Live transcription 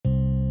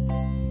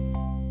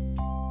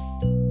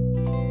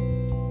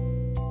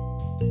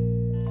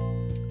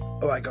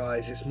Alright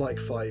guys, it's Mike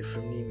 5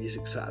 from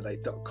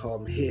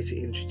NewMusicSaturday.com here to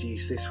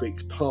introduce this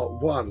week's part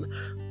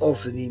 1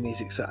 of the New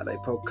Music Saturday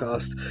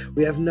podcast.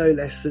 We have no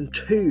less than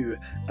 2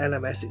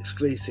 LMS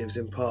exclusives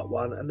in part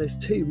 1 and there's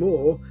 2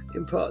 more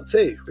in part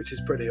 2, which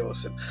is pretty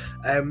awesome.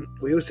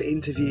 We also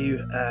interview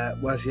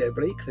Wazzy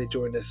Oblique. They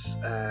joined us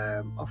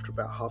after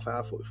about half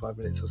hour, 45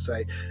 minutes or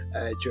so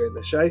during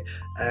the show.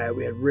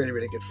 We had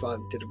really good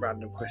fun, did a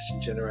random question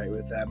generator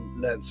with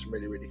them, learned some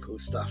really cool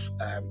stuff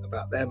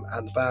about them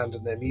and the band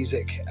and their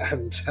music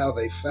and how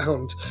they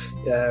found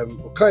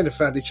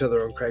each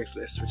other on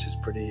Craigslist, which is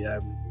pretty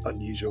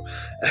unusual.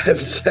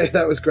 So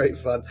that was great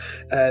fun.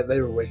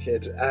 They were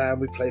wicked, and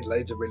we played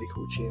loads of really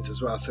cool tunes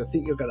as well. So I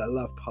think you're going to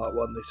love part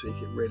 1 this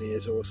week. It really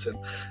is awesome.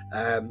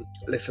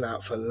 Listen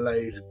out for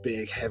loads of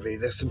big, heavy.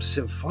 There's some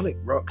symphonic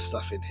rock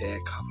stuff in here.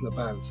 A couple of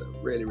bands that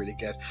are really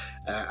good.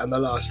 And the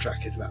last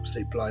track is an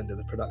absolute blinder.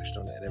 The production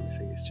on it and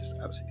everything is just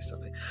absolutely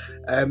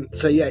stunning.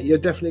 So yeah, you're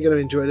definitely going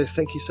to enjoy this.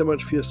 Thank you so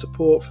much for your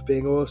support, for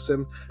being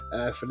awesome,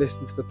 for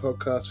listening to the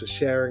podcast, for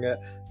sharing it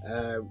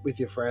with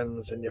your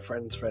friends and your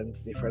friends' friends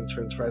and your friends'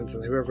 friends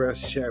and whoever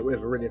else you share it with.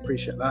 I really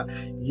appreciate that.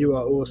 You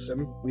are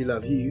awesome. We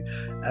love you.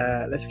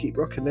 Let's keep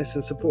rocking this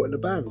and supporting the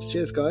bands.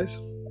 Cheers, guys.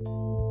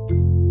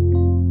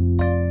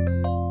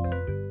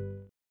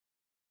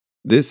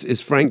 This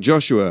is Frank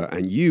Joshua,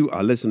 and you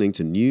are listening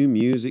to New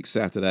Music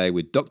Saturday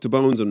with Dr.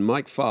 Bones and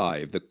Mike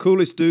 5, the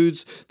coolest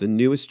dudes, the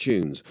newest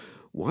tunes.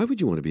 Why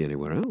would you want to be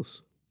anywhere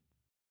else?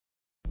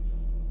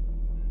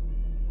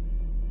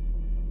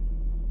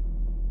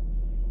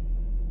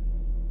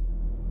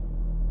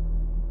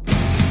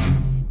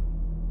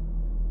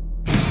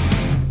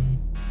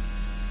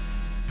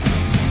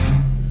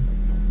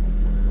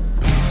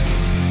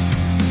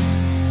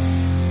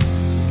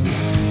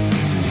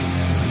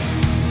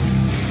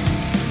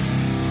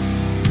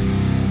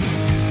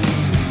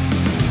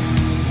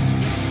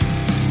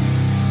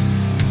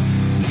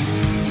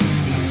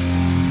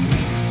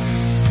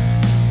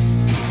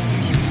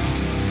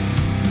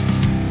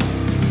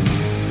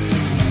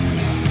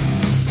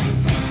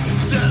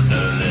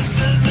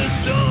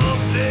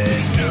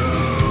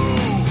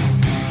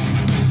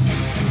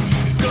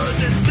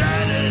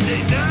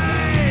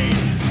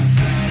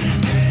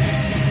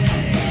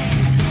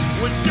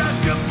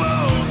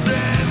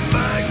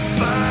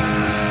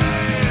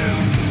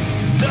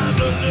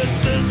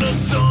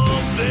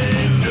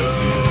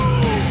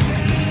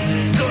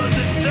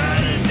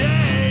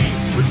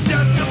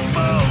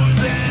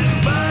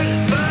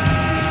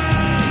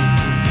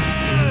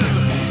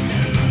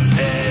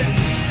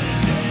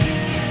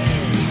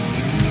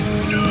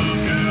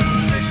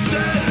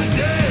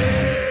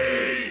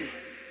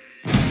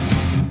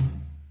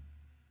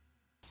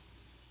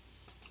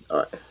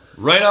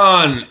 Right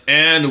on,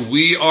 and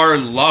we are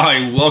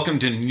live. Welcome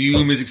to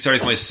New Music Saturday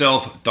with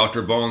myself,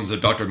 Dr. Bones, the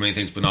doctor of many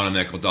things, but not a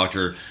medical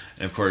doctor,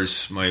 and of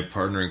course, my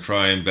partner in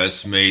crime,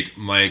 best mate,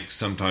 Mike,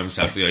 sometimes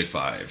Saturday Night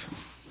 5.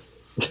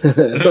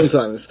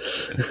 Sometimes.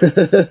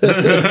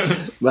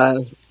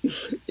 Man,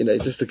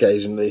 just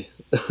occasionally.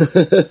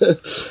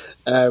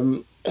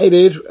 Hey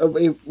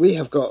dude, we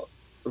have got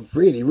a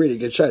really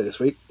good show this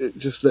week. It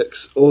just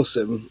looks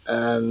awesome,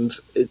 and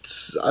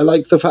I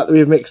like the fact that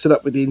we've mixed it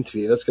up with the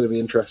interview. That's going to be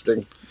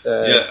interesting.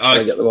 Trying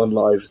to get them on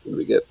live is going to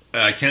be good.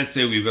 I can't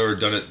say we've ever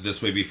done it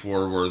this way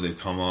before, where they've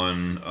come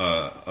on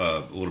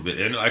a little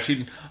bit. And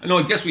actually,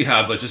 I guess we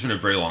have, but it's just been a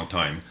very long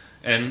time.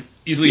 And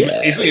easily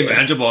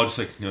manageable.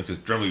 Just because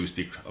generally we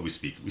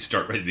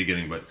start right at the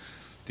beginning, but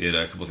they had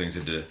a couple of things they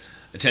had to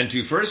attend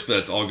to first. But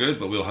it's all good.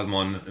 But we'll have them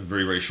on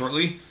very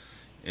shortly.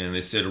 And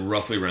they said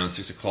roughly around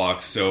 6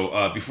 o'clock.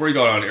 So before you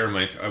got on air,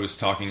 Mike, I was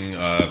talking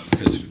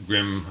because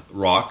Grim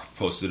Rock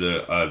posted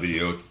a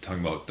video talking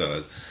about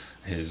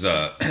his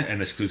an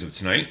exclusive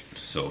tonight.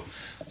 So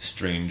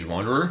Strange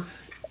Wanderer,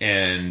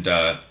 and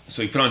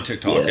so he put on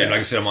TikTok. And like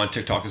I said, I'm on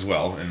TikTok as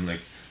well. And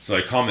so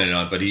I commented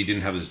on it, but he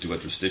didn't have his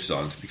duets or stitched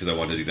on because I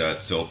wanted to do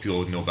that. So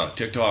people know about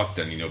TikTok,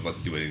 then you know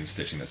about duetting and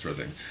stitching, that sort of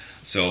thing.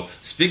 So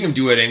speaking of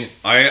duetting,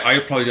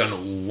 I've probably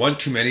done one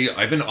too many.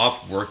 I've been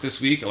off work this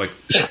week,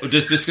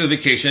 just because of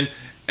vacation,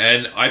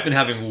 and I've been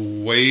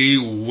having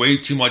way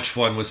too much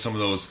fun with some of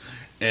those.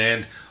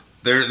 And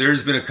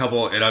there's been a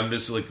couple, and I'm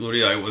just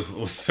literally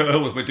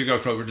with my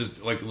TikTok crowd, we're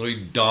just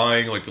literally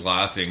dying,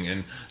 laughing.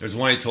 And there's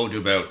one I told you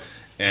about,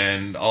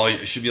 and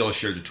I should be able to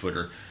share it to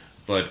Twitter.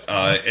 But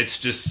it's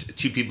just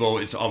 2 people.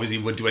 It's obviously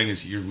what doing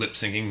is you're lip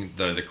syncing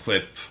the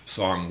clip,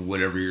 song,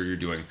 whatever you're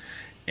doing,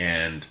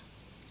 and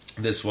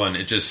this one,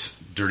 it's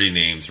just dirty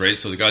names, right?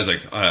 So the guy's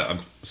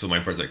so my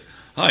part's like,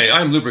 "Hi,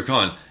 I'm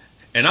Lubricant,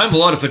 and I'm a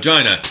lot of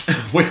vagina."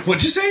 Wait,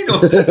 what'd you say?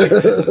 No.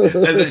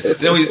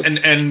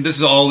 and this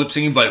is all lip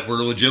singing, but we're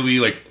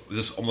legitimately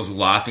just almost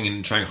laughing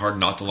and trying hard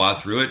not to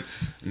laugh through it.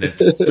 And then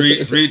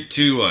 3,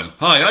 2, 1.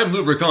 Hi, I'm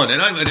Lubricant,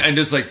 and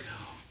just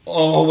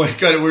oh my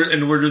god,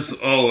 we're just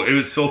it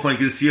was so funny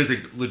because he was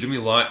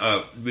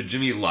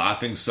legitimately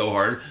laughing so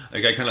hard. I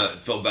kind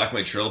of fell back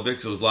my chair a bit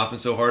because I was laughing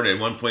so hard. At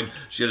one point,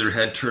 she has her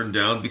head turned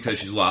down because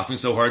she's laughing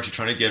so hard. She's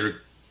trying to get her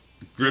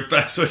grip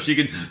back so she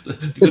can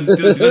do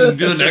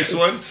the next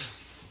one.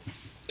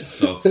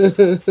 So,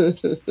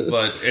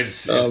 but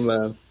it's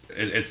man.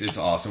 It's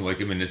awesome.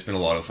 Like, I mean, it's been a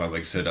lot of fun. Like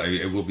I said,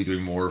 I will be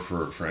doing more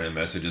for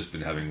NMS. I've just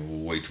been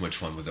having way too much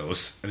fun with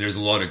those, and there's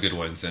a lot of good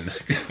ones. And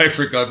I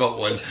forgot about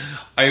one.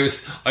 I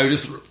was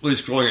just really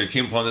scrolling and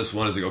came upon this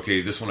one. I was like, okay,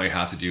 this one I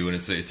have to do, and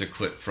it's a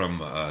clip from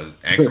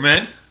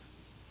Anchorman,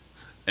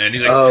 and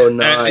he's like, oh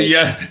nice,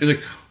 yeah, he's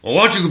like, well,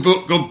 why don't you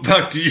go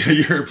back to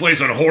your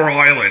place on Horror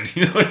Island,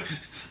 you know,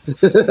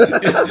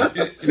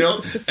 you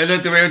know, and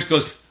then the ranch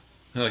goes,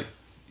 like,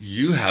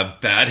 you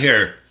have bad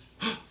hair.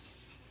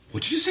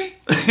 What did you say?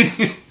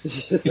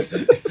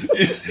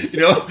 You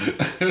know,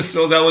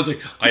 so that was like,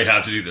 I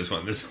have to do this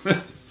one.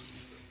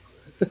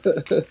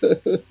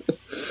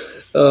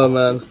 Oh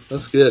man,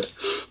 that's good.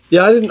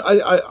 Yeah,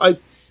 I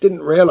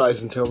didn't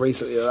realize until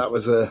recently that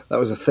was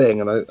a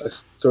thing, and I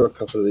saw a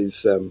couple of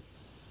these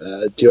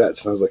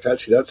duets, and I was like,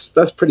 actually,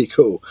 that's pretty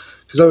cool,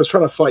 because I was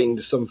trying to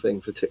find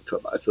something for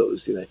TikTok that I thought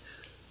was, you know,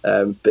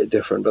 a bit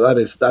different, but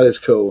that is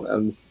cool,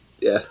 and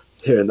yeah.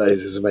 Hearing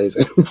those is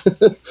amazing.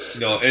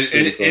 No,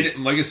 it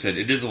like I said,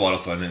 it is a lot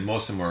of fun, and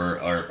most of them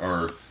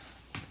are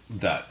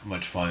that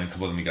much fun. A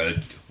couple of them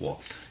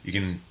you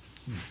can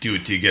do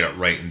it to get it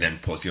right, and then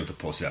you have to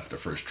post it after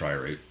the first try,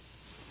 right?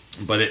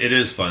 But it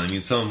is fun. I mean,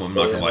 some of them, I'm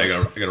not gonna lie,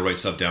 I gotta write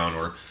stuff down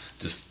or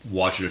just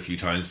watch it a few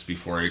times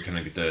before I kind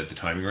of get the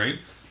timing right.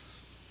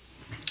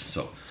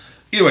 So.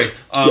 Anyway,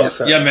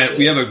 man,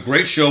 we have a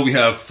great show. We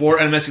have 4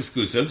 NMS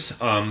exclusives.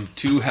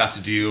 2 have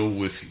to deal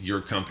with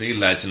your company,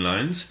 Lads and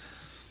Lines.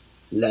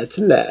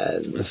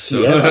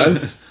 So,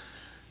 yeah,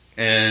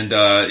 and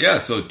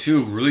so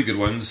 2 really good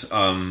ones,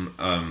 and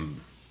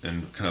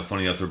kind of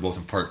funny enough, they're both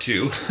in part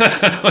 2.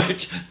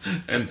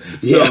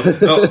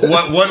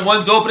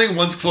 One's opening,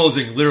 one's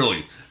closing,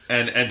 literally,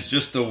 and it's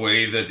just the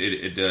way that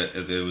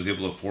it was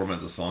able to format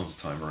the songs this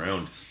time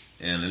around.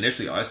 And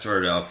initially, I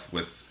started off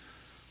with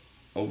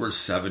over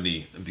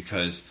 70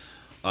 because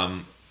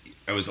I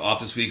was off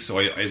this week, so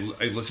I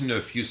listened to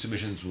a few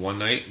submissions one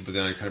night, but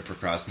then I kind of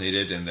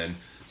procrastinated, and then.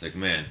 Like,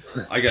 man,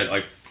 I got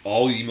like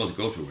all the emails to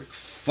go through. Like,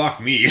 fuck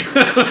me.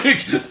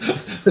 Like,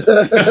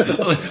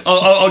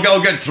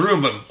 I'll get through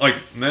them, but like,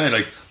 man,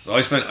 like, so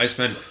I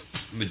spent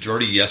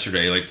majority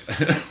yesterday, like,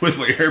 with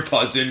my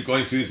AirPods in,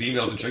 going through these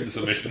emails and checking the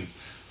submissions.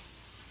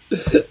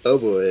 Oh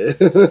boy.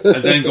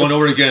 And then going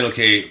over it again.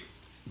 Okay,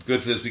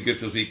 good for this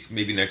week,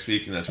 maybe next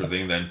week, and that sort of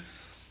thing. Then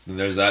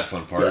there's that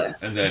fun part,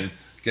 and then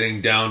getting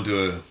down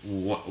to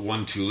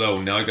one too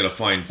low. Now I got to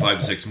find 5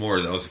 to 6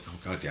 more. That was like, oh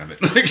god damn it.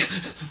 Like.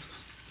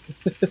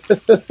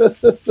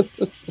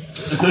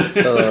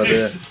 Oh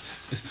dear.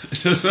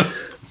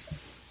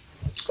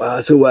 Wow,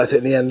 it's all worth it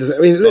in the end, isn't it?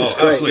 I mean, it looks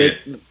great.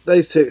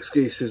 Those 2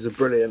 exclusives are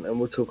brilliant, and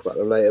we'll talk about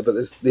them later. But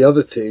there's the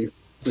other 2,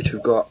 which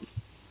we've got.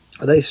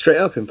 Are they straight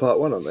up in part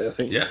 1, aren't they? I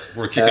think. Yeah,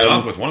 we're kicking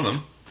off with one of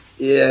them.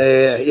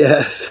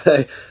 Yeah.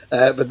 So,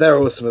 but they're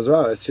awesome as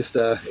well. It's just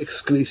a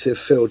exclusive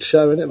filled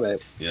show, isn't it,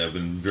 mate? Yeah, I've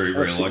been very,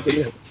 very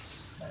lucky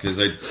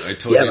because I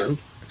told you.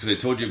 Because I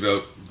told you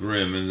about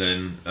Grimm, and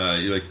then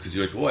you're like,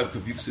 oh, I have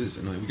Confucius,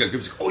 and we got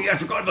Grimm. Like, oh yeah, I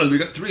forgot about it. We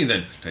got 3, and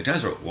then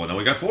Titanosaur. Well, now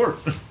we got 4.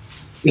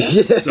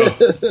 Yeah. So,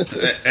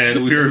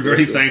 and we were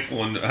very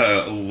thankful and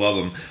love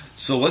them.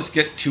 So let's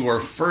get to our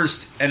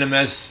first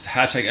NMS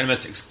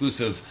 #NMS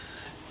exclusive.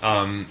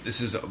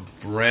 This is a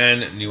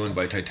brand new one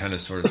by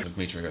Titanosaurus. Let me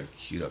make sure I got it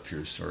queued up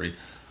here. Sorry,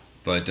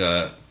 but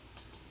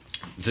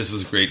this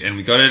was great, and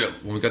we got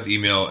it when we got the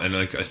email, and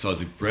like I saw it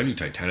was like brand new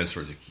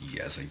Titanosaurus. Like,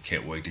 yes, I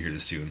can't wait to hear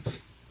this tune.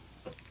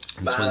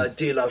 I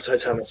do love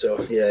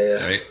Titanosaur. Yeah.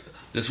 Right.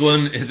 This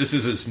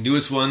is his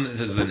newest one. This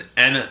is an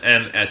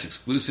NMS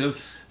exclusive.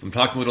 If I'm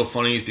talking a little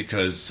funny, it's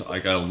because I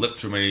got a ring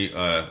through my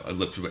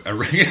lip, a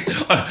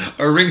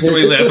ring through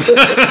my lip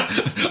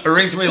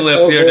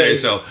the other day.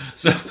 So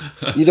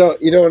you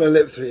don't want to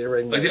lip through your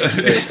ring.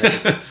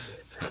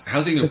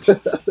 How's it even?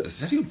 Is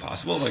that even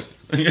possible? Like,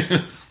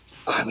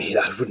 I mean,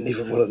 I wouldn't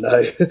even want to know.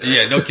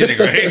 Yeah, no kidding,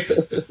 right?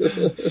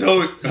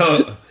 So.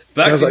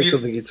 Sounds like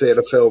something you'd see in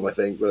a film, I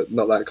think, but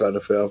not that kind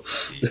of film.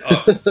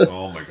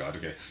 Oh my god!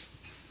 Okay.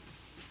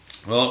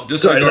 Well,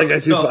 just sorry,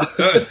 just ignore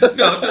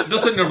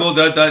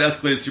that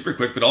escalated super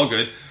quick, but all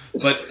good.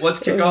 But let's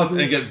kick off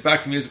and get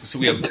back to music. So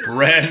we have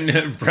brand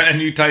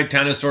new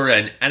Titanosaur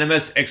and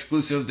NMS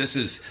exclusive. This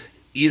is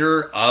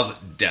Eater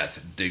of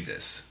Death. Dig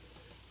this.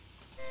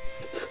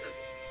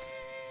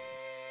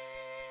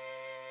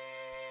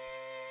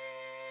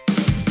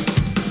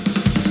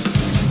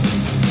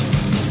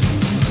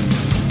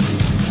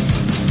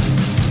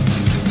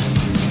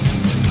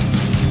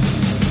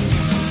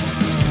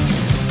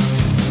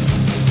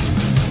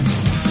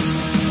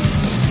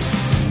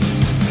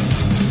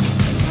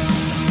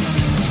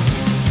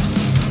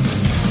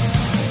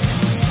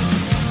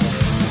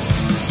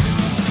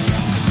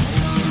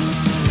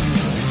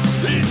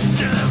 It's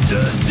time to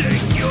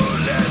take your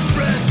last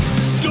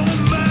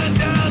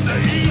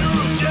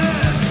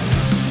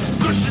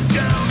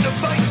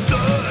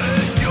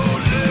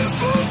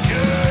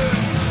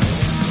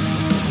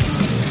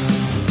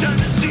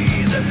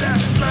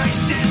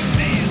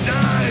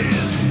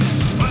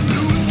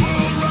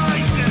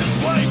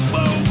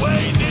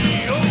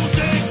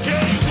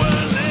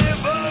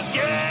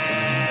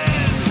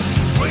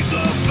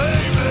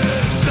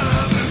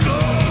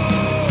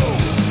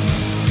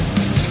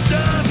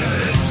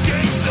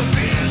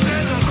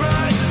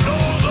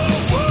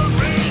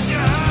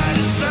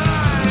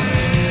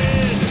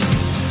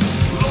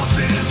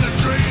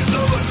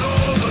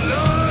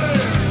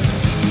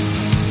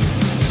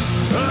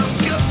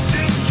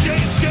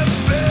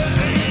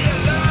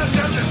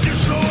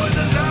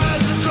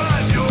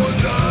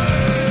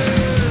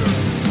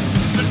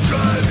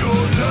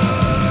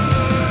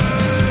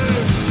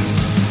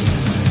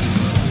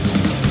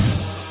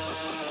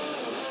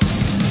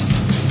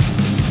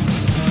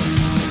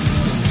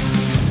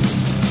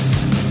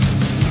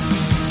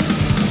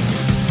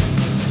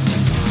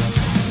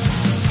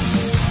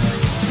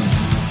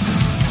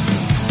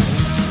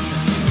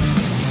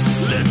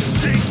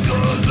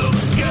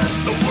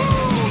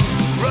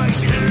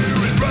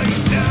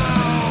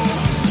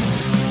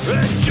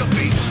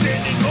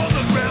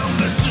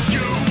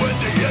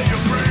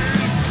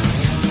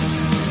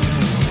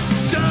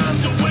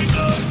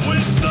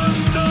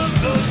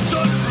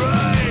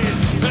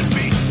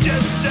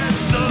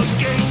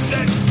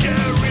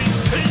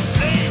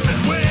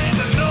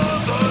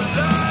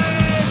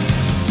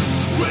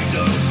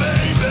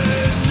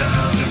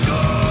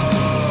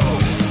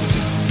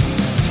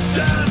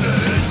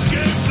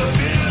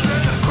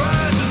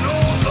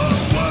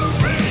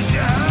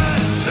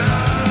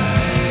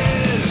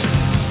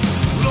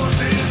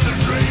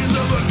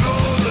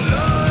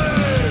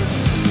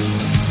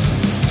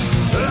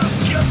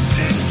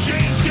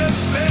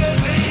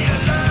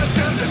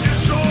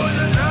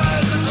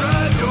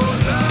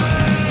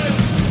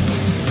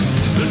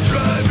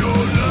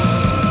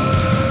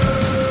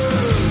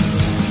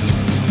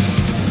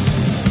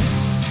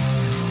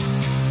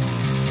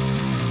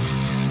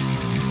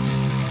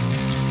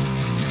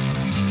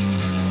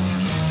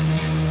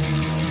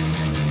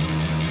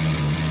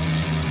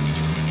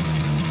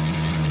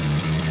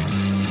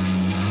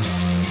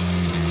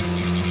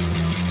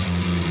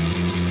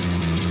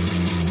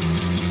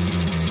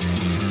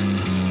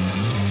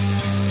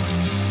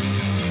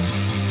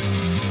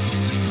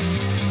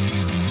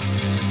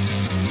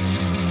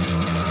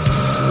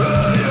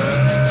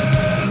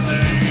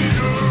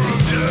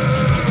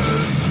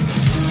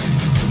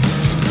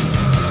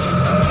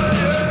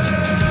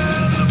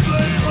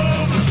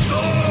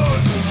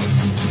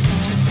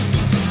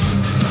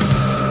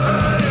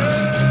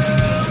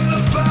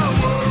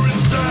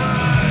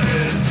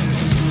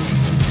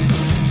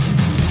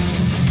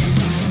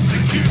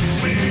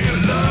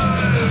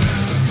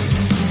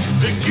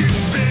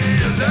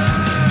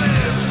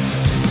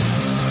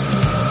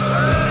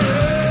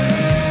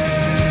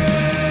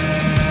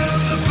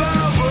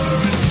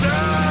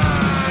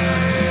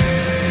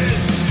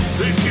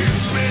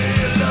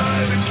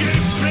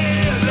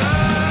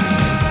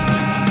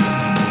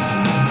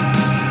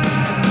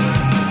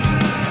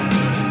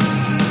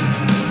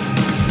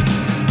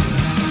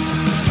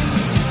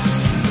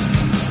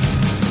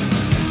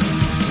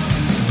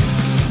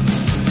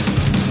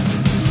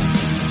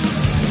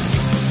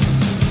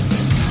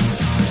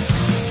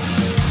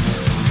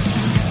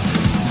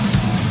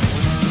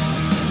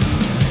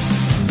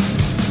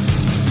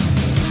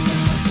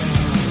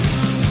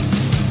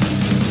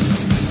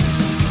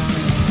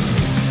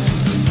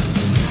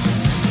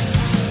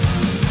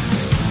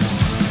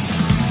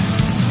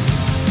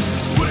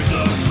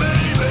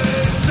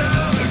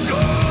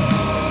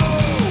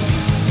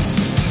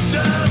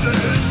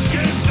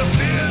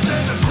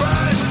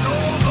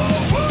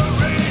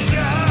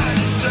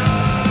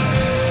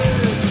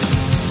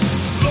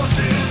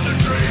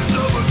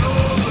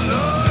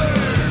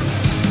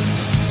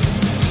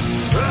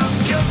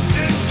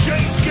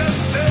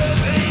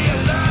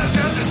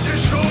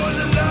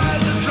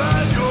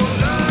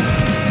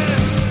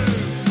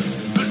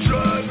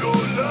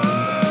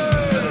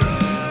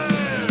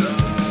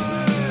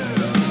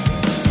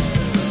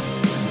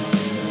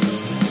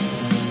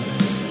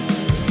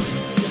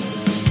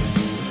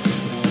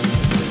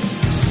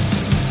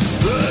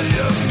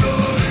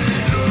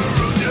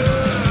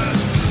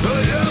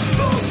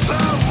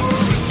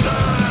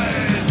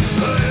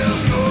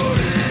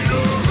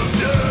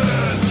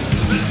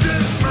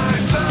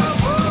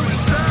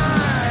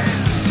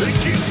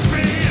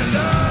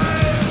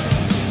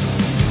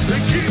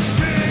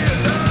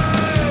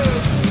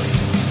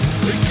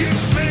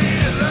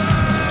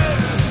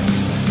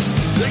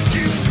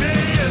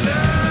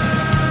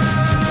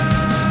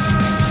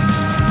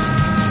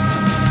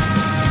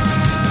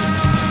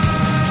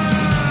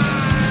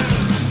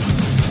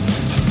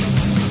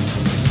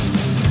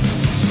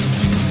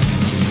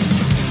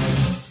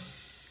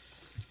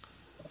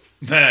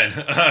Man,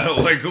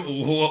 like,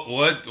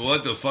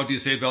 what the fuck do you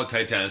say about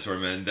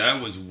Titanosaur, man?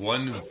 That was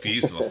one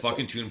beast of a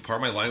fucking tune. Part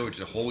of my language,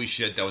 holy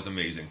shit, that was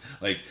amazing.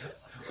 Like,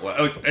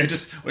 I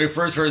just, when I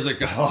first heard it, I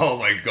was like, oh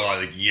my god,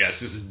 like, yes,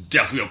 this is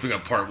definitely opening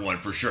up part one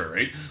for sure,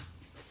 right?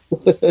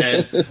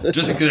 And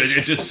just because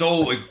it's just so,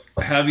 like,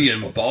 heavy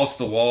and balls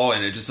to the wall,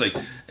 and it just, like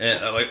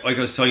I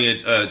was telling you,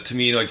 to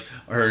me, like,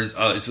 hers,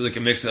 it's like a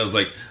mix of,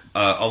 like,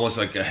 almost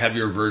like a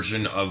heavier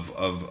version of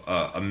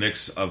a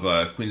mix of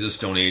Queens of the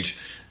Stone Age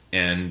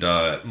and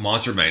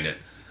Monster Magnet.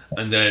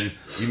 And then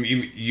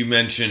you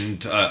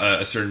mentioned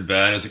a certain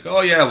band. I was like,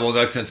 oh yeah, well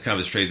that's kind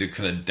of a straight, the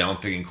kind of down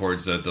picking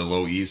chords, the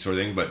low E sort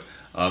of thing. But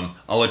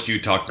I'll let you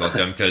talk about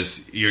them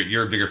because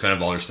you're a bigger fan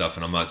of all their stuff,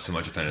 and I'm not so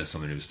much a fan of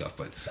some of the new stuff.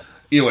 But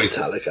either way,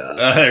 Metallica.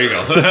 There you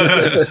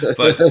go.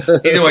 But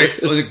either way,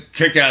 it was a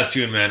kick-ass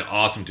tune, man.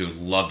 Awesome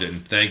tune, loved it,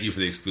 and thank you for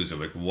the exclusive.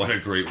 Like, what a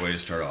great way to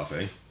start off,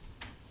 eh?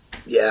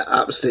 Yeah,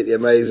 absolutely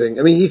amazing.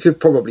 I mean, you could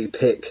probably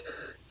pick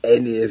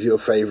any of your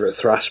favourite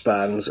thrash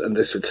bands and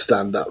this would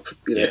stand up,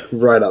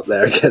 right up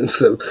there against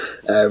them.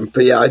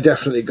 But yeah, I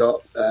definitely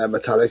got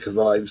Metallica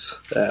vibes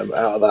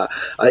out of that.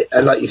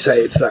 And like you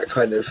say, it's that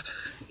kind of,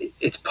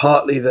 it's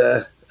partly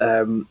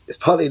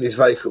in his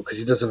vocal, because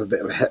he does have a bit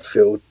of a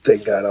Hetfield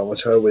thing going on,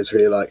 which I always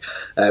really like.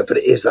 But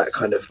it is that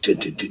kind of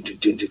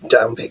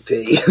down picked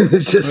E.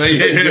 It's just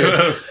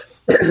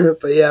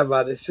But yeah,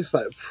 man, it's just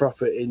like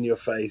proper in your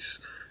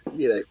face,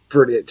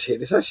 brilliant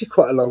tune. It's actually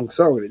quite a long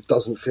song, and it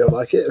doesn't feel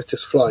like it. It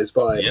just flies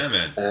by. Yeah,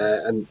 man.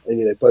 And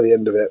by the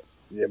end of it,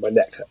 my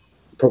neck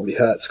probably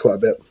hurts quite a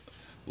bit.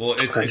 Well,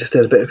 I just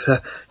did a bit of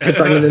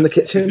headbanging in the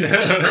kitchen.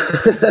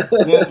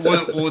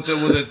 well, with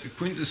the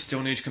Queens of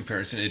Stone Age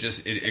comparison,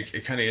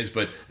 it kind of is,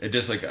 but it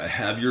just like a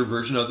heavier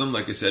version of them.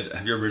 Like I said,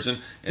 heavier version,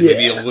 and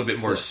maybe a little bit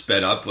more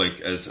sped up,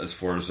 like as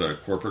far as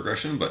chord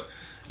progression. But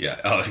yeah,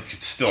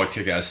 it's still a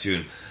kick-ass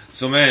tune.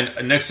 So man,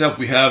 next up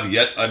we have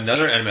yet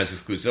another NMS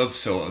exclusive.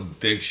 So a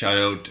big shout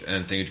out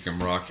and thank you to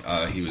Grim Rock.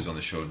 He was on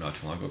the show not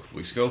too long ago, a couple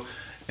weeks ago,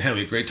 and we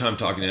had a great time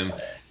talking to him.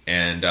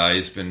 And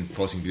he's been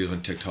posting videos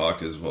on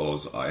TikTok as well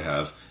as I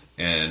have.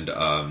 And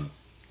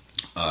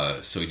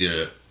so he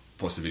did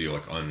post a video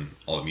like on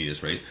all the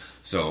medias, right?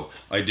 So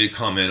I did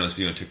comment on this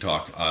video on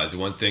TikTok. The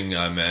one thing,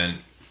 man,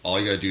 all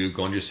you gotta do,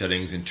 go into your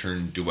settings and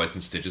turn duets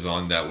and stitches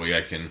on. That way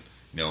I can,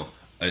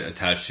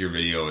 attach to your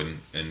video and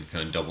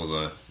kind of double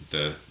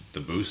the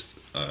boost.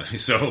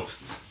 So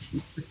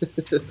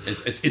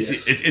it's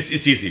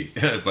easy.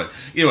 But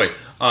anyway,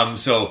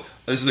 so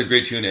this is a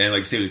great tune, and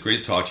like I say, it was great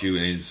to talk to you.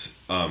 And he's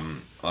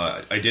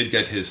I did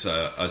get his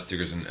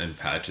stickers and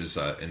patches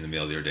in the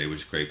mail the other day, which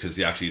is great because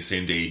actually the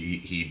same day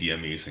he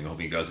DM'd me saying,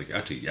 "Hope you guys like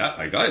actually, yeah,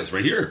 I got it. It's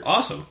right here.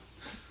 Awesome."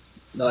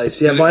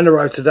 Nice. Yeah, mine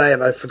arrived today,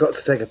 and I forgot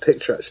to take a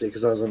picture actually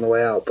because I was on the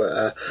way out.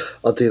 But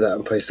I'll do that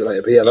and post it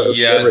later. But yeah, that was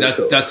really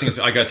cool. That's things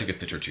I got to take a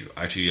picture too.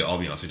 Actually, I'll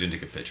be honest, I didn't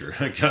take a picture.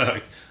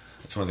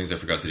 That's one of the things I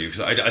forgot to do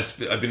because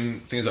I've been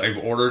things I've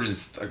ordered and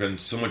I've gotten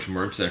so much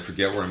merch that I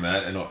forget where I'm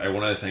at. And I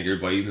want to thank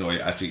everybody, even though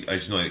I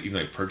just know even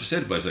though I purchased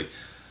it, but it's like,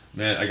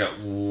 man, I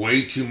got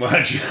way too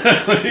much. And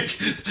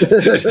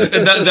that's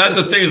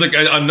the thing. Is like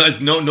I'm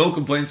not no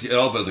complaints at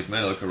all. But I was like,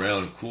 man, I look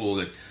around, cool.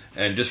 Like,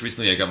 and just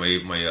recently, I got my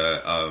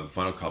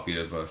vinyl copy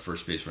of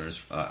First Space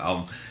Runners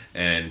album,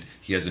 and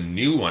he has a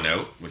new one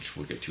out, which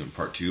we'll get to in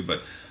part 2.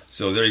 But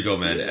so there you go,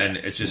 man. Yeah. And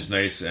it's just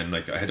nice. And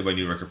like I had to buy a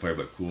new record player,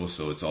 but cool.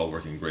 So it's all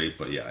working great.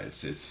 But yeah,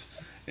 it's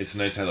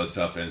nice to have that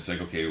stuff. And it's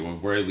like, okay, well,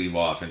 where I leave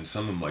off, and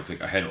some of them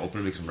like I had to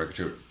open some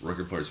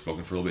record players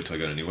broken for a little bit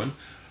until I got a new one.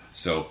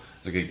 So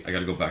like I got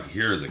to go back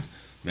here. It's like,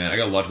 man, I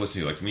got a lot to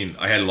listen to. Like, I mean,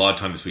 I had a lot of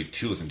time this week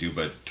to listen to,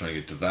 but trying to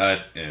get to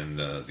that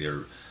and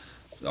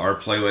our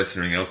playlist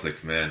and everything else,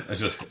 like, man, I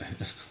just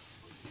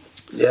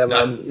yeah,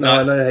 man.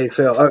 I know how you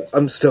feel.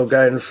 I'm still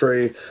going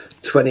through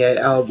 28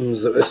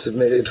 albums that were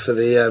submitted for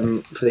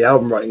the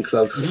album writing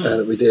club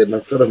that we did, and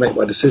I've got to make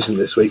my decision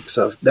this week.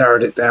 So I've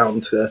narrowed it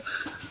down to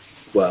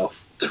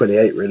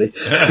 28 really.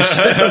 So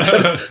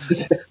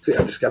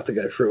I just have to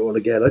go through it all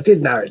again. I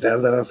did narrow it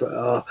down, then I was like,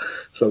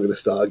 so I'm going to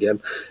start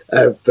again.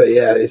 But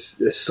yeah,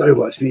 there's so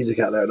much music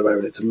out there at the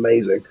moment. It's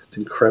amazing. It's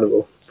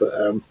incredible.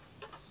 But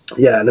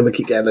yeah, and then we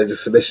keep getting loads of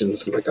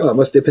submissions. I'm like, I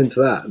must dip into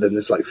that. And then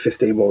there's like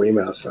 15 more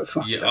emails. Like,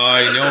 fuck. Yeah,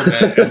 I know,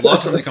 man. And a lot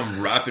of times they come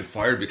rapid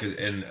fire because,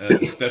 and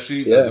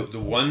especially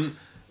the one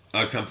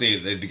company,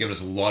 they've given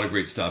us a lot of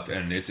great stuff.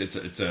 And the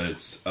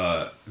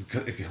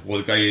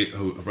guy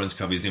who runs the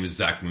company, his name is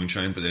Zach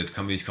Moonshine, but the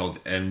company's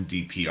called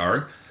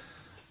MDPR.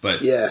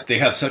 But yeah, they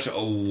have such a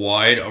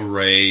wide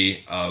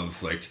array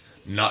of like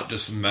not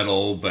just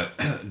metal, but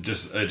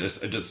just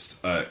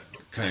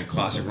kind of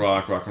classic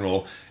rock and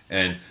roll.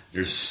 And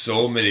there's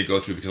so many to go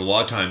through because a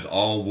lot of times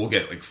we'll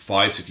get like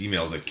 5-6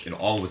 emails like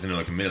all within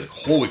like a minute. Like,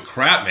 holy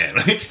crap, man!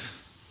 Like,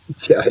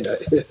 yeah, I know.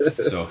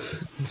 So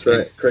it's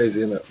right,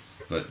 crazy, isn't it?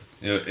 But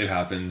it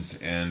happens.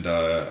 And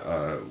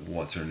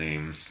what's her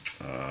name?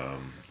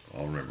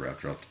 I'll remember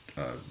after. I'll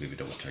maybe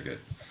double check it.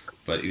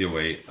 But either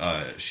way,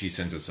 she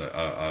sends us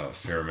a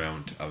fair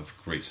amount of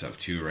great stuff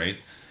too, right?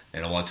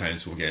 And a lot of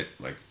times we'll get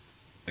like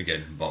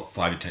again about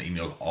 5 to 10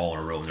 emails all in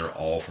a row, and they're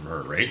all from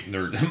her, right? And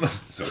they're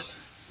so.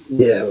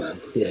 Yeah, man.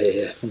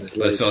 Yeah.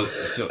 But so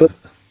go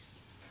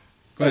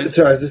ahead.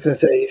 Sorry, I was just going to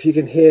say, if you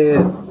can hear,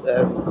 I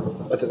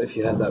don't know if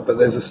you heard that, but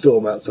there's a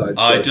storm outside.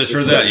 I just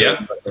heard that,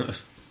 yeah.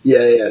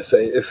 Yeah. So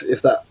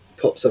if that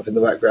pops up in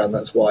the background,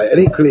 that's why. And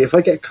equally, if I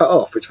get cut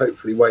off, which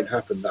hopefully won't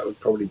happen, that would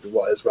probably be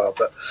why as well.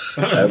 But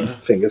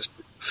fingers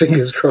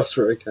crossed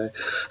we're okay.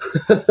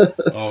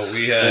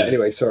 We had...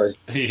 anyway, sorry.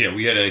 Yeah,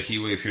 we had a heat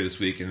wave here this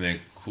week, and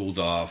then cooled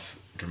off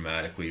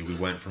dramatically. We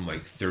went from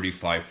like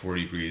 35,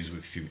 40 degrees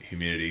with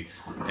humidity,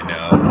 and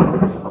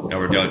now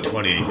we're down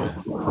 20.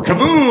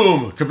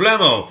 Kaboom!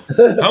 Kablamo!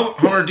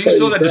 Homer, do you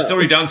still have that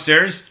distillery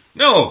downstairs?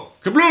 No!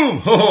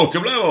 Kabloom! Oh,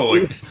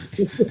 kablamo!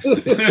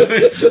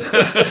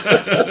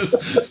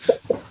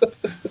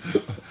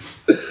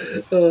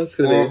 It's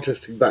going to be an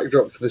interesting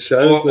backdrop to the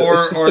show.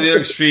 Or the other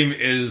extreme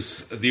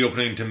is the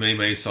opening to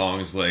many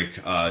songs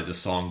like the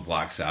song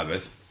Black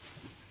Sabbath.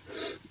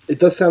 It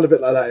does sound a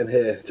bit like that in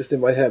here. Just in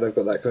my head, I've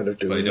got that kind of...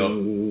 But I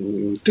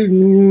don't.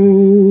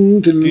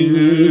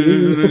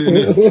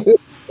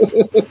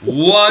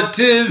 What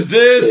is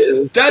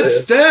this that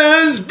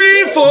stands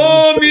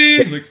before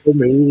me? Like, for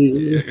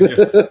me.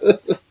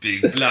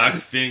 Big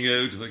black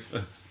finger. Like,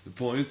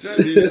 points at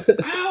me.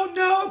 Oh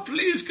no!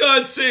 Please,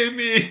 God, save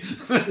me!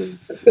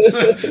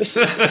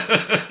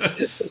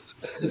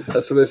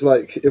 That's what it's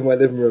like in my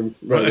living room,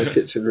 right in the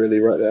kitchen, really,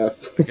 right now.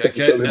 I can't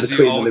sort of in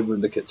between the living room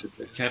and the kitchen.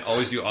 Can't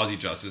always do Ozzy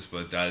justice,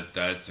 but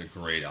that's a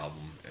great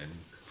album and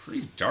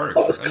pretty dark.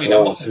 Oh, it's I mean,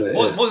 class,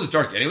 most is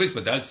dark anyways,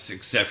 but that's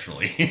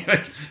exceptionally.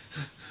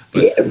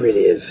 But, yeah, it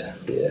really is.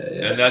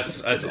 Yeah. And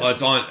that's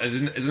on.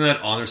 Isn't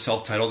that on their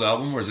self-titled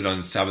album, or is it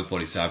on Sabbath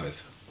Bloody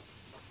Sabbath?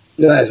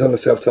 No, it's on the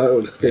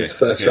self-titled. Okay, It's the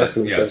first track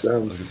on the first I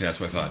album. was gonna say that's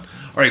what I thought.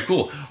 All right,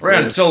 cool. All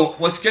right, so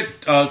let's keep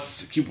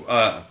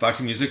back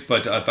to music,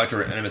 but back to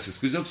our NMS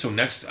exclusive. So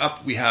next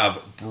up, we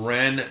have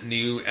brand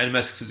new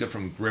NMS exclusive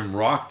from Grim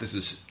Rock. This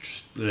is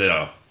sorry.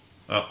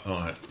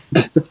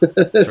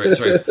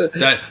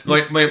 That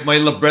my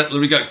libret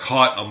literally got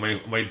caught on my.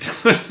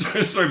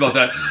 Sorry about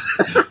that.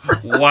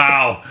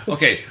 Wow.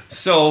 Okay,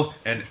 so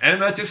an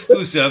NMS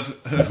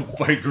exclusive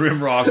by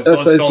Grim Rock.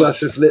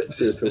 Slash's lips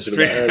you were talking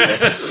about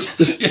earlier.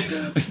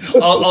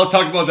 I'll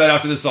talk about that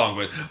after the song.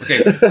 But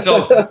okay,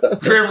 so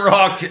Grim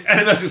Rock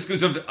NMS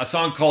exclusive, a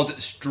song called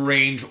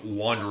 "Strange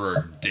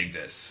Wanderer." Dig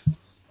this.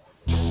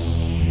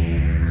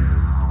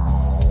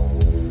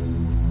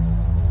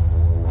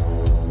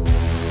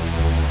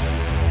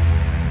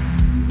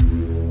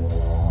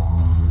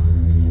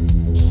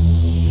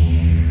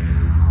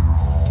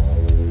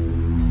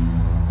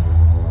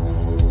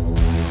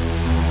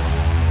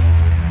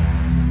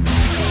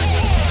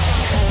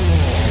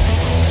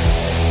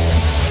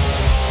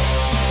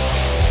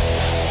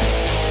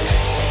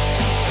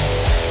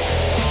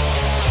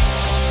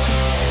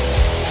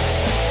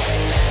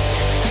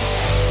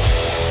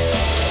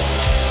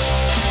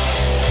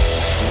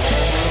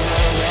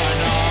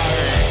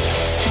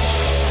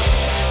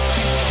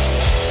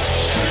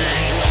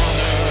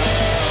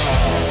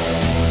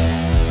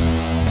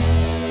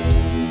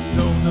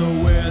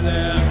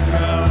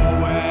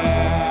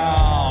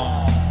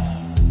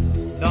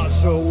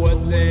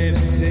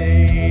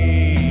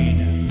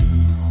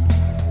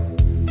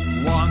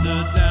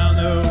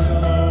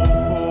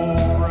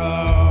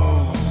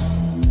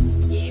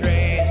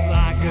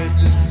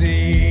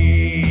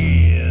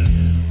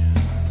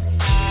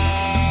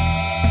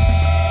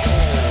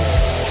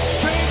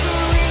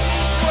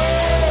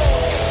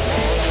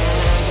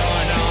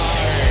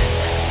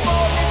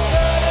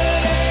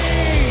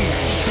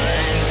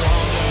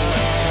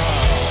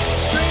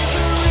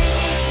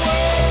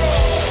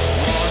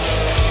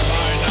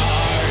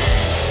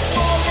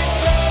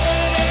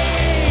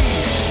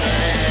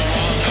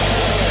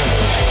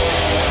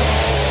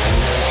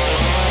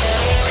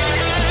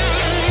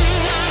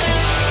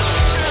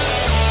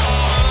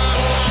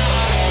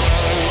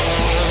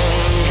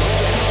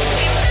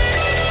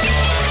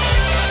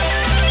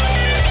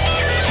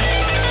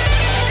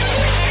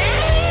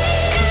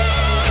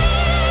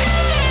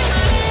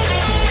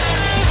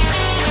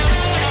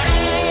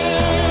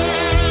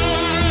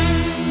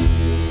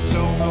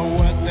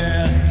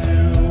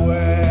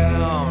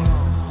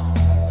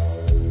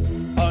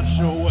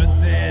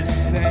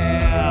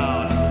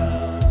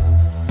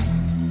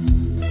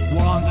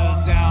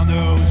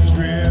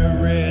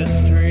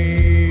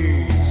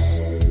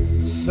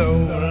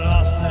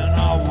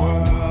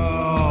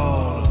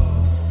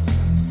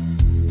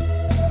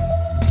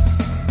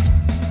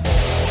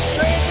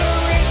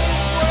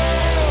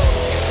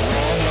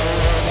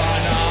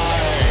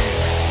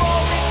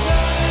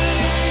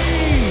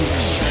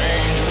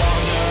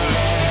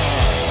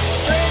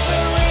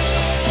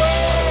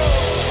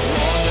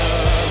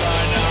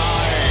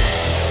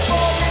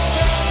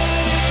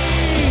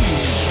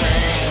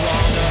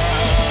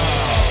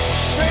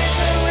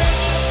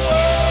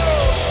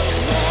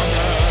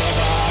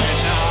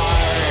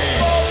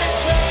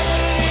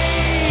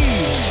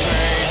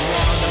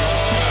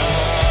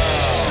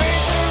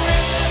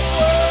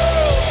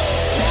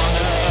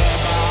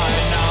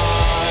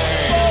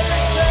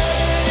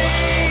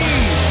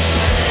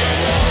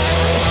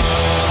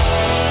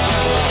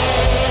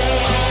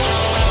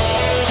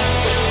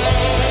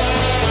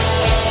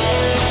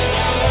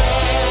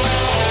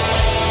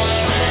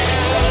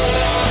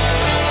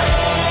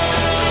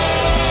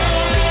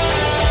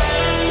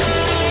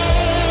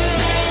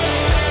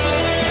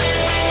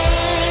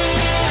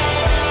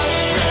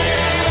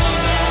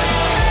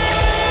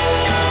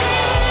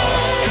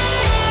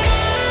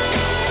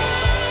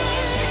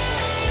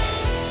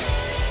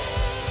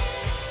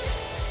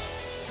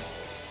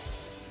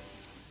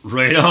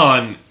 Right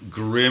on.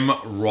 Grim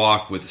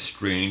Rock with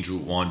Strange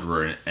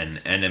Wanderer, an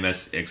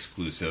NMS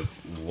exclusive.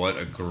 What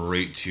a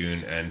great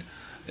tune. And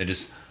it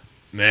just,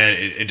 man,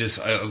 it just,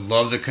 I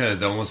love the kind of,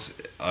 the almost,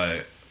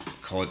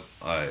 call it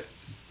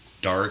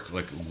dark,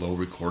 like low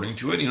recording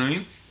to it, you know what I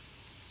mean?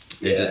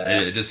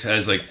 It just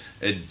has like,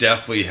 it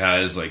definitely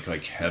has like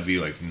heavy,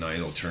 like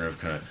nice alternative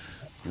kind of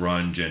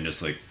grunge and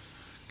just like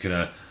kind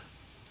of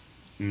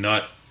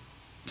not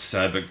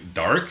sad but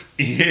dark.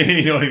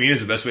 You know what I mean? Is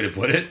the best way to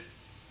put it.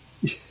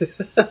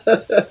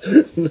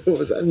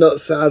 Was that not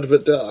sad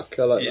but dark?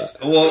 I like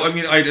that. Well, I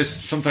mean, I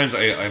just sometimes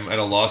I'm at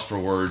a loss for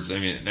words. I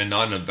mean, and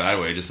not in a bad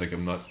way. Just like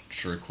I'm not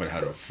sure quite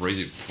how to phrase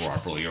it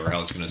properly or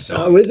how it's going to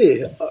sound. I'm with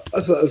you. I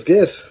thought that was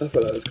good. I thought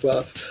that was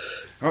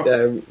class.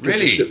 Oh,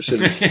 really?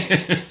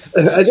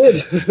 I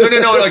did.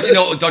 No. Like, you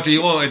know, Dr.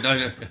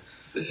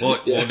 Well,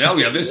 well, now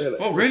we have this. Really?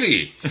 Oh,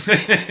 really?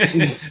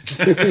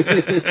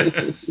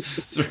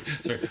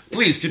 sorry.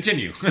 Please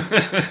continue.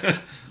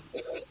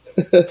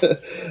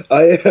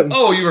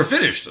 Oh, you were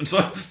finished. I'm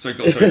sorry.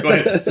 Go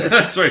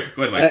ahead. Sorry,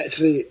 go ahead, Mike.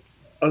 Actually,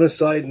 on a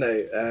side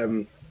note,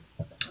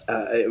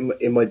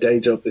 in my day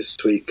job this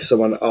week,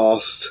 someone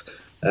asked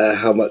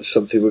how much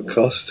something would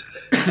cost,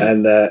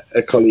 and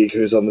a colleague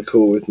who was on the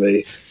call with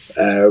me,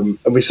 and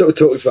we sort of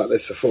talked about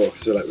this before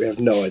because we're like, we have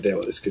no idea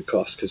what this could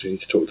cost because we need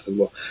to talk to them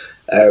more.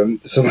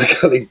 So my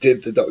colleague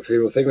did the Dr.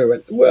 Evil thing. We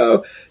went,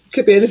 well, it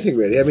could be anything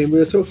really. I mean, we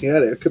were talking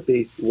earlier. It could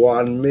be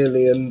 $1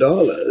 million.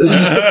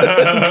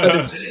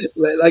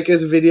 like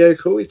as a video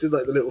call, he did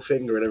like the little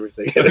finger and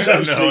everything.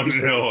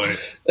 No way.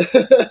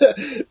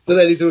 But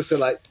then he's also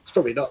like, it's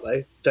probably not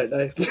though. Don't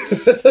know.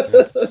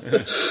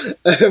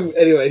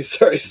 Anyway,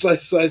 sorry,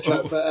 slight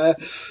sidetrack. But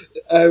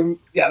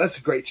yeah, that's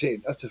a great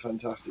tune. That's a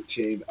fantastic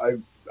tune.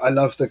 I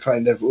love the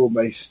kind of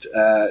almost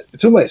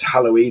it's almost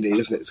Halloween-y,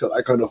 isn't it? It's got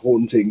that kind of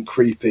haunting,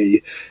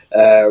 creepy,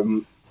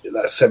 that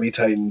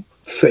semitone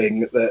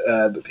thing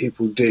that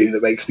people do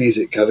that makes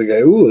music kind of go,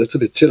 ooh, that's a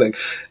bit chilling.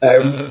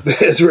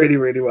 It's really,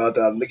 really well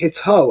done. The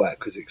guitar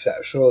work was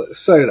exceptional. The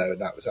solo and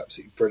that was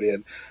absolutely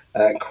brilliant.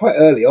 Quite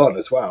early on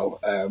as well.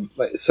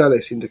 Like the solo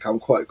seemed to come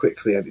quite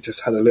quickly, and it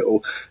just had a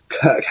little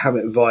Kirk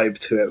Hammett vibe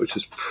to it, which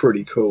was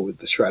pretty cool with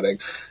the shredding.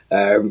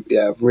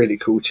 Yeah, really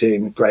cool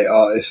tune, great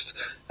artist.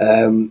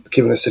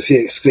 Giving us a few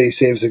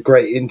exclusives, a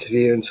great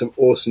interview, and some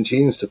awesome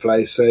tunes to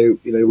play. So, you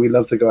know, we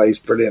love the guy, he's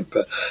brilliant,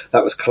 but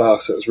that was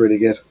class, that was really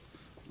good.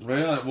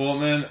 Right on. Well,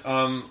 man,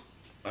 I'm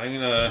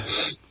going to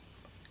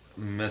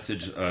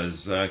message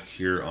Zach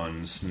here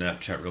on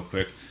Snapchat real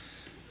quick.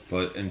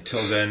 But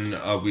until then,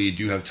 we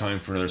do have time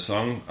for another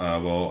song.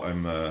 Well,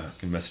 I'm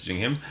messaging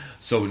him.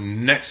 So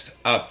next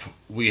up,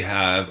 we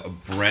have a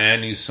brand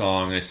new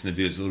song. I sent the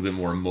video. It's a little bit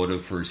more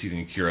emotive for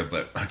Seething Akira,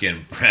 but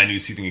again, brand new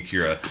Seething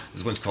Akira.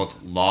 This one's called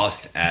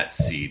Lost at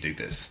Sea. Dig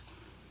this.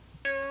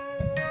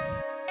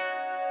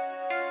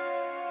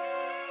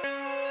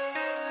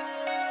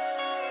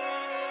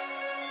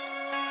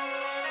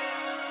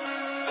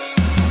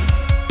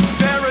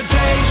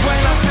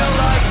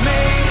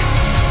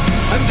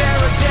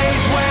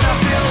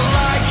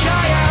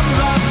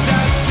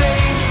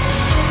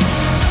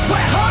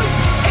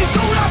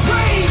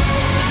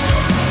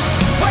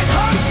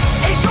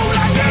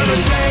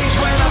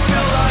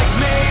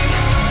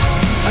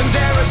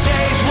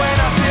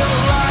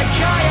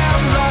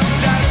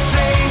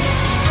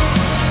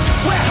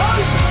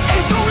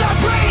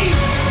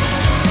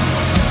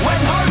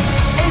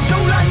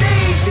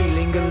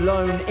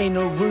 In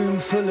a room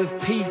full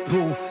of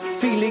people,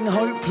 feeling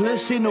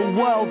hopeless in a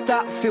world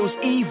that feels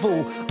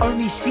evil,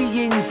 only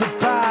seeing the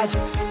bad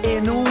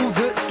in all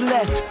that's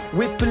left,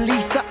 with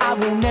belief that I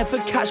will never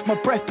catch my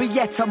breath, but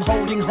yet I'm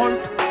holding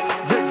hope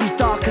that these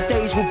darker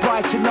days will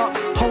brighten up,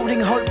 holding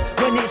hope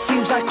when it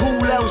seems like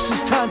all else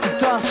has turned to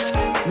dust,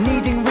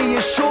 needing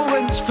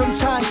reassurance from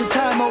time to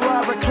time, or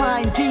I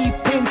recline deep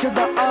into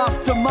the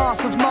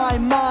aftermath of my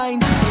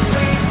mind.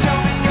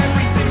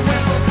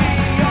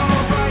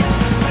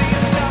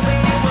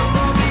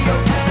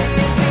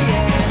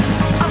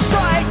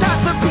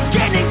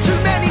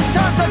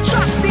 I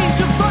just need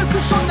to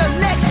focus on the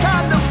next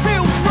time that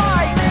feels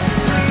right.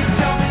 Please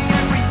tell me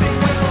everything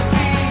will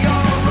be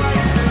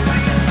alright.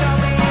 Please tell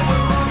me it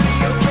will all be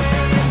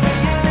okay in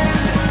the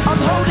end.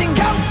 I'm holding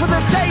out for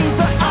the day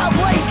that I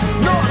wake,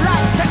 not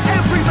last to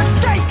every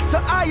mistake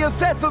that I have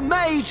ever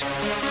made.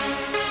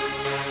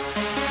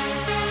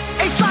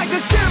 It's like the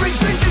steering's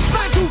been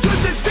dismantled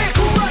and this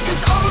vehicle runs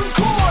its own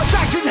course.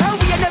 Acting how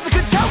we never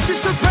could tell to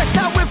suppress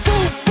now with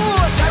full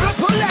force.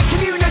 Terrible at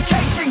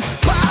communicating,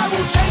 but I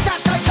will change that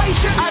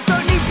citation. I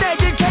don't need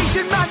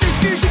medication, man, this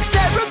music's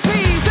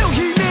therapy. Feel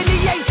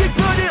humiliated,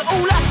 but it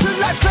all adds to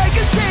life's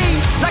legacy.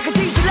 Like a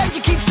diesel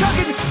engine keeps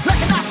chugging,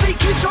 like an athlete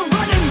keeps on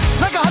running,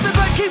 like a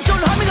hummingbird keeps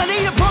on humming. I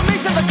need a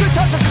promise that the good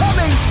times are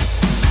coming.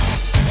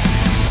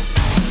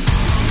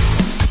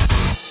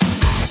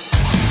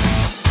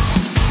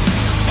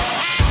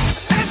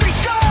 Every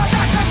scar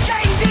that I've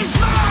gained is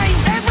mine.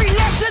 Every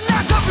lesson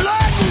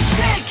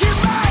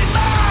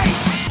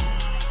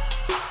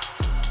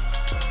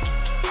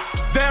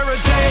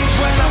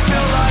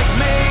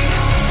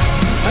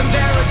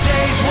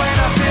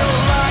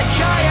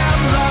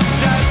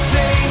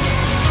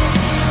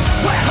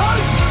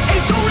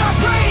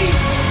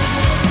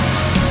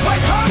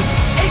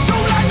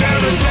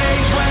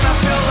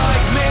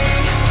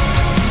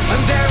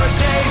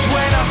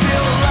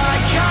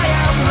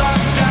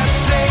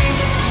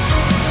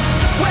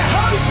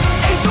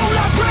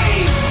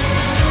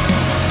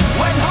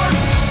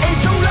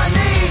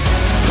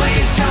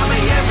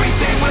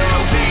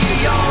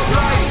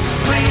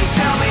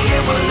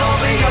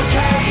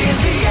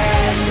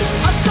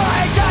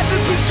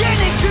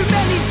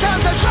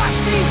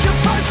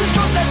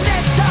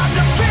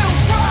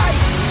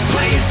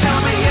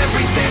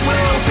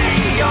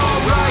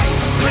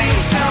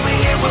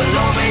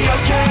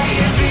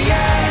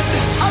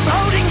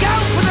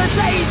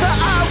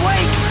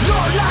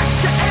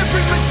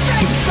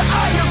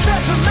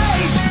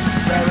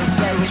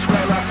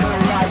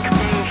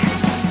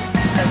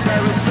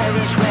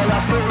There is where I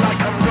feel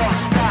like I'm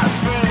lost at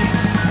sea,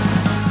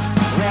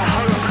 where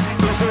hope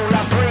is all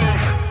I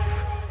breathe,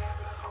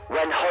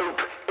 when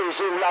hope is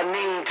all I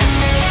need.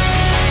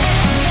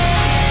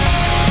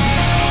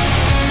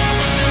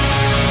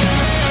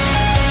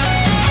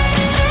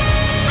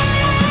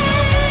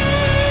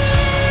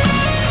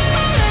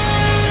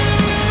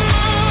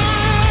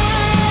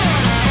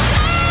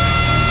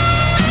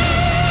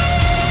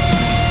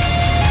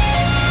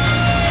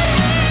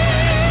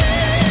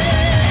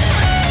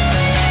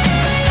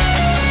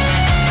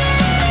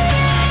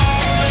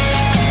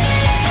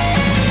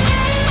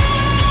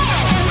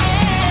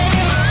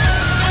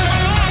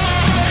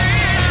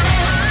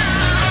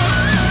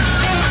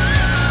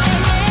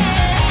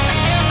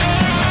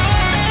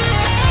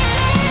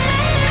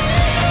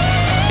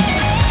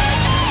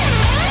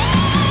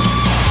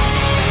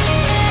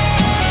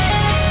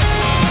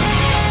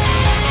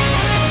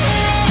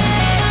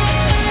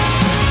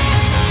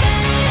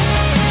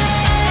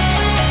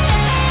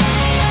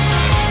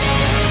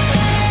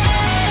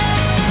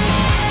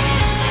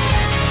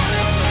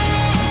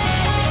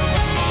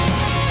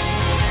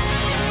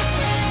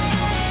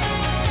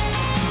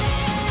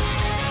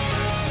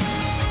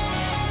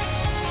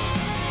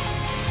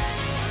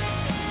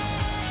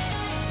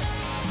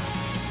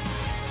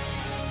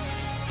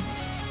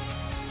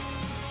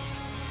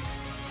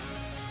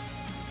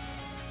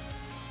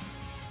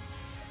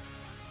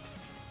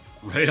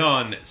 Right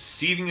on,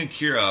 Seething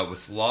Akira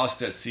with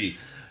Lost at Sea.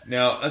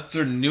 Now, that's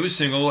their newest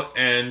single,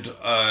 and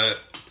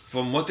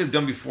from what they've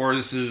done before,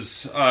 this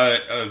is,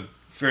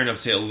 fair enough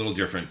to say, a little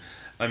different.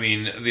 I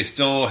mean, they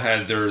still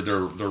had their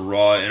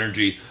raw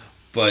energy,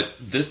 but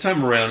this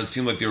time around, it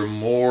seemed like they were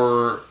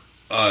more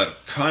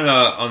kind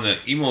of on the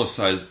emo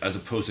side as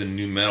opposed to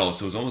new metal.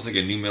 So it was almost like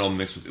a new metal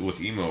mixed with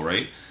emo,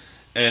 right?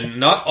 And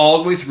not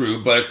all the way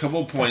through, but a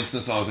couple of points in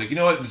the song, I was like, you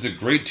know what, this is a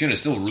great tune, I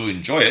still really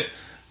enjoy it,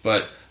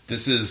 but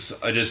this is,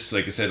 just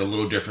like I said, a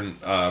little different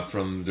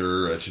from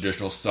their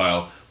traditional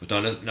style. It's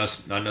not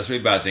necessarily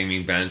a bad thing. I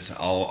mean, bands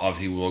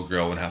obviously will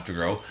grow and have to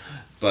grow,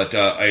 but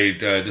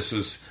this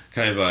was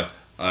kind of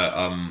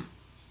a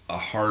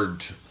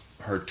hard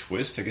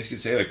twist, I guess you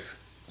could say. Like,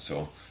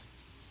 so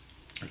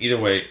either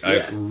way,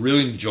 yeah. I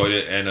really enjoyed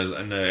it, and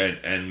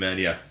man,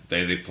 yeah,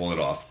 they pulled it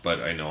off. But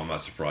I know I'm not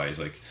surprised.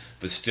 Like,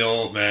 but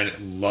still,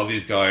 man, love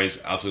these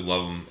guys, absolutely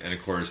love them, and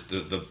of course,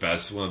 one of the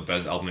best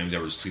album names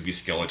ever, Sleepy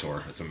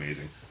Skeletor. It's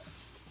amazing.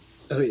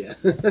 Oh yeah,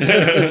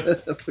 I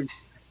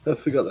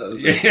forgot that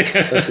was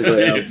that's a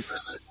great album.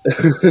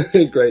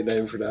 Great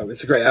name for an album.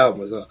 It's a great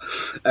album as well.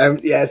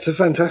 Yeah, it's a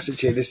fantastic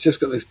tune. It's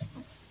just got this.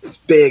 It's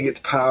big. It's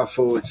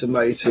powerful. It's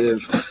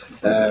emotive.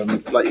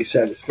 Like you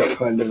said, it's got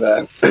kind of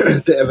a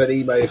bit of an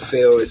emo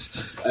feel. It's,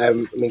 I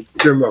mean,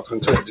 Grimrock on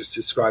Twitter just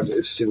described it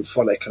as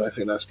symphonic, and I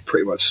think that's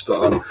pretty much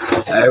spot on.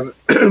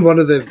 One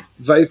of the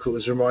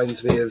vocals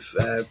reminds me of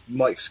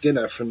Mike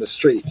Skinner from The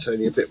Streets,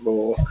 only a bit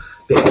more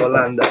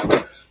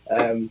Lando.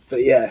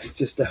 But yeah, it's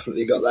just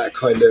definitely got that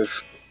kind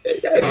of,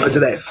 I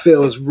don't know, it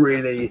feels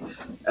really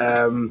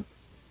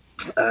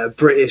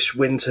British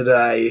winter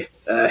day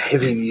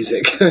heavy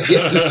music.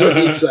 That's what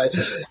you'd say.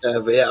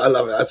 But yeah, I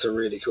love it. That's a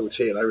really cool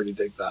tune. I really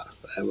dig that.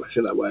 I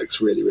think that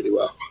works really, really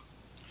well.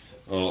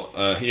 Well,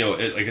 like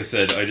I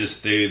said,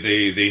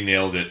 they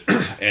nailed it.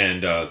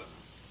 And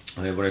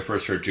when I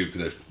first heard too,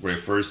 because when I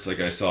first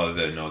I saw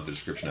the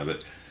description of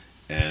it,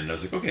 and I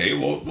was like, okay,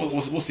 well,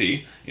 we'll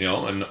see,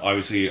 And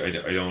obviously, I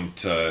don't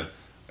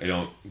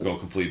go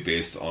completely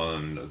based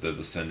on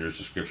the sender's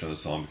description of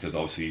the song, because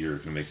obviously you're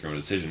going to make your own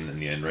decision in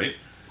the end, right?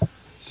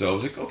 So I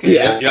was like, okay,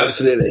 yeah,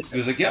 absolutely. It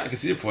was like, yeah, I can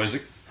see the point. I was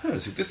like, I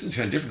was like, this is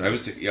kind of different. I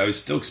was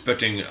still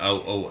expecting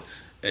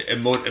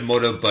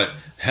emotive, but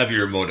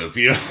heavier emotive.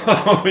 You know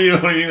what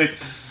I mean? Like,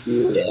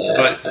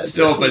 yeah, but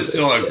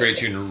still a great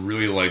tune.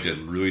 Really liked it.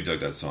 Really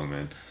dug that song,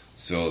 man.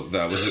 So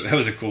that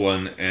was a cool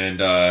one.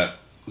 And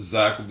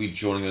Zach will be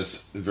joining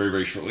us very,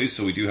 very shortly.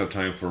 So we do have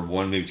time for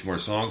one, maybe two more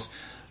songs.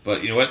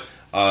 But you know what?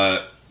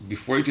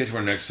 Before we get to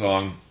our next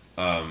song,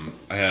 I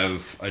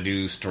have a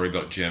new story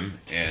about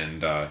Jim,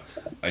 and I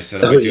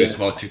said I would do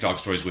small TikTok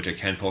stories, which I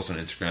can post on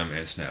Instagram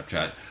and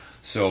Snapchat.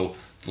 So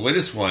the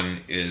latest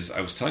one is, I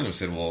was telling him, I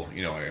said, well,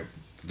 at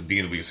the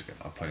beginning of the week,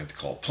 I'll probably have to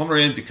call a plumber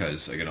in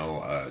because,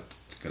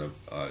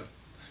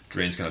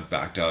 drain's kind of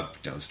backed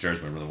up downstairs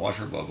when I run the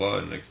washer, blah,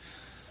 blah,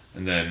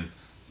 and then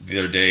the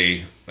other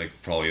day,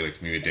 probably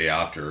maybe a day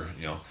after,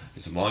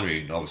 it's a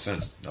laundry, and all of a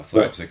sudden it's not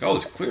flooded. It's like, oh,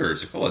 it's clear.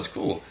 It's like, oh, that's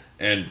cool.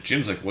 And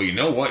Jim's like, well, you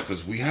know what?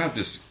 Because we have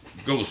this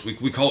ghost.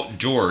 We call it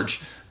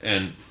George,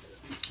 and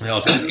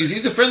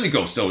he's a friendly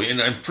ghost, though.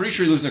 And I'm pretty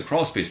sure he lives in a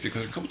crawl space,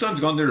 because a couple times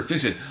I've gone there to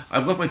fix it.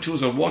 I've left my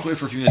tools. I walk away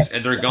for a few minutes,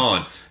 and they're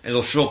gone. And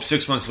they'll show up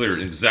 6 months later in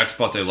the exact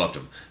spot they left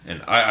them.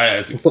 And I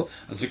was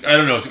like, I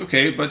don't know. I was like,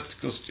 okay, but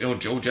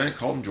Joe Janet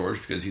called him George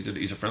because he's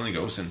a friendly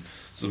ghost, and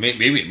so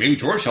maybe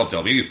George helped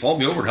out. Maybe he followed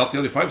me over and helped the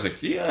other pipes.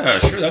 Like, yeah,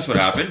 sure, that's what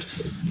happened.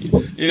 Sounds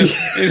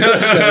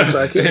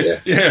like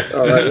it. Yeah.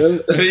 All right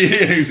then.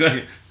 Yeah,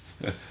 exactly.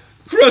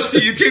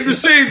 Krusty, you came to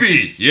save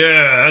me.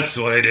 Yeah, that's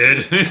what I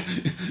did.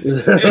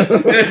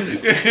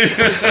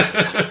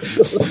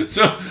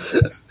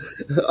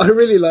 I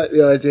really like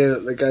the idea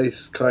that the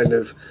ghost kind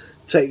of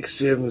takes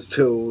Jim's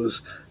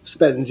tools,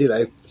 spends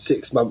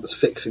 6 months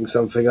fixing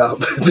something up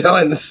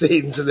behind the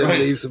scenes, and then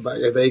leaves them back.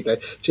 Oh, there you go.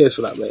 Cheers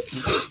for that, mate.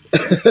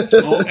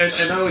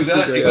 And not only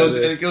that,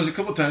 it goes a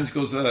couple times.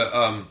 Goes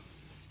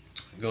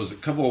a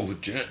couple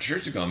of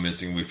shirts have gone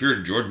missing. We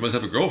feared George must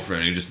have a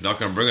girlfriend, and you're just not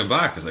going to bring him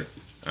back. It's like,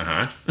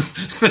 oh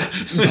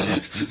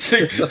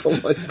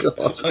my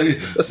god!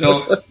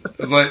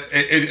 But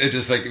it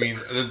just like, I mean,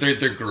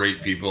 they're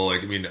great people.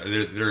 Like, I mean,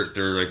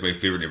 they're like my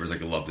favorite neighbors.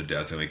 Like, I love to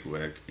death. And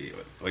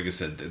like I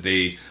said,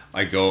 I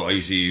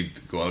usually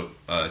go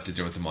out to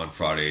dinner with them on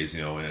Fridays,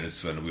 and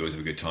it's fun. We always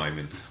have a good time.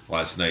 And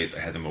last night I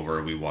had them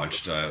over. We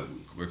watched.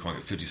 We're calling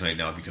it 50s Night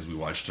now because we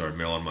watched our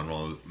Marilyn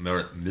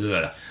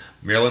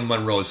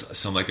Monroe's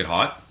 "Some Like It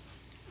Hot."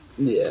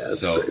 Yeah,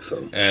 it's a great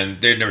film.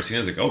 And they'd never seen it.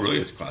 I was like, oh, really?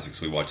 It's a classic.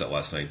 So we watched that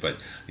last night. But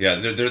yeah,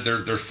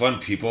 they're fun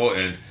people,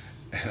 and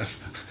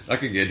I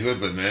can get into it.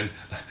 But man,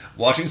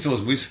 watching some of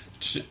those movies,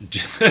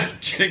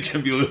 Jen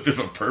can be a little bit of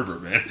a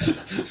pervert, man.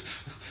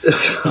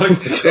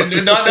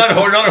 not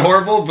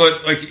horrible,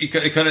 but like it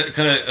kind of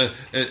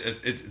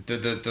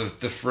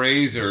the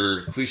phrase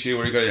or cliche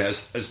where you got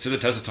has stood the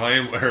test of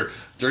time. Where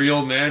dirty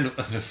old man,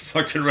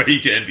 fucking right he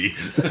can be.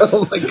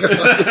 Oh my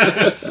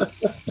god.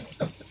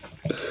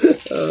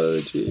 Oh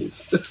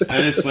jeez.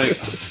 And it's like,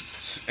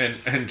 and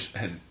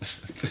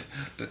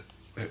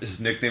his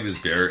nickname is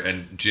Bear,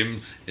 and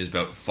Jim is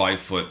about 5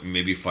 foot,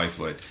 maybe 5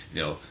 foot.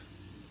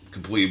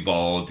 Completely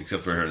bald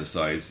except for hair on the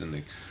sides,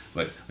 and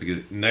but like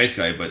a nice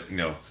guy, but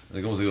like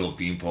almost like a little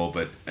beanpole.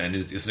 But and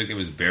his nickname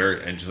is Bear,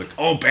 and just like,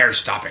 oh Bear,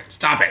 stop it.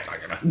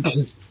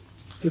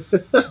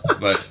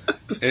 But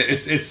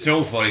it's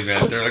so funny,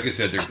 man. They're, like I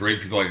said, they're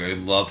great people. Like, I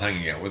love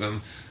hanging out with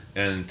them.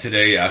 And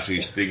today,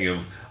 actually, speaking of,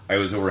 I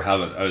was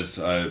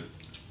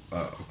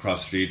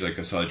across the street. Like,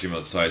 I saw the gym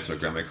outside, so I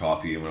grabbed my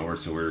coffee and went over.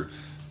 So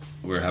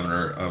we're having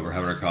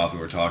our coffee.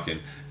 We're talking,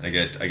 and I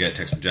get a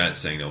text from Janet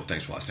saying, "No,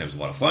 thanks for last time. It was a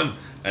lot of fun."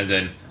 And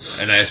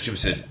I asked Jim,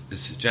 said,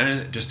 "Is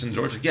Janet just in the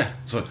door?" She's like, "Yeah."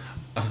 So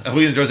I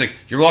leave the door. I was like,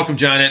 "You're welcome,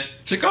 Janet."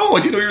 She's like, "Oh,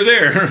 I didn't know you were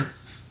there."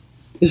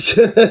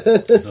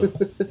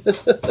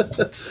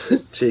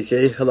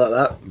 Cheeky, I like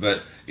that.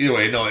 But either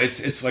way, no,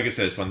 it's like I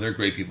said, it's fun. They're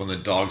great people, and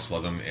the dogs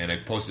love them. And I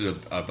posted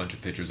a bunch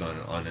of pictures on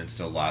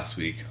Insta last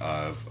week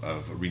of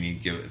Rini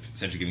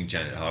essentially giving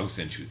Janet hugs,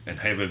 and I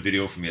have a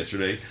video from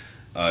yesterday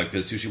because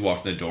as soon as she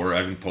walked in the door, I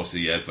haven't posted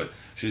it yet, but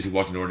as soon as she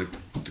walked in the door,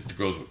 the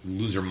girls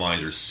lose their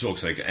minds. They're so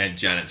excited. Aunt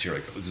Janet's here,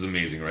 like, this is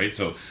amazing, right?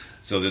 So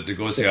that they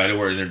go to say hi to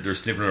her, and they're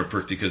sniffing her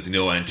purse because they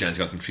know Aunt Janet's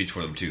got some treats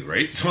for them too,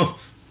 right? So.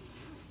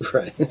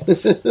 Right.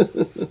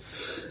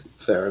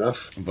 Fair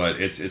enough.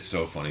 But it's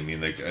so funny. I mean,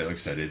 like I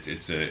said,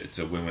 it's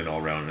a win-win all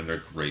around, and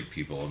they're great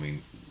people. I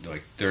mean,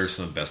 like, they're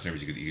some of the best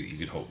neighbors you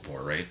could hope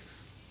for, right?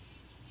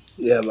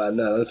 Yeah, man.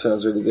 No, that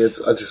sounds really good.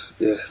 I just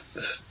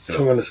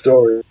telling a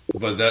story.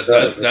 But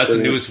that's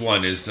the newest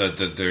one is that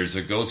there's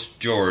a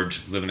ghost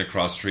George living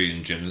across the street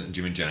in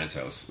Jim and Janet's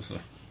house. So.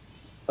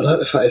 I like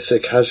the fact it's so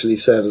casually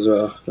said as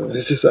well.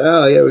 It's just like,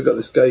 oh yeah, we got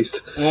this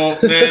ghost. Well,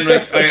 man,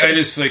 like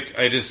I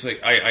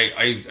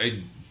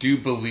do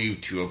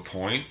believe to a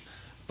point,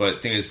 but the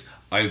thing is,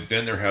 I've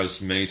been to their house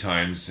many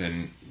times,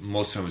 and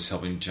most of the time I was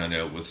helping Jen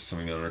out with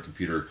something on her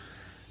computer.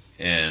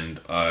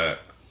 And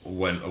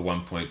when at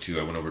one point too,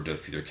 I went over to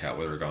feed their cat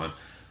while they were gone,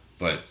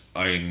 but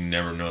I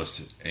never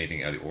noticed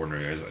anything out of the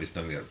ordinary. It's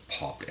nothing that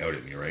popped out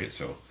at me, right?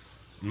 So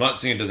I'm not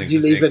saying it doesn't. Did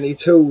you leave any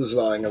tools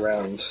lying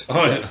around?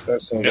 Oh, yeah.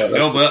 That's what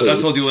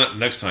I'll do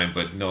next time.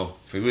 But no,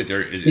 if we leave it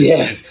there,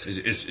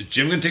 is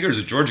Jim going to take it, or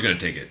is George going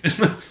to take it?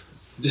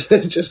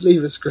 Just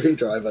leave a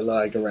screwdriver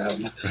lying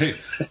around. Right.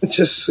 And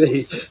just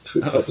see if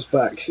it pops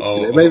back.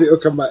 Maybe it'll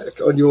come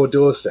back on your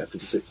doorstep in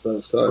 6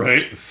 months' time.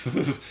 Right.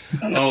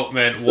 Oh,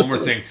 man, one more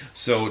thing.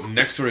 So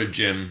next door to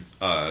Jim,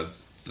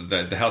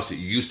 the house that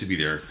used to be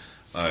there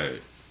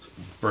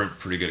burnt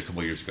pretty good a couple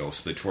of years ago.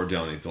 So they tore it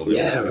down and they built it.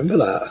 Yeah, I remember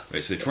that.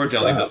 Right, so they tore it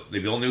down, they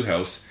built a new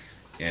house,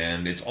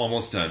 and it's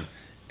almost done.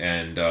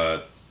 And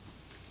there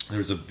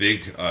was a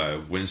big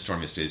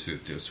windstorm yesterday, so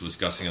it was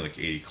gusting at like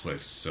 80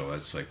 clicks. So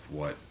that's like,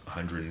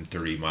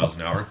 130 miles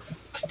an hour?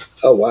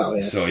 Oh, wow,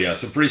 yeah.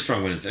 So pretty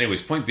strong winds.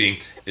 Anyways, point being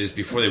is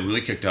before they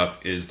really kicked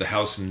up is the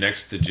house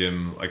next to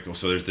Jim. Like,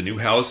 so there's the new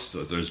house,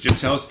 so there's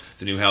Jim's house,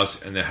 the new house,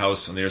 and the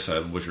house on the other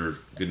side, which are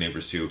good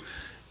neighbors too.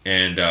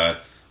 And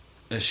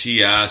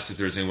she asked if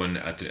there's anyone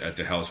at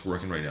the house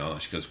working right now.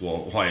 She goes,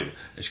 well, why? And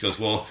she goes,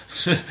 well,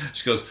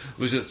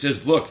 it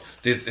says, look,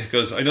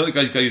 goes, I know the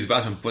guys got to use the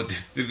bathroom, but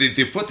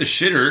they put the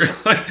shitter,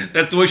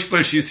 that's the way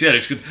she said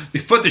it. She goes,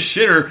 they put the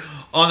shitter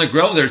on the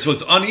gravel there, so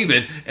it's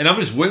uneven, and I'm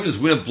just waiting for this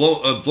wind to blow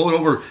it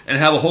over and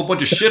have a whole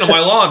bunch of shit on my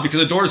lawn because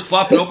the door's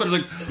flopping open.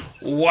 It's like,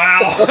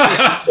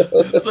 wow.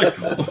 It's like,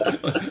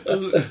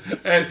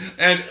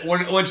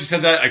 and when she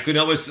said that, I couldn't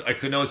help it.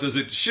 Says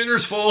it,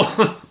 shitter's full.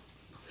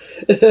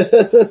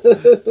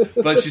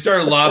 But she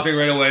started laughing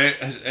right away,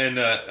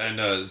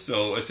 and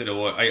so I said,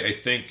 well, I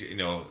think,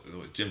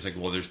 Jim's like,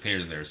 well, there's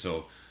painters in there,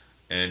 so,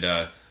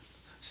 and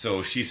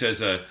so she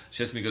says,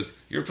 she asked me, goes,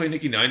 you ever play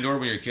Nicky Nine Door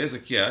when you were kids?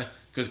 Like, yeah.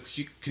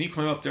 can you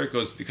climb up there? It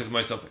goes, because of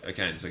my stuff, I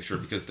can't. It's like, sure,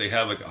 because they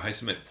have like a high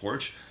cement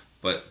porch,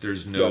 but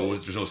there's no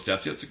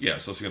steps yet. So, yeah,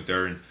 so I was up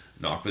there and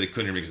knock, but they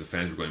couldn't hear me because the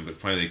fans were going. But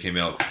finally, they came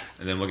out,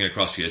 and then looking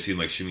across the street, I see them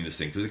like shimmying this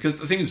thing, because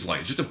the thing is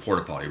light. It's just a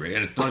porta potty, right?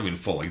 And it's not even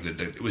full. Like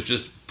it was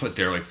just put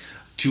there like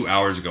 2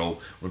 hours ago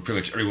when pretty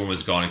much everyone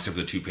was gone except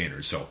for the two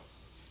painters. So,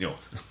 you know.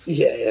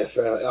 Yeah,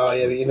 fair. Oh,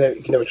 yeah, but you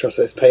can never trust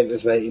those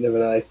painters, mate. You never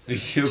know.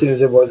 As soon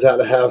as everyone's out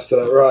of the house,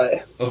 they're like,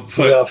 right,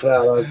 half an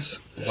hour,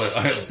 lads.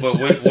 But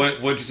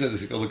what you said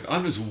is, like, look,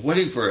 I'm just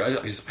waiting for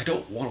it. I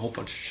don't want a whole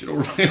bunch of shit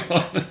over my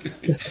lawn.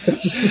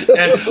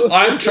 And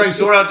I'm trying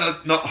so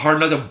hard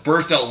not to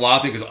burst out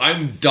laughing because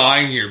I'm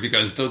dying here,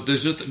 because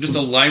there's just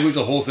a language,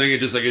 the whole thing. It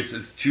just like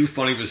it's too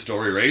funny of a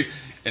story, right?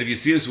 And if you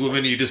see this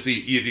woman, you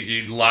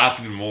laugh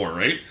even more,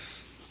 right?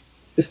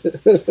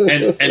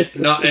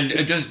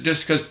 and just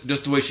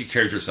the way she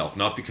carries herself,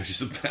 not because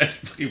she's a bad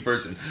fucking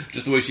person,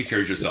 just the way she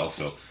carries herself.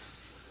 So,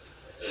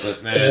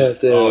 but man,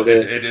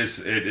 it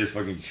is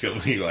fucking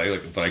killing me.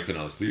 But I couldn't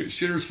honestly.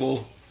 Shitter's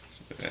full.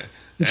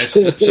 And she's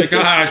like,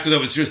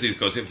 but seriously,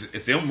 because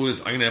if they don't move this,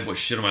 I'm gonna end up with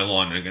shit on my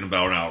lawn in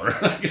about an hour.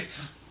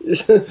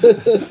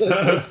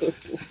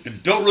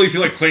 And don't really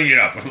feel like cleaning it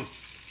up.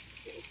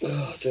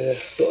 Oh dear,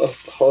 what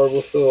a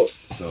horrible thought.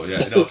 So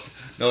yeah,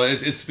 no,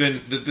 it's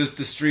been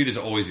the street is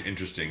always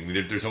interesting. I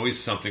mean, there's always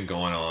something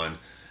going on,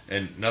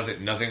 and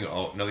nothing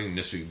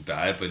necessarily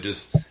bad, but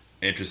just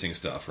interesting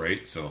stuff,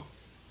 right? So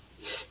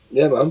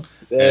yeah, man,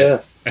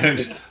 yeah. And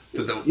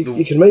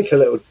you can make a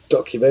little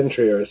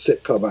documentary or a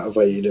sitcom out of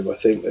where you live. I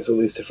think there's all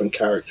these different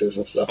characters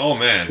and stuff. Oh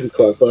man, it's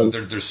quite fun.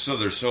 There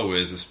so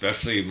is,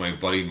 especially my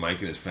buddy Mike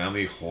and his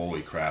family.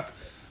 Holy crap!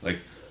 Like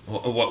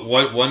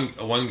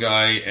one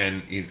guy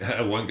and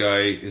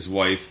his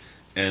wife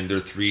and their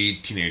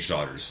 3 teenage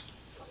daughters.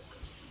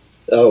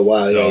 Oh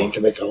wow! So, yeah, you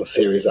can make a whole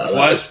series out of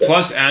that.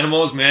 Plus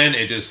animals, man.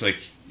 It just like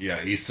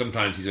he's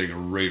like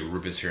ready to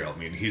rip his hair out. I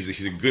mean,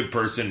 he's a good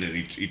person and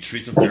he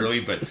treats them fairly,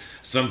 but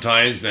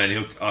sometimes, man,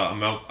 he'll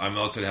I'm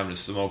outside having a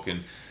smoke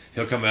and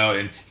he'll come out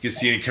and you can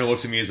see and he kind of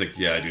looks at me. He's like,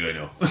 "Yeah, dude, I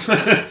know."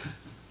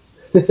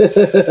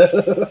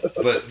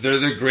 But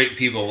they're great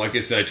people. Like I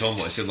said,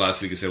 I said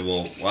last week,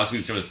 well, last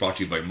week's show was brought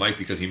to you by Mike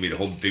because he made a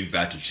whole big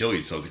batch of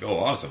chili. So I was like, oh,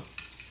 awesome.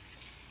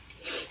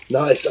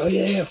 Nice. Oh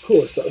yeah, of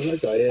course. That was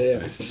that guy.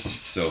 Yeah.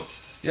 So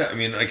yeah, I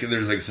mean, like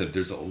I said,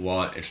 there's a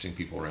lot of interesting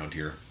people around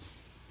here.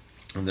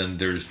 And then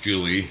there's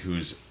Julie,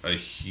 who's a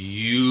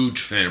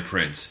huge fan of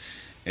Prince,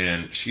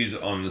 and she's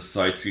on the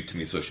side street to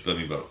me, so she's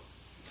me about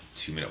a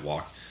 2-minute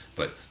walk.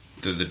 But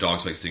the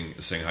dogs like saying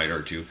hi to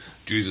her too.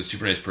 Julie's a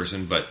super nice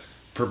person, but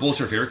purple is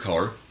her favorite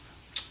color,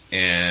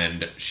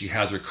 and she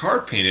has her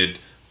car painted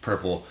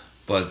purple.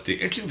 But the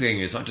interesting thing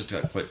is not just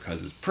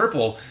because it's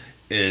purple,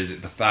 is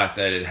the fact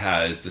that it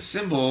has the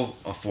symbol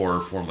for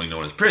formerly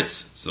known as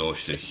Prince. So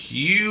she's a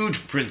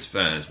huge Prince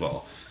fan as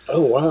well.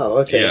 Oh wow!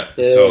 Okay, yeah.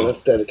 So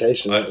that's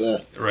dedication,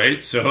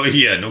 right? So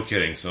yeah, no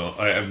kidding. So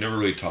I've never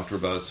really talked to her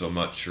about it, so I'm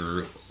not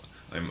sure.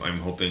 I'm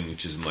hoping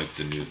she doesn't like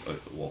the new.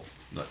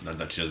 Not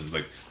that she doesn't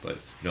like, but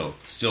no,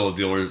 still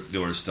the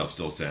older stuff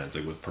still stands.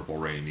 Like with Purple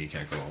Rain, you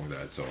can't go wrong with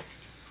that. So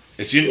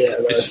if she's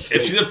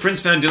a Prince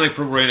fan, didn't like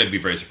Purple Rain, I'd be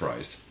very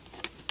surprised.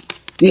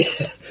 Yeah,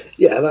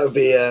 that would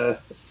be.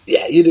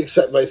 You'd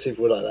expect most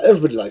people would like that.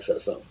 Everybody likes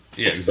that song.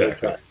 Yeah,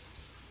 exactly.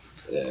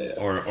 Yeah.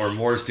 Or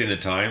more Stay in the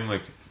Time,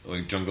 like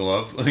Jungle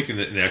Love, like in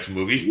the actual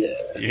movie.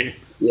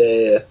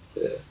 Yeah.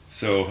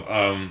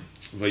 So,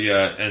 but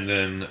yeah, and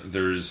then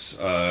there's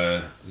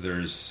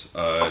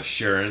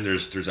Sharon.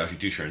 There's actually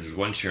 2 Sharons. There's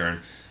one Sharon,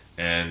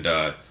 and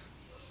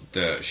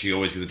she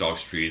always gives the dog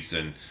treats.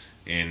 And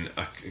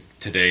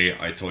today,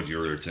 I told you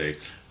earlier today,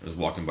 I was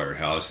walking by her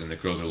house, and the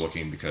girls are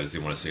looking because they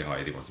want to say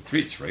hi. They want some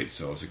treats, right?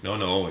 So I was like, no, I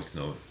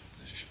know.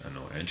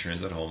 And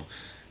Sharon's at home.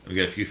 And we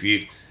get a few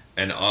feet,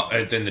 and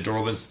then the door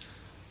opens.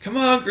 Come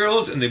on,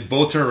 girls! And they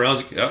both turn around. I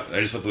was like, yeah,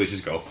 I just let the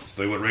leashes go.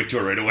 So they went right to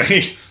her right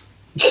away.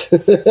 So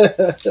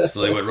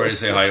they went right to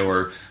say hi to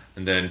her.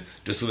 And then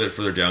just a little bit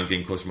further down,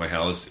 getting close to my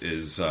house,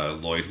 is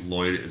Lloyd.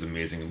 Lloyd is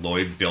amazing.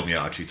 Lloyd bailed me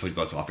out. Actually, told you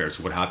about this off air.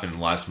 So what happened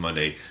last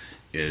Monday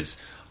is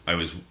I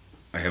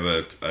have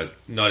a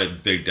not a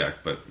big deck,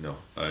 but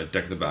a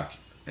deck in the back,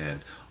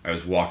 and I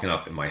was walking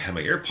up and I had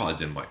my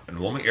AirPods in, and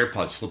when my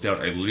AirPods slipped out,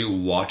 I literally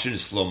watched it in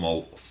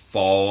slow-mo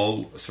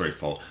fall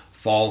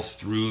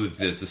through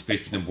the space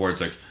between the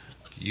boards. Like,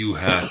 you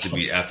have to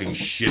be effing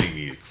shitting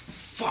me.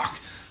 Fuck.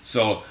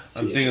 So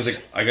I'm thinking,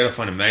 like, I gotta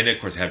find a magnet.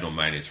 Of course, I have no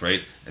magnets,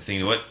 right? I think,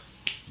 you know what?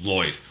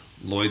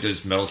 Lloyd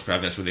does metal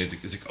scrap. That's what it's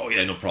like, oh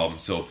yeah, no problem.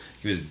 So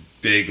he was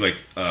big, like,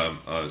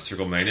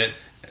 circle magnet.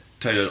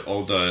 Tied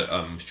all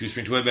the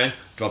shoestring to it, man.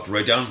 Dropped it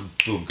right down.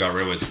 Boom, got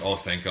rid of it. I was like, oh,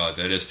 thank God.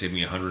 That just saved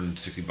me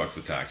 $160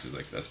 with taxes.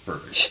 Like, that's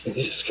perfect.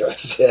 Jesus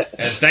Christ, yeah.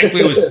 And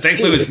thankfully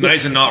it was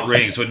nice and not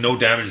raining, so no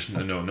damage,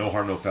 no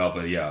harm, no foul.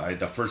 But yeah,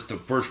 the first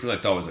person I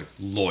thought was like,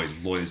 Lloyd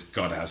has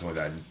got to have something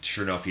like that. And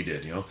sure enough, he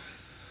did,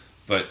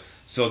 But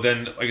so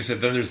then, like I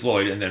said, then there's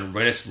Lloyd, and then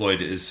right next to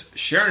Lloyd is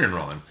Sharon and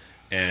Ron,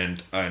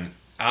 and I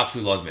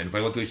absolutely love them. And if I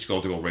let them each go,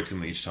 to go right to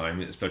them each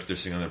time, especially if they're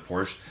sitting on their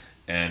porch.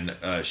 And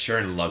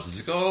Sharon loves him.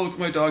 He's like, oh, look at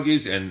my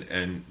doggies,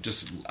 and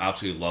just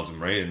absolutely loves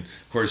them, right? And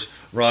of course,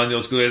 Ron, the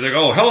old school, is like,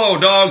 oh, hello,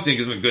 dogs. And he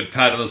gives him a good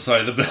pat on the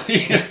side of the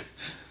belly.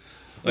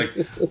 like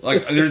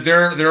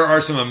there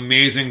are some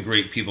amazing,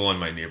 great people in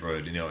my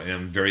neighborhood, and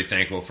I'm very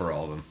thankful for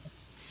all of them.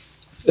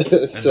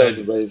 Sounds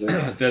amazing.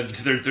 Then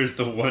there's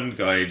the one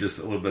guy just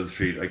a little bit of the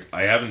street. Like,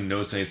 I haven't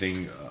noticed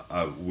anything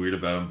weird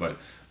about him, but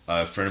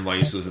a friend of mine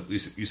used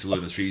to live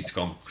in the street. He's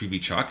called Creepy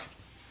Chuck,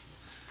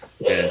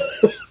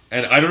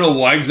 and I don't know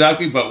why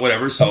exactly, but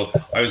whatever. So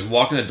I was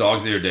walking the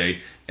dogs the other day,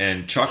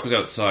 and Chuck was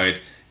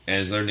outside, and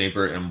his other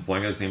neighbor, and I'm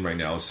blanking on his name right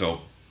now.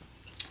 So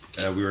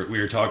we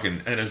were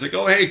talking, and I was like,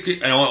 oh hey,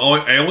 and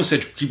I almost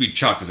said Creepy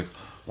Chuck. I was like,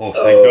 oh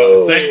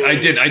thank God, I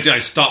did. I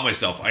stopped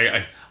myself.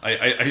 I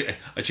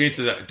changed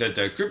to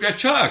the Creepy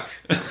Chuck.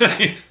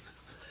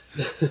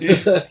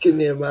 Can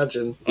you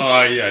imagine?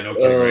 Oh yeah, no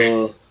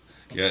kidding, right?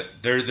 Yeah,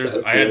 there's.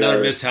 I had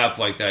another mishap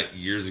like that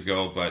years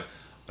ago, but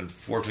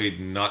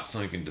unfortunately, not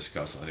something I can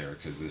discuss on air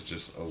because it's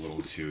just a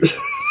little too.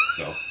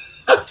 So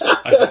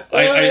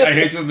I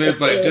hate to admit,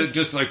 but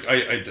just like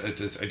I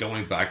don't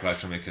want to backlash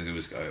from it because it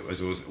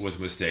was a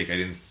mistake. I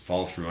didn't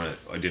follow through on it.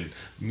 I didn't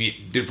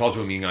follow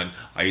through on meaning on.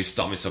 I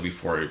stopped myself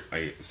before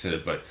I said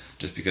it, but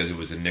just because it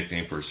was a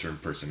nickname for a certain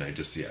person,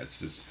 it's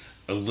just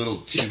a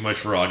little too much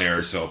for on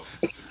air. So.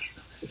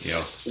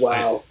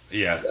 Wow.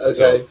 Okay.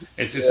 So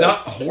it's not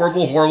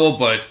horrible,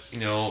 but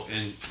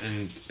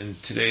in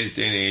today's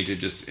day and age,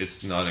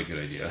 it's not a good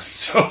idea.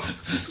 So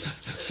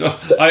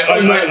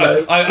I'm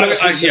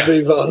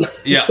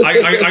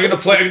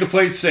gonna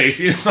play it safe.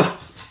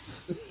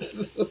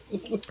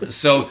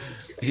 So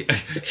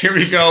here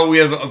we go. We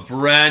have a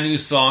brand new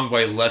song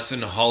by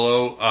Lesson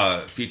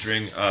Hollow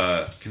featuring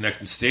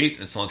Connection State,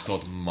 and the song's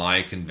called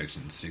My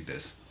Convictions. Take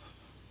this.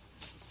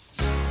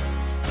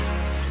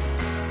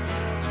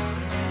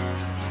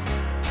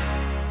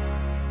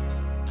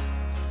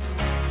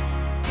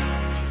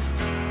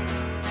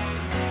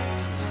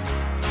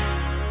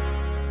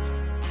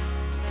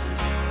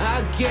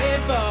 I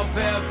gave up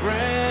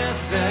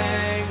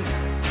everything.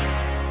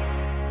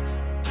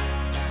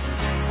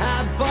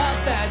 I bought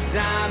that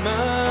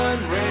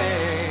diamond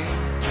ring.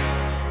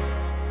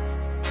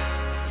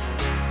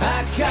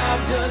 I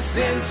carved us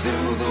into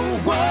the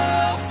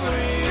world for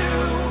you.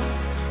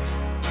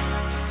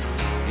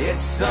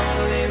 It's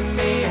only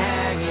me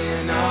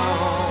hanging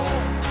on.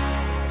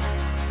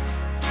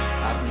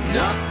 I've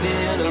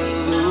nothing to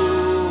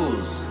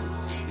lose,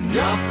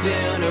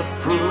 nothing to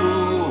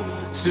prove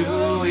to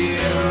you.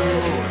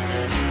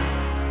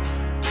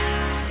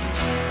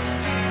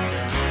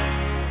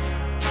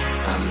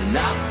 I'm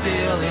not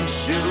filling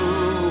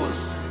shoes,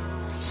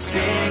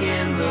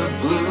 singing the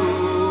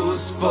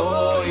blues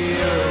for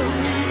you.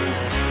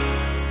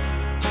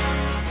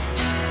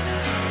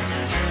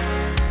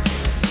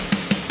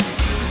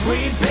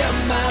 Rebuild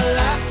my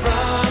life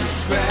from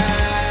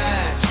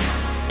scratch.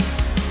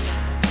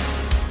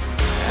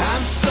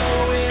 I'm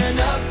sewing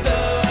up the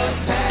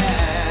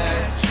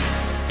patch.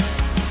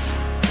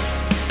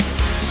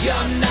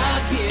 You're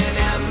knocking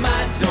at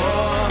my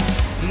door,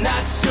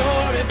 not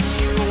sure if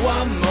you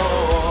want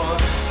more.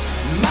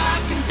 My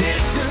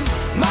conditions,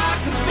 my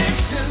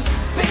convictions,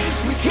 things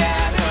we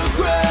can't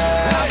agree.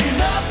 I've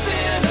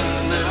nothing to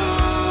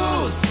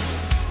lose,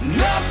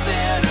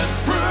 nothing to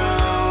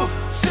prove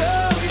to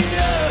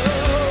you.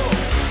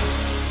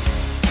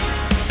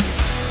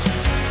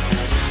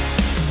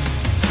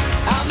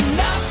 I'm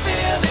not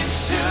filling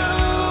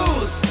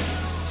shoes,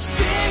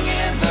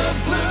 singing the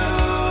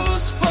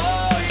blues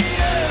for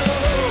you,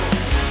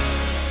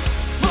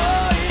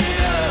 for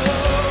you.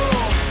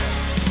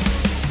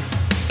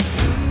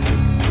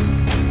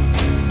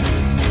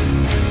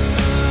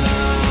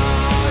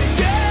 Oh,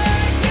 yeah,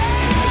 yeah,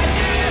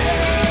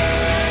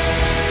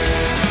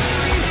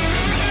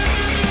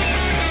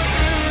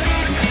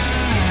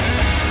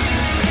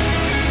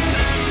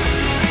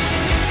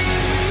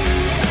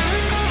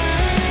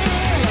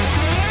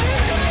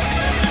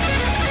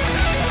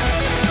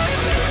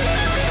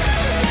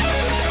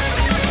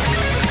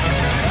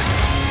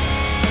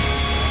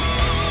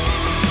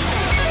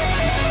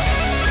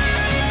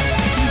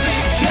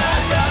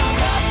 because I've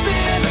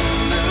nothing to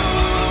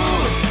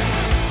lose,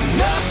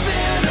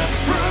 nothing to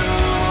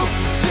prove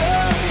to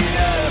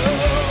you.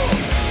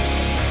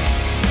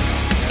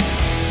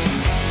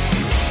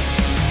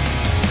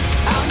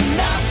 I'm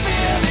not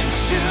filling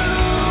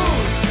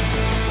shoes,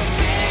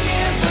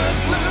 singing the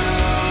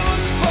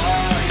blues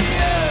for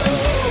you,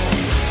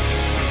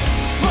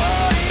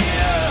 for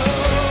you,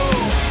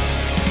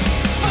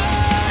 for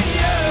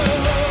you.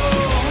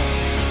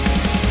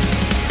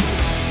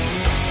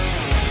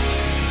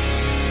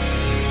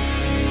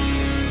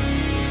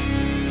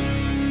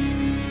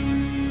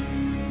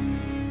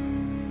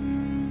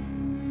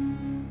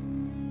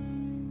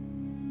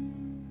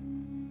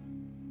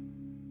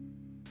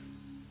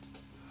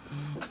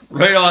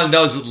 Right on. That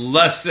was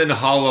Less Than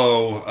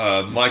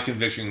Hollow. My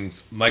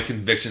Convictions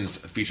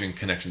featuring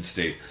Connection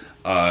State.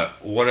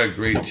 What a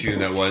great tune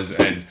that was,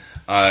 and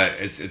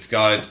it's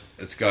got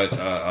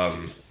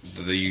the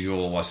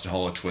usual Less Than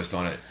Hollow twist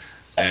on it.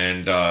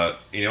 And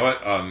you know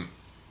what?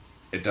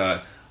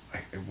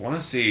 I want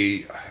to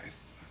say,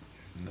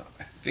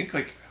 I think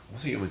like I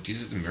want to say it was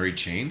Jesus and Mary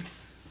Chain,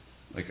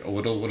 like a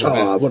little bit.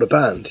 What a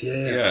band!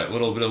 Yeah, A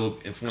little bit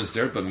of influence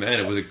there, but man,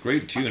 it was a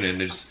great tune, and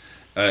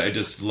I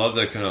just love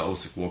that kind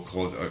of we'll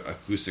call it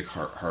acoustic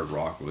hard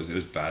rock. It was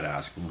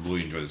badass. I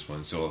really enjoyed this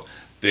one. So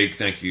big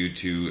thank you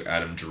to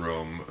Adam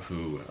Jerome,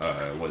 who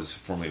was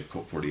formerly of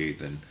Colt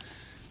 48, and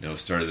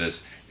started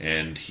this,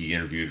 and he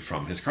interviewed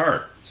from his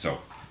car. So.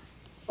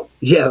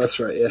 Yeah, that's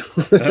right. Yeah.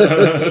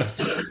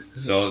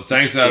 So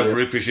thanks, Adam.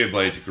 Really appreciate it,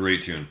 buddy. It's a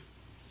great tune.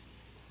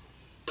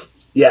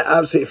 Yeah,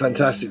 absolutely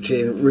fantastic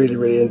tune. Really,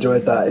 really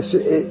enjoyed that.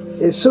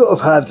 It sort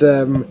of had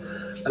an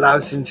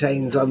Alice in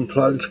Chains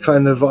unplugged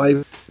kind of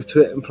vibe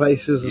to it in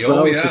places as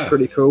well, which is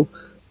pretty cool.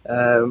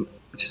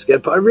 Which is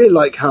good. But I really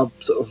like how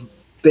sort of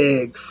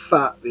big,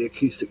 fat the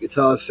acoustic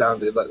guitars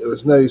sounded. Like there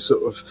was no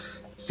sort of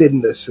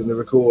thinness in the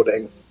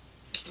recording.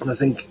 And I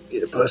think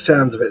by the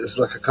sounds of it, there's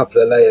like a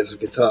couple of layers of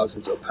guitars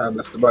and sort of pan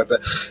left and right,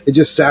 but it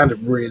just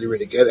sounded really,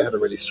 really good. It had a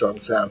really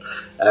strong sound.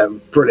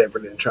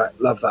 Brilliant track.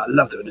 Love that. I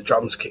loved it when the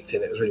drums kicked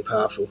in. It was really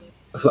powerful.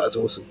 I thought it was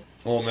awesome.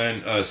 Oh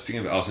man,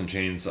 speaking of Alice in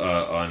Chains,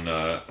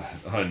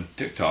 on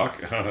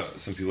TikTok,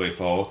 some people I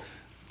follow,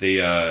 they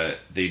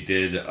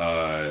did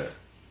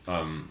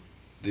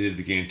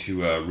the game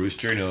to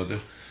Rooster,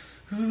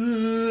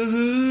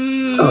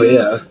 Oh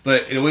yeah.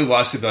 But it only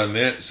lasted about a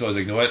minute, so I was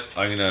like, you know what?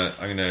 I'm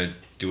gonna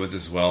do it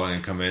as well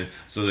and come in.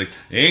 So like,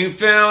 ain't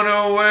found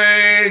a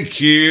way,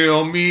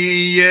 kill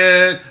me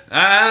yet,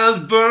 as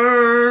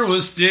burn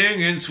was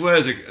stinging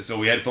sweat. Like, so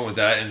we had fun with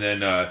that, and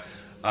then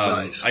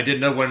nice. I did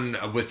another one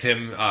with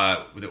him.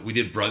 We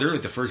did Brother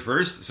with the first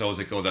verse, so I was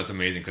like, oh, that's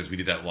amazing because we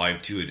did that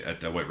live too at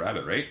the White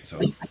Rabbit, right? So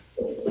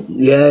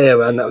yeah,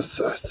 man, that was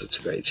such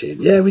a great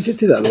tune. Yeah, we did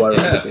do that at the White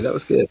Rabbit. That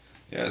was good.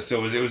 Yeah,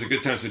 so it was a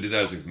good time. So we did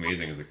that. It was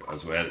amazing. I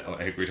had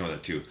a great time with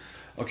that too.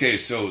 Okay,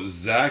 so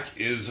Zach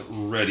is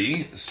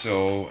ready.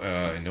 So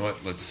you know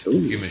what? Let's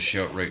give him a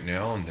shout right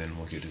now, and then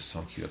we'll get his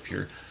song queued up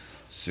here.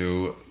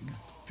 So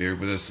bear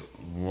with us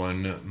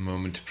one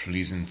moment,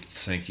 please, and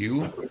thank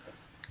you.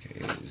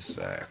 Okay,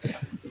 Zach.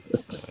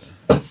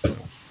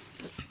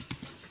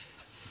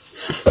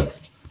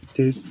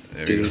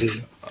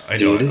 I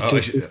know. I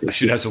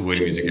should have some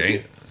waiting music,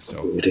 eh?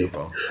 So, do you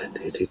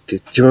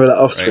remember that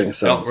Offspring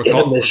song? We're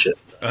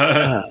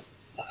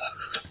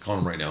calling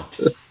him right now.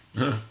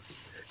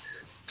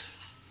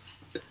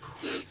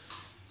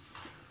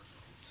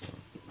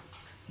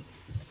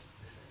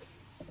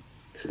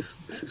 This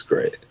is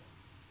great.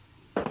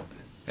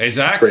 Hey,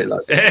 Zach. Great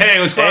luck. Hey,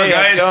 what's going on,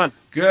 guys? How's it going?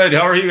 Good.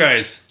 How are you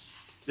guys?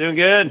 Doing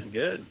good.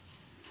 Good.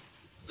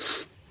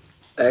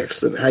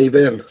 Excellent. How you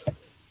been?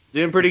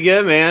 Doing pretty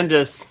good, man.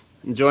 Just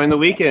enjoying the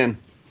weekend.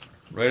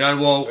 Right on.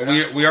 Well,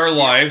 we are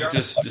live,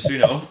 just so you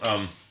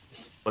know.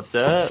 What's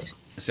up?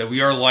 So we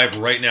are live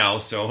right now.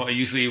 So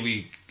usually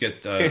we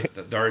get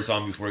the artists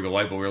on before we go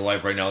live, but we're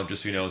live right now,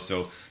 just so you know.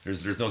 So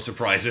there's no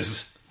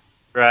surprises.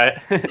 Right.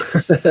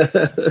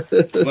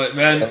 But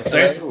man,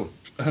 thanks for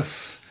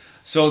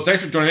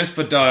joining us.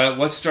 But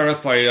let's start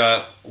up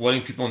by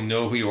letting people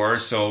know who you are.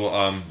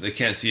 So they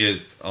can't see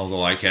it,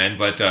 although I can.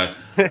 But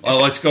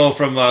let's go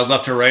from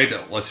left to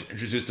right. Let's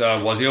introduce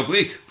Wazzy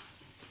Oblique.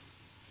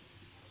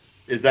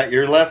 Is that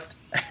your left?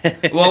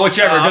 Well,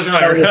 whichever. It doesn't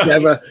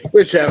matter.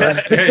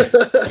 Whichever.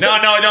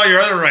 No,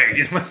 your other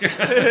right.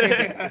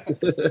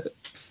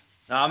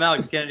 No, I'm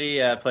Alex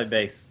Kennedy. I play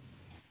bass.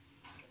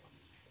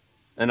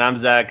 And I'm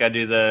Zach. I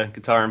do the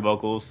guitar and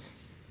vocals.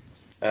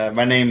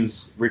 My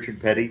name's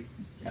Richard Petty,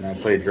 and I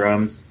play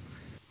drums.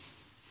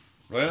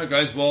 Right on,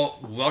 guys. Well,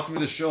 welcome to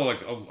the show.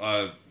 Like,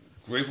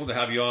 grateful to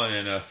have you on.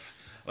 And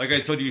like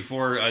I told you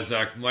before,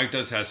 Zach, Mike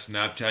has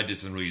Snapchat,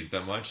 doesn't really use it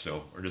that much,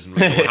 so or doesn't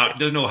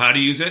know how to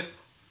use it.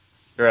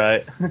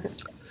 Right. I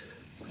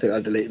think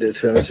I deleted it,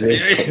 to be honest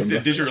with you.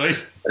 Did you really?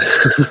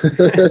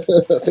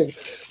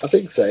 I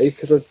think so,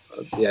 because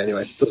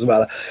anyway, doesn't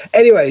matter.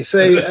 Anyway, so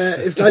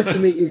it's nice to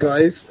meet you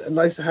guys, and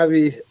nice to have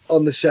you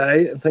on the show,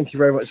 and thank you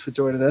very much for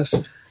joining us.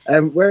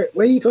 Where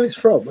are you guys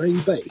from? Where are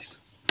you based?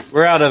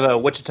 We're out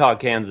of Wichita,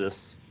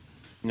 Kansas,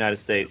 United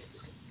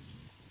States.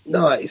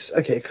 Nice.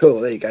 Okay,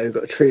 cool. There you go. We've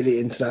got a truly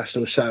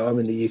international show. I'm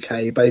in the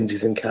UK.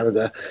 Bonesy's in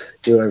Canada.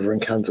 You're over in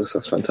Kansas.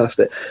 That's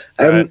fantastic.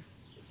 Right.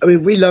 I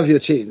mean, we love your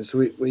tunes.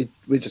 We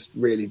just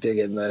really dig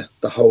in the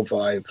whole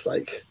vibe.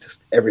 Like,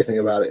 just everything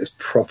about it is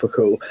proper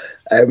cool.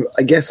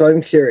 I guess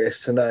I'm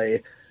curious to know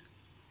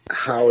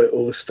how it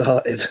all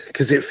started,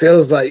 because it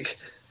feels like,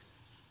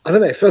 I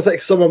don't know, it feels like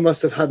someone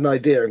must have had an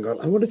idea and gone,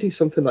 I want to do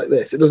something like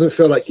this. It doesn't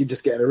feel like you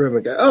just get in a room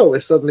and go, oh,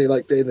 we're suddenly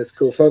like doing this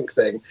cool funk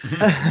thing.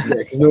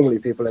 Because normally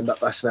people end up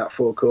bashing out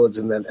 4 chords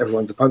and then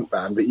everyone's a punk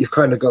band, but you've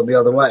kind of gone the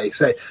other way.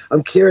 So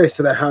I'm curious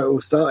to know how it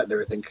all started and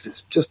everything, because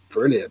it's just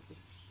brilliant.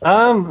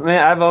 Man,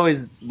 I've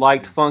always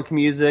liked funk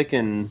music,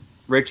 and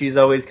Richie's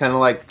always kind of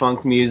liked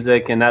funk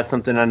music, and that's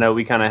something I know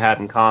we kind of had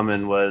in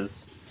common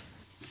was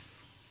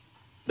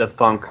the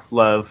funk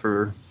love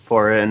for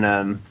it.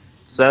 And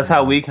So that's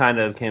how we kind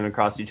of came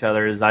across each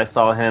other. Is I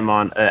saw him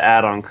on an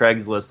ad on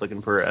Craigslist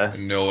looking for a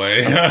No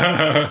way.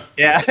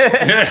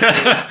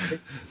 yeah.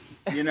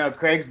 You know,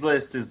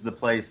 Craigslist is the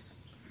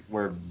place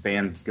where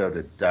bands go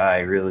to die,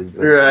 really.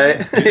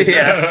 Right.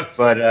 Yeah.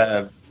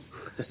 But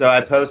so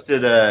I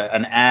posted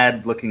an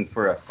ad looking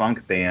for a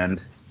funk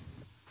band,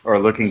 or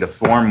looking to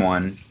form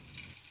one,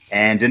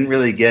 and didn't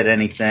really get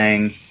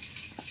anything.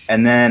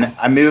 And then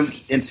I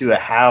moved into a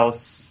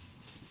house,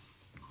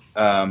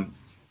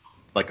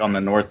 like on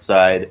the north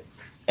side,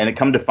 and it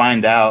come to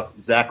find out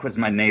Zach was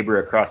my neighbor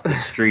across the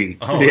street.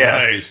 Oh, Yeah.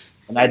 nice.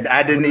 And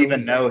I didn't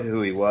even know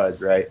who he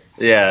was, right?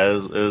 Yeah,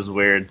 it was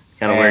weird.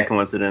 Kind of weird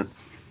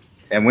coincidence.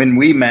 And when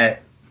we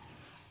met,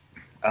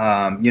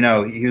 you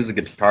know, he was a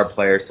guitar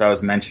player, so I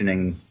was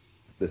mentioning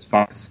this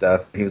funk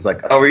stuff. He was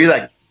like, "Oh, were you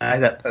that guy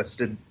that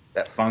posted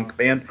that funk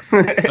band?"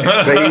 But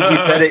he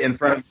said it in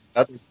front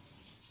of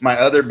my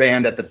other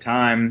band at the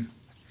time.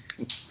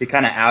 He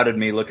kind of outed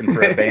me looking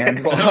for a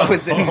band while I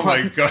was in Oh my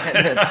one.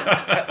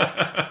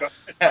 god.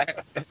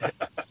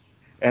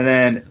 And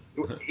then,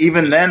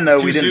 even then, though,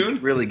 Too we didn't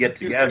soon? really get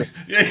together.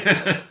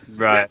 Yeah.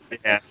 Right.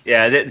 Yeah.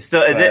 Yeah. It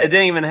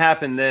didn't even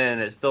happen then.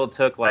 It still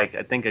took like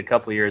I think a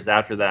couple years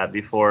after that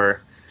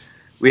before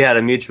we had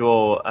a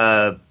mutual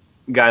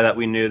guy that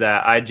we knew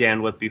that I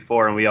jammed with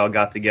before, and we all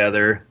got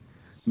together.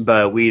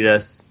 But we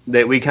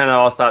kind of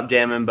all stopped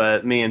jamming,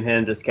 but me and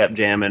him just kept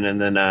jamming,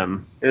 and then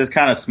It was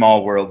kind of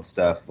small world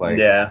stuff. Like,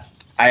 yeah.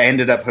 I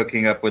ended up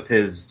hooking up with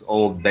his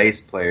old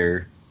bass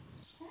player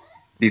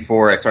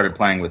before I started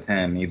playing with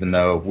him, even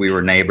though we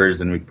were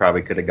neighbors and we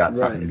probably could have got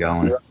something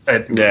going.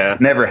 It Yeah.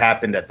 never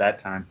happened at that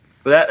time.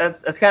 But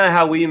that's kind of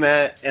how we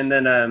met, and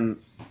then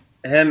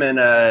him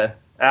and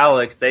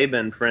Alex, they've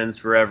been friends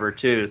forever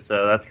too.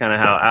 So that's kind of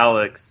how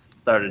Alex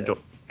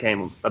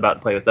came about to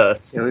play with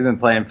us. Yeah, we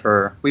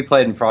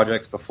played in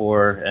projects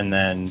before, and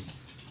then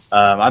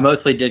I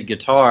mostly did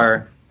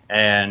guitar,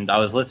 and I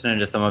was listening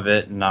to some of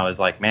it, and I was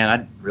like, man,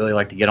 I'd really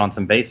like to get on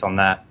some bass on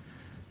that.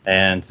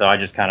 And so I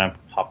just kind of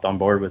hopped on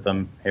board with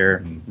them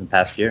here in the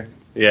past year.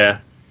 Yeah.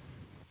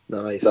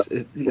 Nice.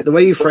 The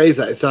way you phrase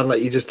that, it sounded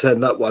like you just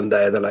turned up one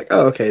day and they're like,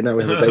 "Oh, okay, now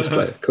we have a bass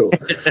player." Cool.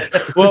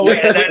 Well,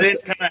 Yeah, that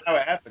is kind of how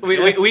it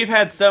happened. we've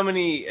had so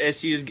many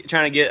issues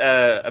trying to get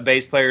a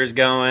bass players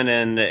going,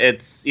 and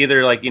it's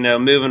either like,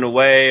 moving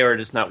away or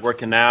just not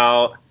working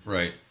out.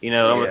 Right.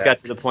 Almost got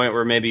to the point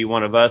where maybe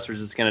one of us was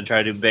just going to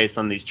try to do bass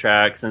on these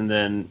tracks, and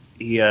then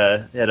he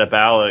hit up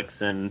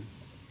Alex, and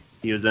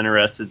he was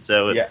interested.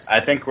 So it's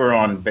I think we're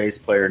on bass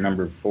player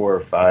number 4 or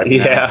 5. now.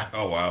 yeah.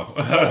 Oh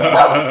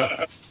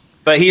wow.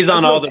 But he's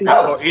on all not too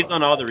bad. he's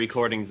on all the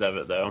recordings of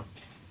it though.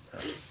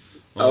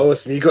 Oh,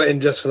 awesome! You got in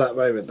just for that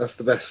moment. That's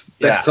the best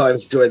Yeah. time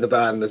to join the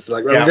band. It's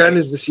like, well, Yeah. I'm going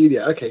into the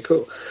studio. Okay,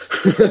 cool.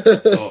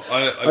 Oh,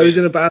 I I was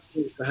mean- in a band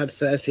that had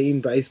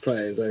 13 bass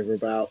players over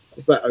about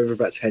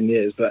 10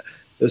 years, but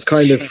it was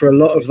kind of, for a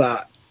lot of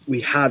that,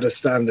 we had a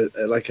standard,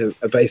 like a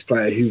bass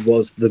player who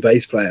was the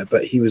bass player,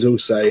 but he was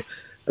also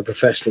a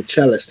professional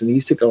cellist, and he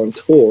used to go on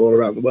tour all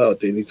around the world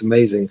doing these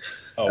amazing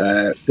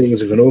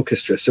things with an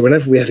orchestra. So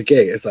whenever we had a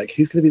gig, it's like,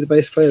 who's going to be the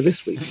bass player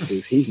this week?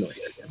 Because he's not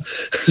here again.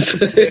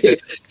 So he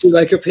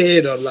like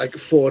appeared on like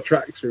 4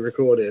 tracks we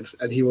recorded,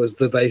 and he was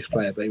the bass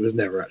player, but he was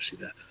never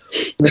actually there.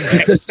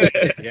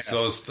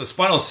 So it's the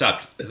spinal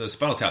tap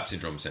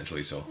syndrome,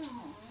 essentially. So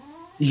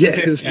Yeah,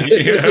 it was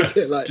a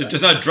bit like that.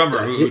 just not a drummer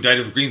who died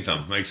of green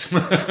thumb. Like,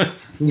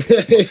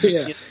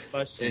 Yeah.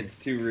 It's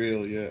too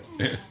real, yeah.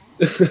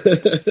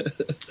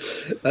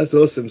 That's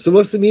awesome. So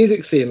what's the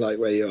music scene like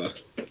where you are,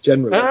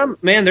 generally?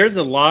 Man, there's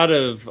a lot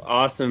of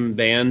awesome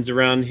bands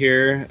around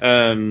here.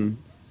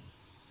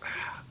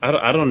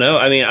 I don't know.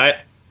 I mean, I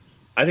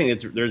think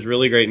there's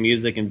really great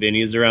music and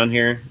venues around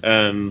here.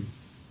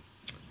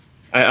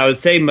 I would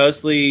say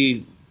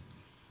mostly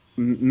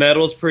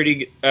metal's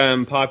pretty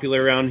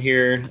popular around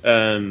here.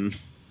 And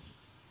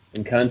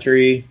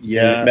country,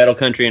 Yeah. metal,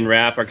 country, and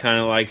rap are kind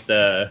of like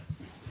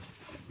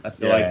I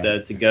feel Yeah. like the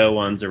to-go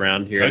ones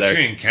around here.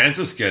 country in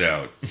Kansas, get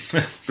out.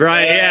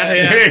 Right?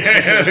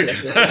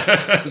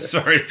 Yeah.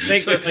 Sorry. I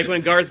think like when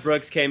Garth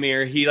Brooks came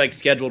here, he like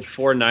scheduled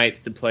 4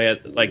 nights to play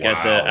at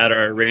Wow. at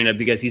our arena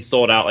because he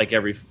sold out like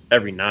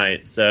every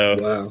night. So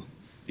Wow.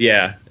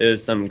 yeah, it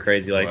was something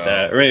crazy like Wow.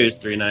 that, or maybe it was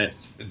 3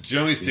 nights.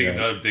 Generally speaking,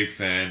 not a big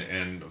fan,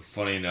 and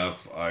funny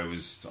enough, I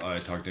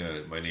talked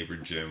to my neighbor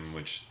Jim,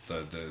 which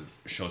the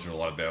show's heard a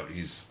lot about.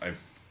 I've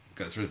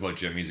got stories about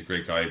Jim. He's a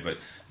great guy, but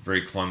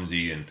very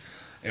clumsy. And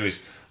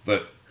anyways,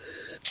 but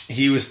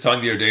he was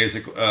talking the other day. He's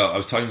like, I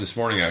was talking this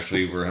morning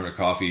actually. We were having a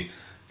coffee,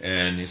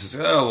 and he says,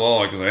 "Oh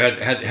well," because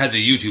I had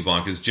the YouTube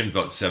on because Jim's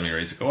about 70, right?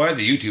 He's like, "Oh, I had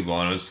the YouTube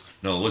on. I was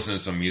listening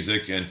to some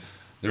music, and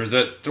There's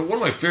that. They're one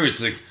of my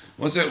favorites. Like,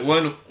 what's that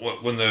one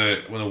when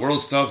the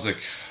world stops? Like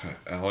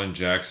Alan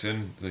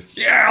Jackson. Like,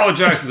 yeah, Alan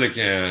Jackson's like,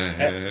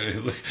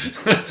 yeah.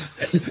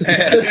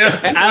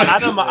 I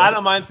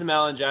don't mind some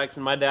Alan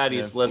Jackson. My dad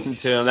used to listen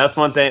to him. That's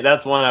one thing.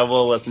 That's one I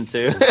will listen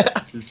to.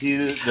 Is he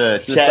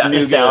the Chattanooga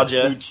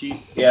nostalgia?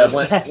 Hoochie? Yeah,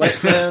 went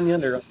down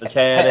yonder on the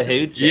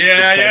Chattahoochee.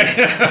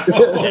 Yeah.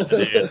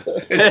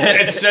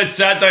 It's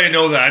sad that I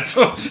know that.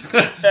 So.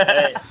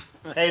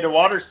 Hey, the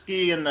water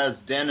ski in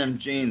those denim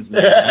jeans,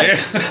 man.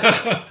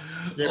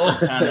 Different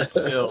kind of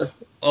skill.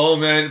 Oh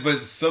man, but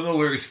some of the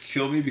lyrics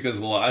kill me because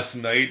last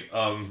night,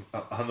 on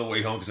the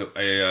way home, because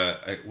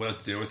I went out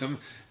to dinner with him,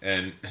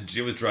 and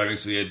Jim was driving,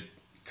 so he had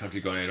country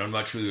going. I'm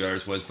not sure who the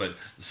artist was, but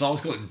the song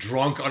was called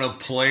 "Drunk on a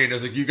Plane." I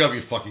was like, "You gotta be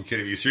fucking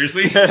kidding me,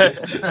 seriously!"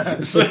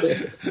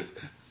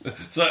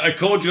 So I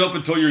called you up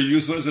and told you you're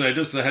useless, and I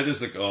had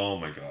this like, oh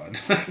my god.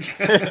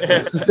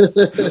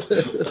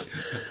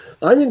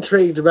 I'm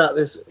intrigued about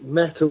this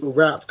metal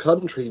rap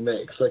country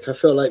mix. Like, I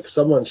feel like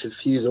someone should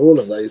fuse all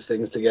of those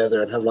things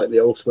together and have like the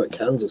ultimate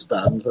Kansas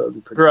band. That would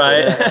be pretty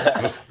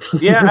right.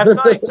 Cool. Yeah, I feel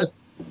like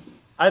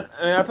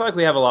I feel like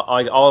we have a lot.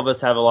 Like all of us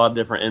have a lot of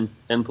different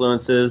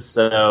influences.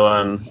 So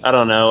I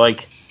don't know.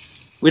 Like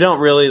we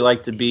don't really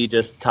like to be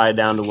just tied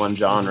down to one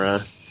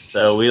genre.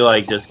 So we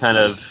like just kind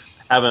of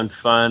having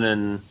fun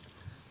and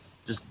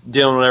just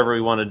doing whatever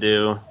we want to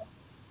do.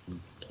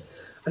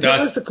 I think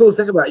that's the cool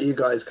thing about you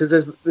guys, because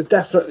there's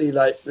definitely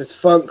like there's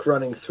funk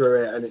running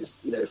through it, and it's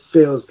it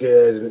feels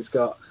good, and it's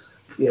got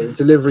the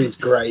delivery's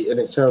great, and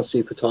it sounds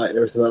super tight and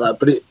everything like that.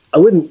 But I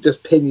wouldn't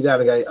just pin you down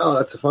and go, oh,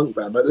 that's a funk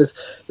band. Like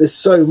there's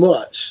so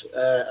much,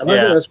 and I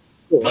think that's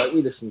cool. Like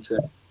we listen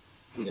to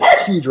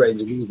a huge range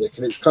of music,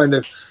 and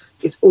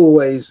it's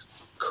always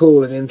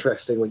cool and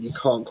interesting when you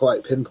can't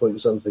quite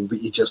pinpoint something,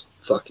 but you just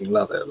fucking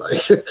love it.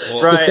 Like,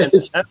 right.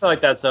 And I feel like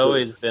that's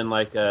always been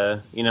like,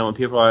 when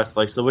people ask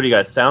like, so what do you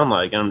guys sound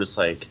like? And I'm just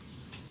like,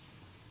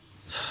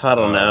 I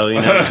don't know.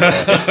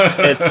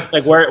 It's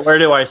like, where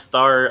do I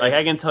start? Like,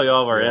 I can tell you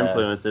all of our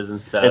influences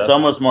and stuff. It's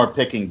almost more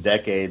picking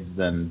decades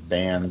than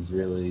bands,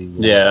 really.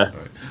 Yeah.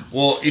 Right.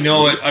 Well, you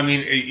know what? I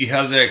mean, you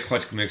have that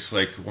eclectic mix,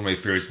 like one of my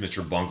favorites,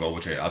 Mr. Bungle,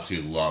 which I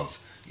absolutely love,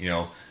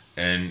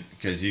 and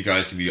because you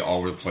guys can be all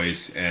over the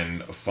place,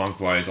 and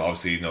funk-wise,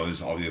 obviously,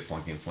 there's obviously a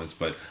funky influence,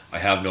 but I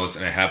have noticed,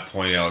 and I have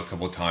pointed out a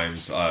couple of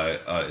times,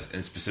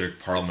 in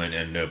specific Parliament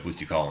and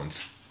Bootsy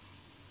Collins.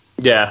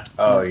 Yeah.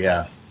 Oh,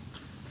 yeah.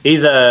 He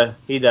loves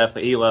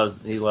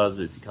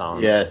Bootsy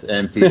Collins. Yes,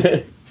 and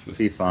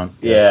P-Funk.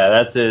 Yeah,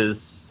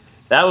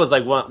 that was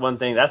like one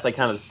thing, that's like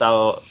kind of the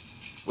style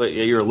what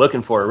you were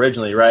looking for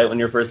originally, right? When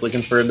you were first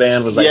looking for a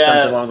band, was like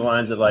something along the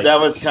lines of like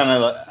that was kind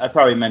of. I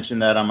probably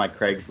mentioned that on my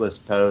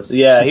Craigslist post.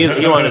 Yeah, he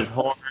wanted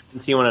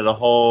horns. He wanted the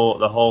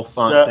whole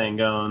funk thing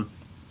going.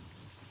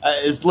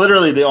 It's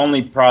literally the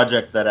only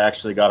project that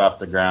actually got off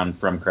the ground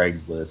from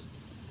Craigslist.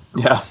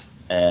 Yeah,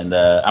 and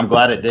I'm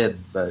glad it did,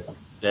 but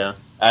yeah,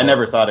 I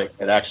never thought it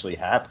could actually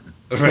happen.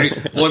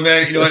 Right. Well,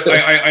 man,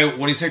 I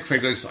when you say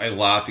Craigslist, I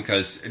laugh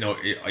because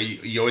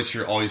you always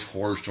hear all these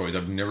horror stories.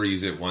 I've never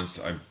used it once.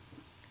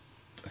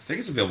 I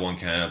think it's available in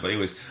Canada, but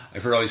anyways,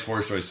 I've heard all these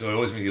horror stories, so it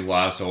always makes you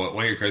laugh. So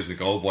one of your crazy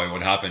like, oh boy,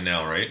 what happened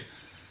now, right?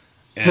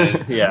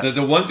 And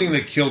the one thing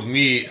that killed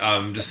me,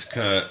 just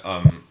kind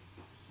of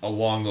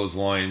along those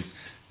lines,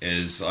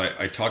 is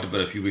I talked about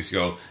a few weeks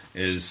ago.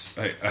 Is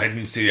I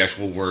didn't say the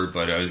actual word,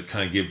 but I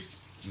kind of give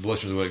the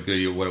listeners a good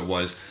idea what it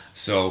was.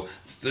 So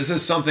this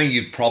is something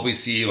you'd probably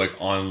see like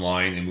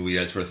online in movies,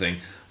 that sort of thing.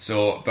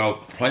 So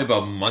probably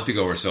about a month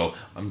ago or so,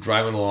 I'm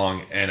driving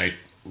along and I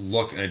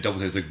look and I double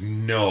check. Like,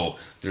 no,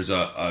 there's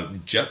a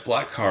jet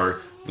black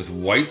car with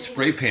white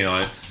spray paint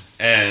on it,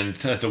 and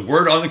the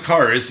word on the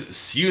car is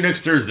 "See you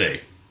next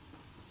Thursday."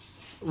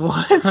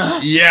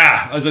 What?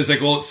 Yeah, I was like,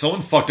 well,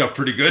 someone fucked up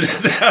pretty good.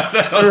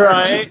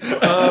 Right?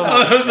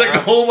 I was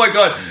like, oh my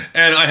god!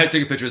 And I had to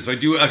take a picture of it, so I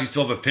do actually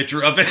still have a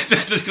picture of it,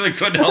 just because I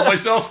couldn't help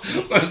myself.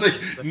 I was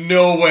like,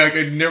 no way!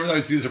 I never thought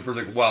I'd see this in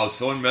person. Like, wow,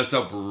 someone messed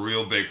up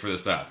real big for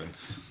this to happen.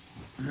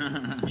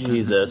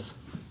 Jesus.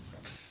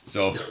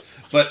 So.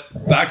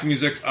 But back to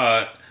music.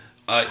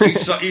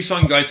 Each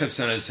song you guys have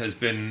sent us has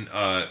been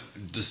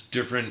just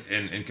different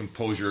in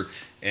composure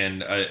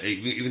and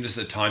even just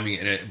the timing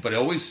in it. But it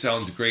always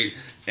sounds great.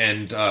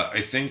 And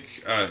I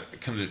think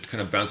kind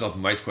of bounce off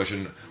Mike's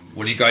question.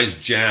 When you guys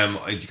jam,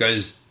 do you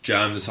guys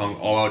jam the song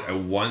all out at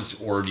once,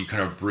 or do you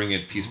kind of bring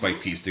it piece by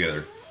piece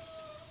together?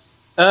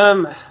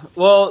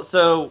 Well,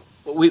 so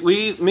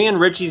me and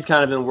Richie's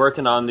kind of been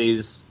working on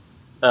these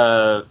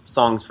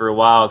songs for a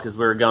while because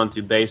we were going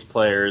through bass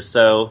players.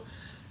 So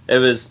it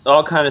was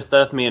all kind of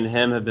stuff me and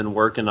him have been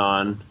working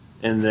on,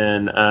 and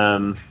then,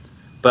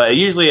 but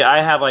usually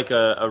I have like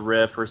a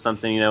riff or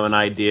something, an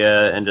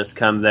idea, and just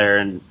come there,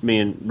 and me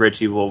and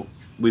Richie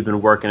we've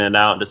been working it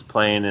out, just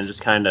playing, and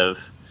just kind of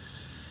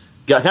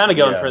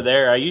going for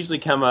there.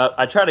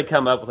 I try to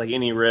come up with like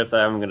any riff that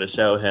I'm going to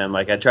show him.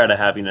 Like I try to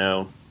have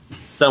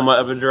somewhat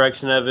of a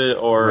direction of it,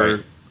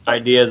 or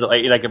ideas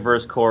like a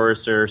verse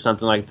chorus or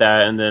something like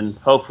that, and then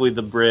hopefully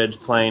the bridge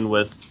playing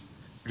with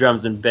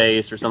drums and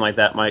bass or something like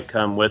that might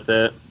come with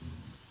it.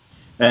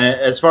 And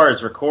as far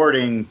as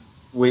recording,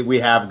 we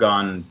have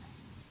gone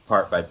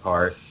part by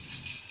part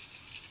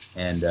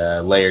and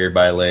layer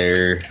by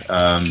layer.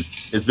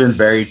 It's been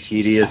very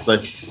tedious.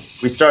 Like,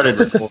 we started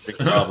recording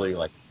probably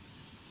like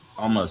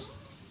almost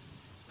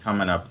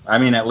coming up. I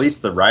mean, at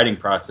least the writing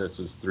process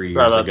was 3 years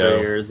About ago.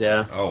 3 years,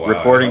 yeah. Oh, wow.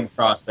 Recording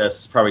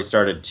process probably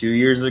started 2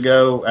 years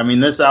ago. I mean,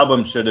 this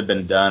album should have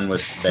been done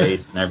with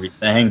bass and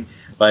everything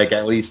like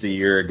at least a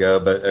year ago.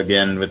 But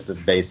again, with the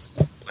bass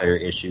player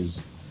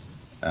issues,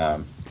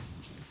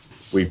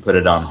 we put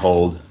it on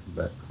hold.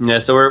 But Yeah,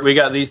 so we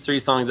got these 3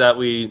 songs that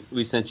we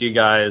sent you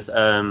guys,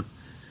 and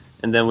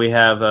then we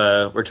have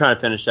we're trying to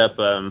finish up.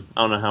 I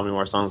don't know how many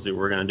more songs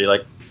we're gonna do.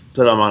 Like,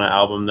 put them on an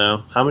album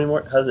though. How many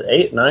more? Has it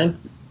 8, 9?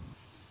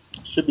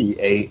 should be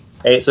 8.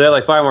 8. So we have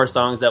like 5 more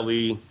songs that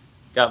we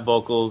got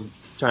vocals.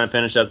 Trying to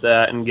finish up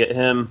that and get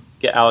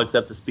Alex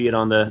up to speed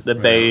on the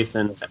bass,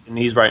 and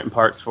he's writing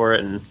parts for it,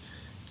 and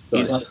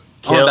he's I'm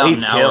about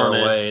he's an hour killing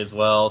it. away as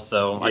well,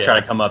 so I try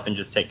to come up and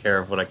just take care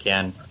of what I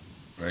can.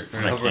 Right.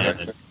 When I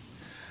can.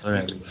 All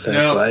right.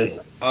 Fair play.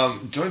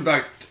 Going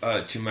back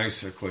to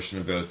Mike's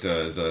question about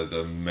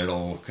the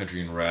metal,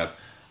 country, and rap,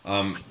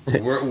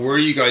 where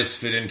you guys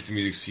fit into the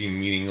music scene?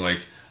 Meaning, like,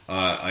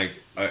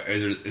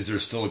 is there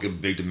still like a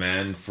big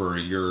demand for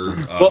your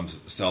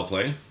style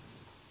play?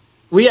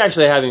 We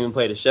actually haven't even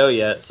played a show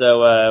yet.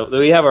 So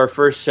we have our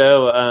first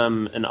show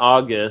in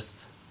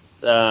August.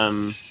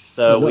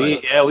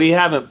 We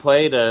haven't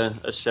played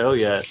a show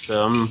yet.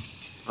 So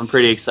I'm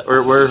pretty excited.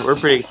 We're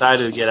pretty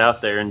excited to get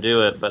out there and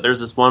do it. But there's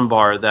this one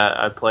bar that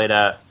I played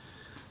at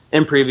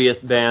in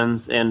previous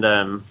bands, and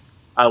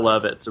I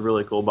love it. It's a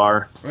really cool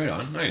bar. Right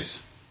on,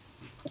 nice.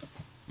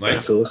 Mike?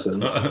 That's awesome.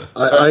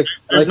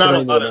 There's not a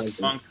lot of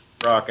punk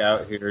rock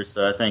out here,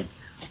 so I think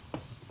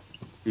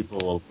people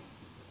will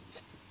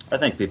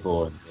enjoy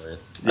it.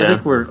 Yeah.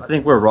 I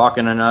think we're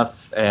rocking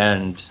enough,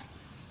 and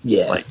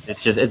like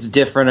it's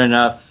different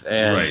enough,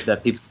 and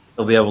that people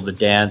will be able to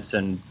dance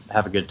and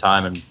have a good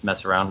time and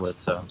mess around with.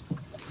 So,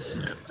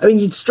 I mean,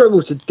 you'd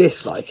struggle to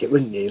dislike it,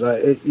 wouldn't you?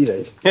 Like,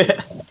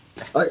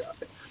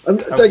 don't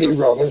get me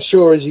wrong. I'm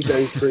sure as you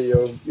go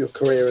through your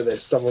career with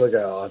this, someone will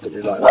go, "Oh, I don't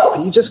really like that."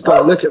 But you just got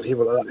to look at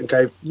people like that and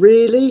go,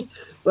 "Really?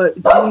 Like,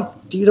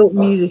 do you know what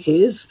music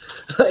is?"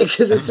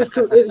 Because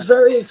it's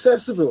very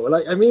accessible.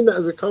 Like, I mean that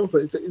as a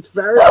compliment. It's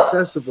very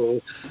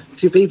accessible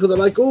to people that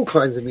like all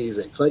kinds of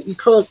music. Like, you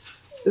can't.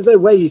 There's no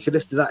way you can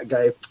listen to that and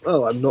go,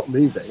 "Oh, I'm not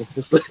moving."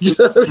 It's like, you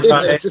know what I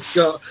mean? It's just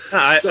got.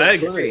 I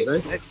agree. Play, you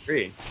know? I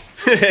agree.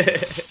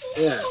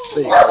 Yeah,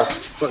 there you go.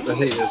 But the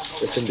thing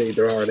is, if indeed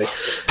there are any,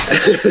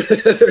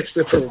 which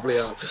there probably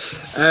are.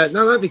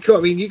 No, that'd be cool.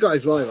 I mean, you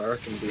guys live, I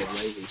reckon, would be an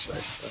amazing show.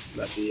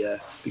 That'd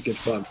be good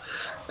fun.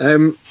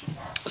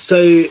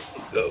 So,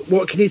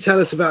 what can you tell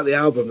us about the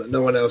album that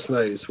no one else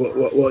knows?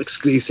 What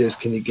exclusives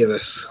can you give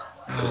us?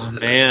 Oh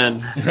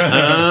man,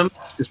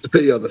 just to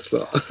put you on the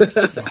spot.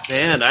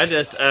 Man, I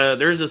just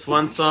there's this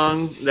one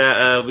song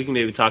that we can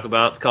maybe talk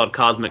about. It's called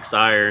Cosmic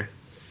Sire,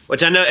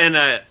 which I know, and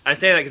I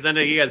say that because I know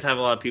you guys have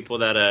a lot of people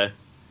that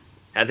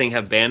I think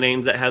have band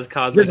names that has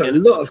Cosmic. There's a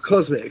lot of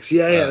Cosmics,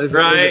 yeah.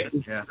 Right.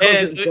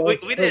 And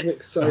we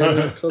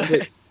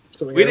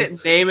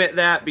didn't name it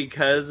that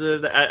because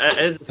of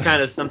it's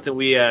kind of something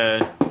we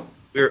were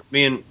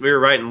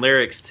writing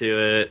lyrics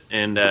to it,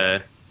 and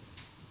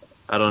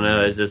I don't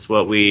know. It's just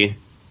what we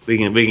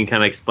can kind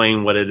of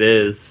explain what it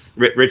is.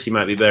 Richie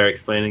might be better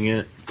explaining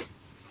it.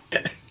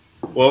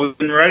 Well, we've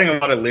been writing a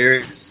lot of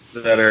lyrics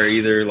that are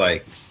either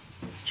like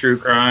true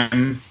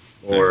crime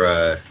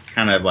or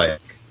kind of like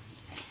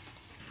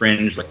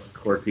fringe, like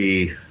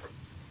quirky.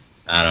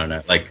 I don't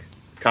know. Like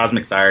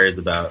Cosmic Sire is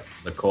about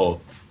the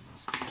cult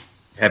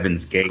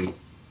Heaven's Gate,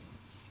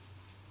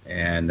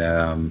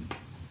 and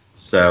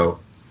so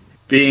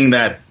being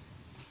that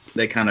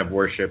they kind of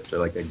worshipped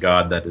like a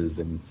god that is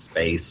in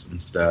space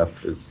and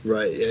stuff is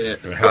right. Yeah.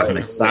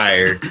 Cosmic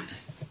Sire.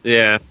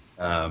 Yeah.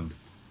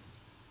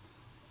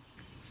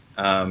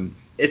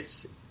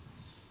 It's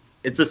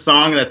a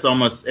song that's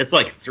it's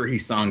like 3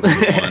 songs in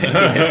one.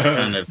 It's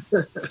kind of,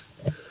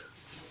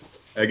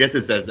 I guess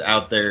it's as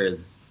out there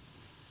as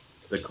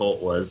the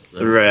cult was.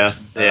 So,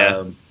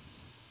 yeah.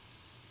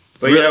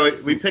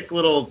 But we pick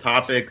little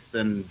topics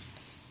and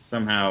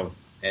somehow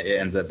it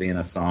ends up being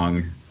a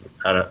song.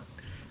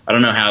 I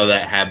don't know how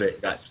that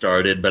habit got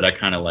started, but I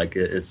kind of like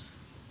it.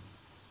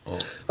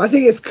 I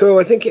think it's cool.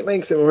 I think it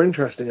makes it more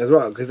interesting as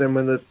well, because then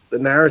when the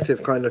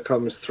narrative kind of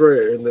comes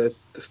through and the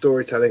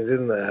storytelling's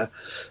in there,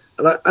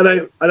 and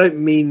I don't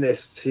mean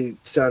this to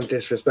sound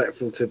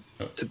disrespectful to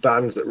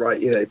bands that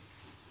write,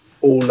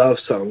 all love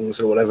songs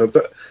or whatever,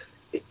 but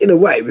in a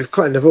way we've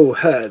kind of all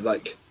heard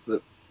like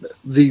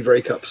the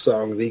breakup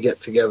song, the get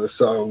together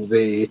song,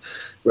 the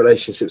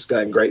relationship's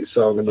going great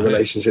song, and the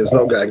relationship's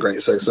not going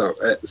great so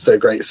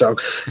great song.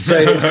 So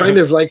it's kind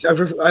of like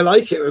I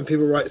like it when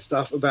people write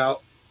stuff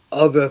about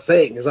other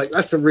things. Like,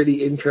 that's a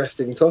really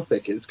interesting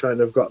topic. It's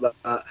kind of got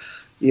that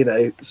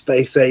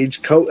space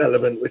age cult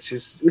element, which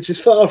is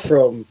far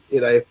from,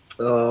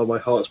 oh, my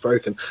heart's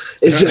broken.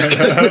 It's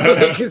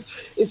just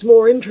it's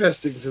more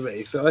interesting to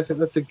me. So I think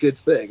that's a good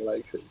thing.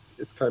 Like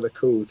it's kind of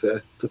cool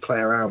to play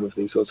around with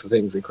these sorts of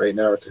things and create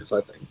narratives,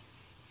 I think.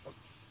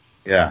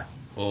 Yeah.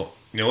 Well,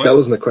 you know what? That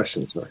wasn't a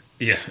question, sorry.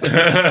 Yeah.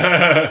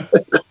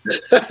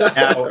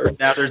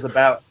 now there's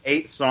about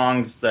 8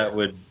 songs that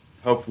would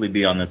hopefully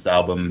be on this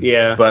album.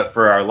 Yeah. But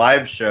for our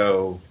live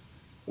show,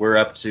 we're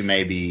up to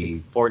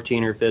maybe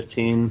 14 or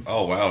 15.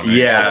 Oh, wow. Nice.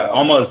 Yeah,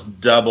 almost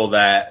double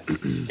that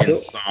in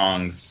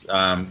songs.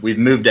 We've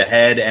moved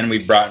ahead, and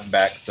we brought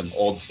back some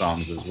old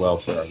songs as well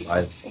for our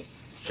live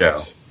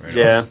show. Right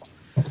Yeah.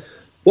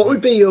 What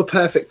would be your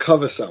perfect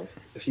cover song?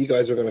 If you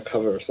guys were going to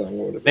cover a song,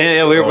 what would it be? Man,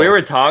 yeah, we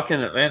were talking.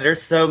 Man,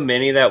 there's so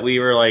many that we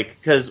were like,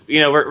 because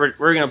we're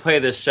going to play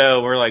this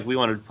show. We're like, we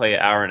wanted to play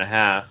an hour and a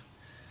half,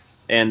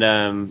 and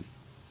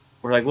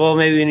we're like, well,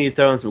 maybe we need to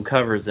throw in some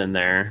covers in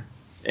there,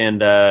 and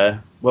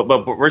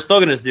but we're still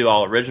going to do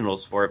all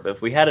originals for it. But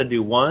if we had to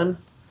do one,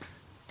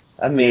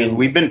 I mean,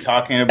 we've been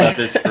talking about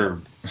this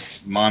for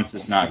months,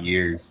 if not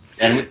years,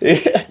 and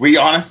we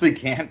honestly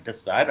can't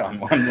decide on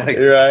one. Like,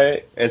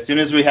 right? As soon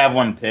as we have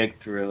one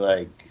picked, we're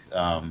like.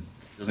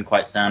 Doesn't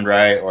quite sound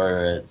right,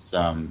 or it's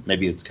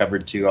maybe it's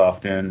covered too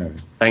often. Or,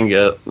 I can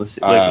go. Let's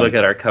see, look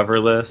at our cover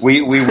list.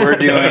 We were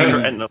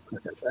doing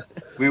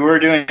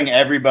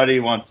Everybody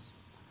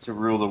Wants to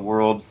Rule the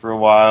World for a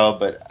while,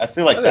 but I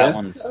feel like that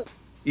one's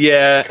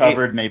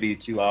covered maybe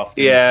too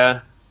often.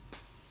 Yeah.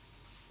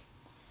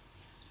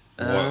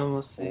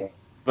 Let's see.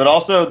 But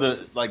also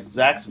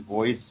Zach's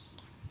voice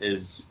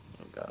is.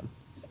 Oh God.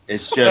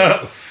 It's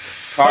just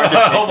hard to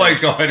pick. Oh my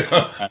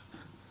God.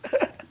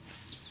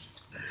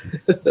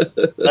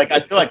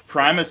 I feel like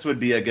Primus would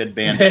be a good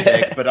band to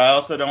pick, but I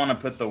also don't want to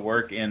put the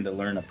work in to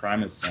learn a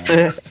Primus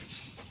song.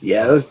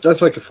 Yeah,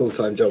 that's like a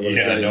full-time job.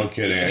 Yeah, no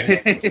kidding.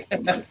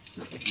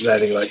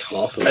 Learning like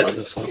half of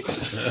one song.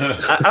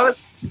 I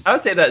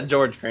would say that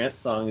George Kranz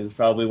song is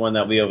probably one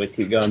that we always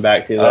keep going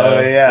back to.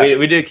 Oh yeah,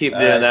 we do keep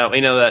doing that.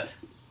 We know that.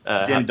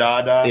 Din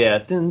da da. Yeah,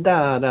 din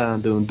da da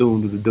doom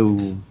doom doom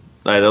doom.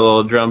 Like the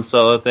little drum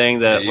solo thing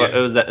that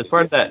it was that. It's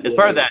part of that. It's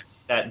part of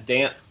that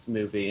dance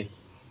movie.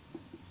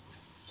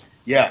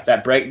 Yeah.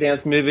 That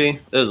breakdance movie,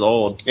 it was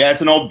old. Yeah, it's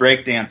an old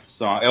breakdance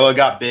song. It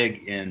got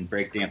big in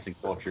breakdancing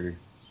culture.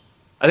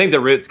 I think the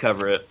Roots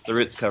cover it.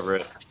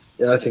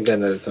 Yeah, I think I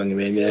know the song you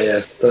mean.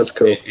 Yeah, that's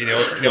cool.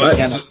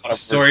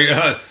 Sorry,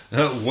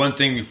 one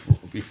thing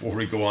before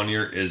we go on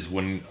here is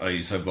when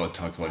you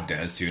talk about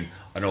dance tune.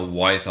 I don't know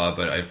why I thought,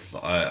 but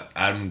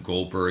Adam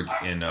Goldberg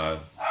in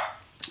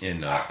what's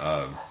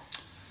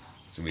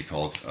it be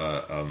called?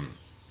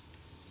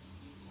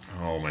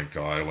 Oh my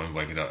God! I went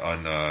blanking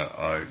on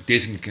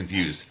Dazed and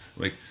Confused.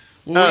 Like,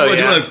 what do I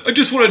do? I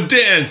just want to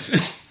dance.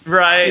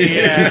 Right?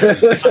 Yeah.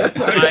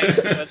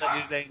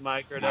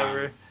 Mike or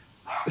whatever.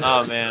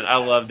 Oh man, I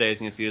love Dazed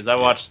and Confused. I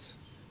watched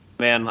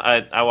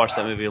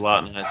that movie a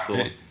lot in high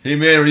school. Hey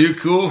man, are you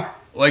cool?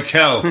 Like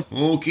how?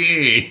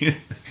 Okay.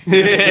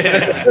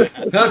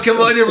 How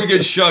come I never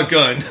get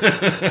shotgun?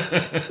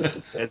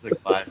 That's a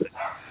classic.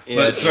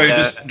 But sorry,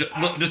 just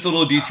a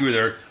little detour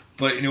there.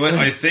 But you know what?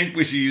 I think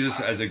we should use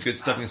this as a good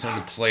stepping stone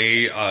to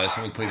play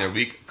something we played their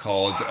week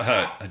called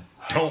I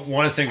Don't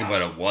Want to Think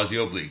About It. Wazzy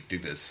Oblique.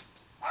 Dig this.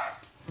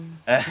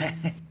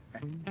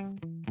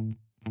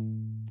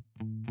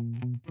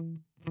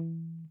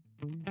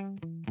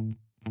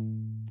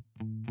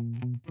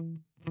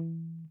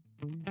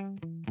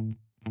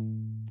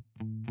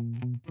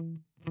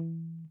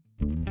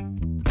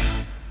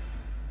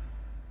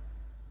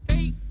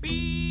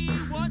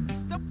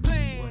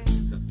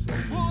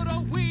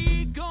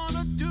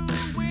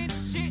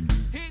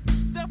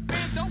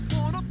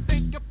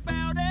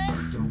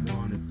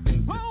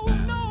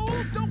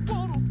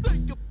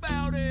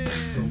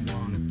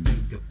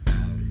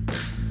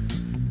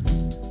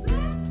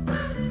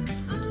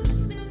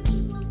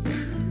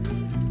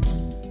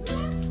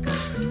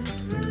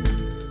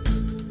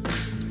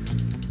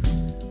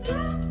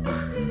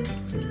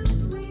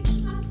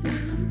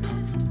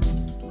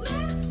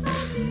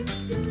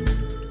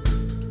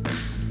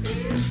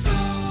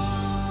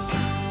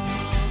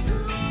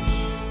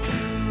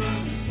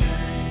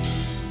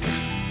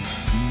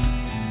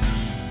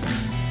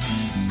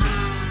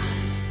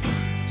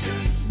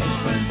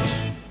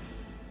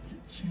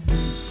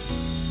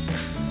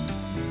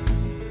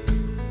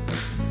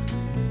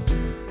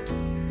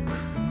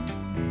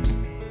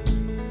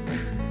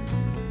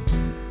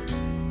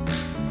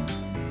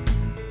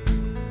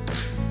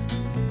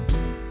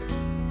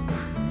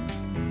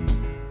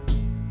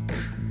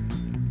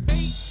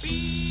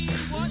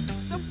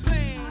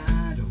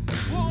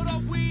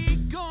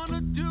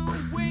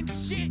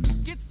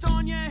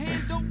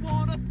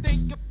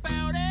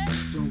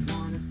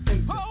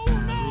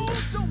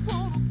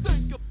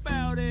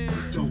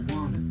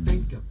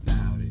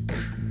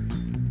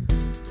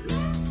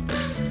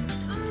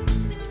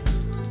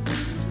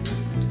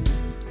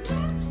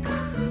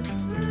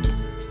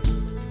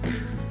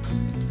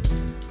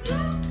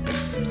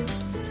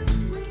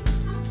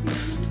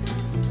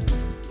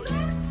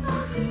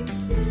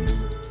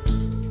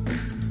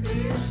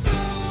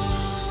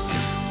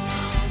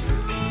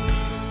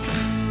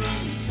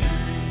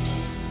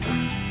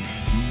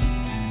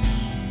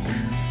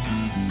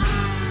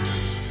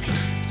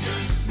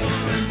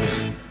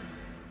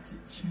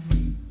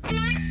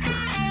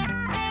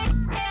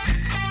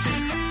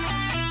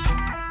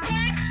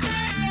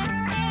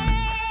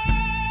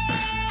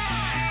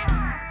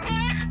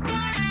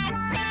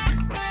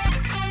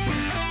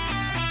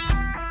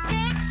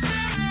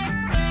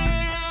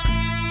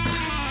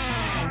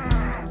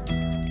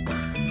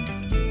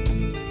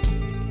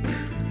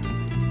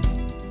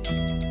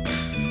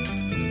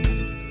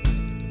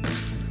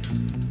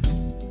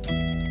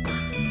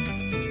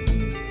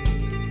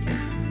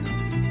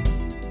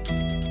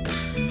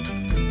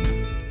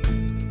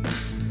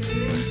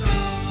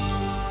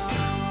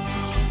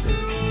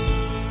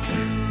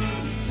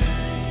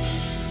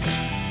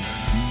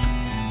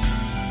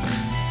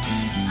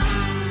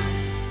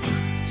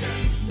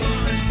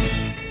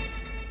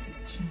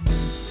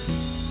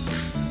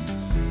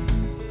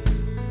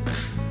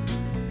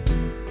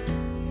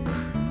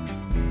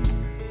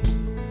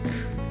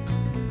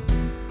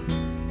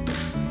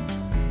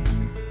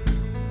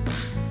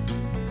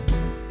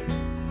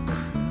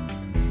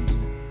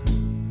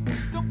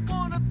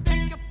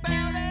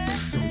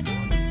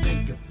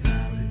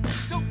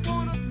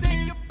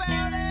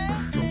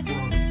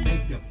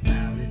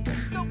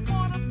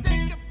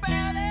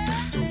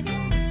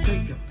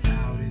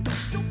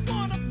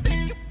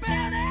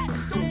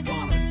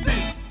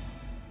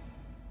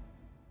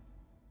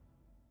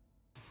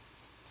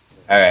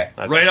 All right.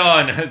 Okay. Right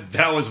on.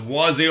 That was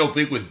Wazzy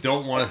Oblique with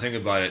Don't Want to Think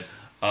About It.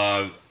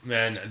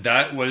 Man,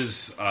 that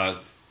was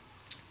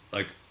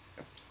like,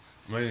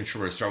 I'm not even sure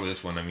where to start with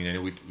this one. I mean, I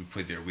know we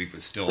played the other week,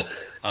 but still,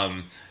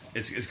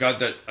 it's got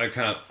that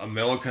kind of a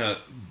mellow kind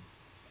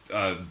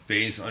of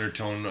bass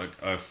undertone,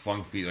 like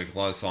funk beat, like a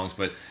lot of songs.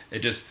 But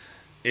it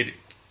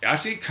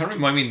actually kind of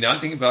reminded me. Now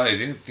thinking about it, I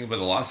didn't think about it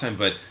the last time,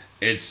 but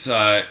it's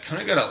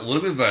kind of got a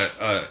little bit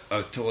of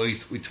at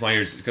least to my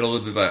ears, it's got a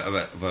little bit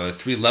of a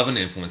 311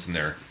 influence in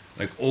there,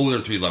 like older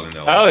 311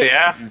 though. Oh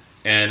yeah.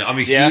 And I'm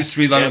a huge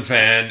 311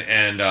 fan,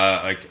 and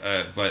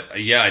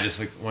but yeah, I just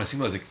like when I see it,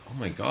 I was like, oh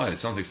my god, it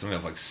sounds like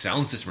something like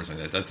Sound System or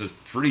something like that. That's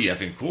just pretty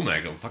effing cool,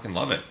 man. I fucking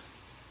love it.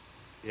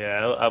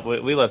 Yeah,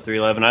 we love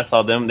 311. I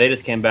saw them. They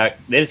just came back.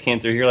 They just came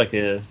through here like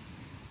a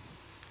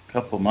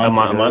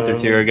month or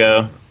two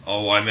ago.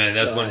 Oh,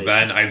 that's one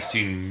band I've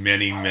seen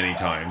many, many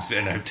times,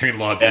 and I've taken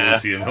a lot of people to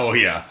see them. Oh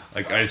yeah,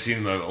 like I've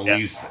seen them at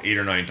least 8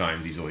 or 9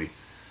 times easily.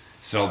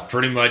 So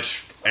pretty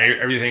much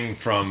everything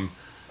from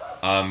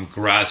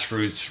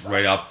grassroots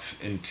right up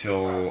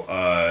until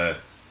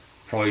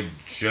probably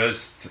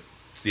just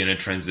the end of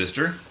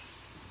Transistor.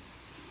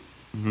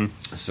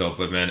 Mm-hmm. So,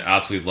 but man,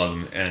 absolutely love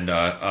them. And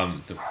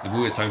the movie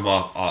I was talking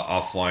about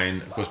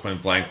offline, Ghost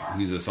Point Blank,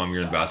 who's the song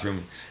 "You're in the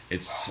Bathroom."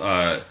 It's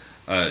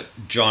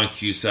John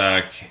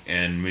Cusack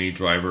and Minnie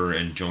Driver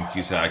and Joan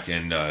Cusack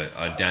and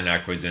Dan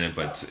Aykroyd's in it,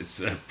 but it's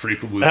a pretty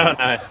cool movie. Oh,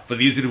 nice. But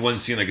these are the one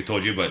scene like I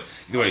told you. But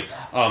either way,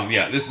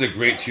 this is a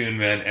great tune,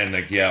 man. And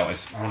like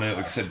like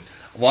I said,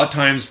 a lot of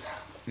times,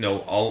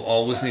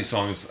 I'll listen to these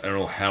songs. I don't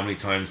know how many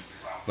times,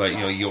 but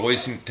you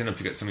always tend to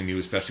pick up something new,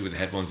 especially with the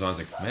headphones on. It's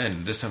like,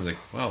 man, this time, like,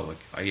 wow, like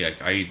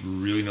I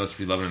really noticed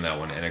 311 in that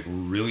one, and I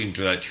really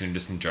enjoy that tune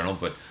just in general.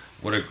 But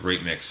what a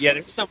great mix! Yeah,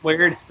 there's some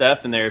weird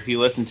stuff in there. If you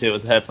listen to it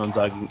with headphones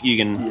on, you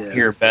can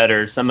hear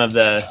better. Some of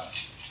the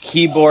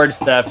keyboard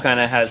stuff kind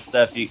of has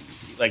stuff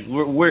like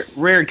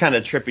weird kind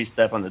of trippy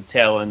stuff on the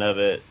tail end of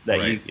it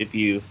that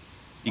you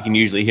can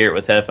usually hear it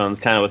with headphones.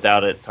 Kind of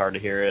without it, it's hard to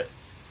hear it.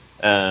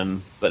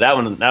 But that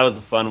was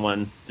a fun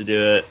one to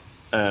do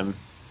it.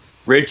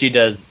 Richie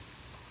does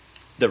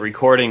the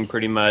recording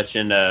pretty much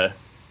and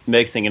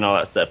mixing and all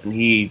that stuff, and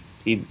he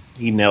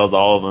nails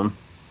all of them.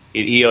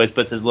 He always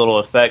puts his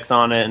little effects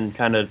on it and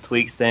kind of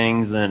tweaks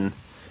things, and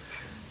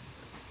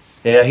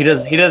yeah, he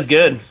does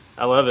good.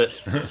 I love it.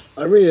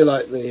 I really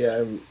like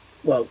the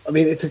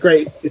it's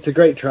a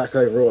great track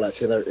overall.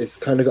 Actually, it's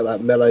kind of got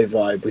that mellow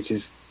vibe, which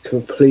is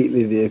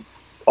completely the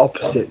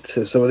opposite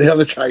to some of the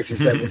other tracks you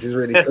said, which is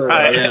really cool.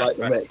 Right, I really like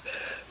the mix,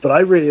 but I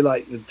really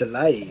like the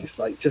delays.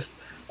 Like just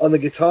on the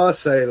guitar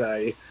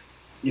solo,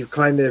 you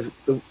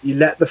you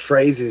let the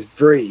phrases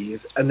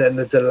breathe, and then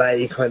the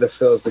delay kind of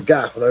fills the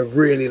gap. And I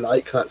really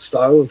like that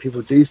style when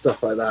people do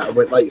stuff like that. And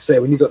when, like say,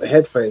 when you got the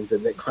headphones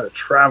in, it kind of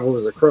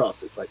travels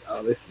across. It's like,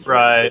 oh, this is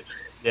right. Really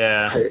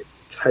yeah,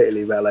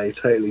 totally mellow,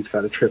 totally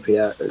kind of trippy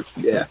out. It's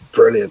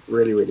brilliant,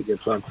 really, really good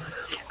fun.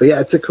 But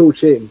yeah, it's a cool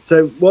tune.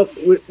 So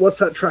what's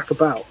that track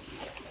about?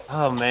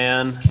 Oh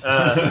man,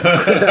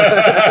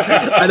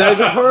 I know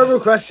it's a horrible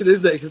question,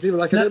 isn't it? Because people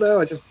are like, I don't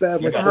know, I just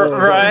bared myself.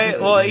 Right?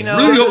 Well,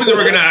 really hoping they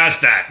were going to ask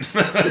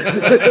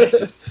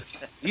that.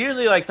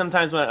 Usually, like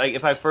sometimes when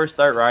if I first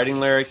start writing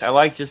lyrics, I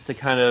like just to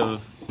kind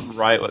of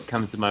write what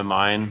comes to my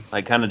mind,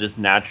 like kind of just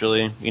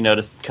naturally,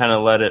 just kind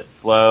of let it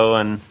flow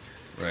and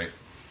right.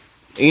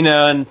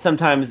 And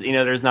sometimes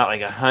there's not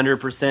like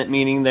 100%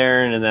 meaning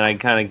there, and then I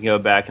kind of go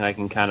back and I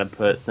can kind of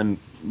put some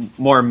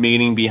more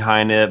meaning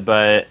behind it,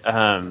 but.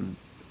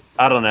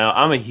 I don't know.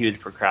 I'm a huge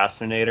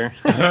procrastinator.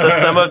 So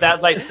some of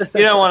that's like,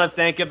 you don't want to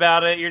think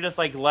about it. You're just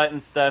like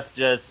letting stuff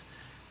just,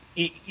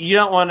 you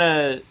don't want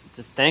to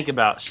just think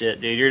about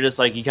shit, dude. You're just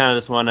like, you kind of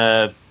just want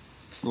to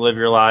live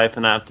your life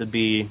and not have to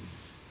be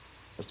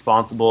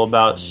responsible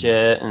about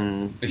shit.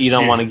 And you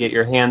don't want to get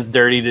your hands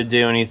dirty to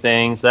do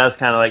anything. So that's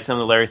kind of like some of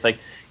the lyrics, like,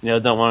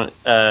 don't want,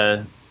 what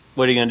are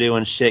you going to do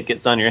when shit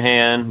gets on your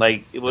hand?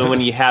 Like when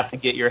you have to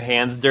get your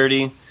hands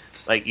dirty,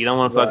 like you don't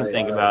want to fucking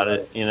think about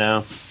it,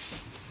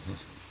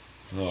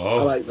 Oh.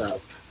 I like that.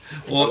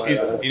 Well,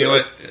 you know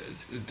what?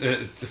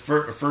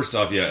 First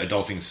off,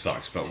 adulting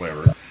sucks, but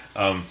whatever.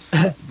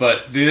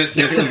 But the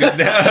other thing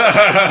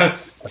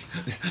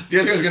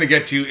I was going to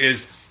get to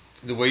is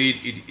the way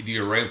you do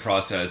your writing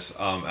process.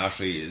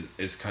 Actually,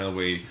 is kind of the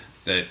way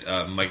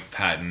that Mike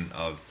Patton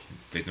of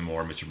Faith No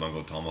More, Mr.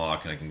 Bungle,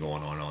 Tomahawk, and I can go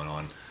on and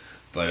on.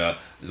 But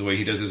the way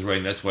he does his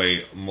writing, that's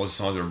why most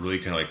songs are really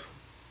kind of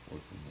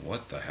like,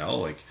 what the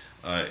hell, like.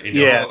 I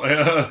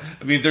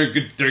mean, they're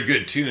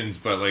good tunes,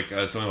 but like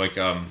something like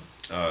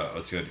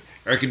what's good?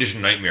 Air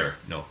Conditioned Nightmare.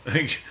 No,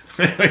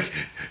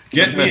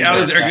 get me out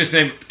of this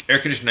air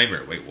conditioned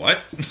nightmare. Wait,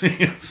 what?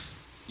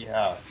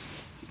 Yeah.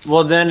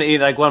 Well, then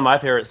like one of my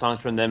favorite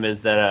songs from them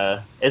is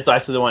that it's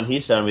actually the one he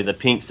showed me, the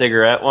Pink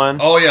Cigarette one.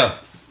 Oh yeah,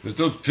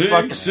 it's a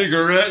pink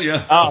cigarette.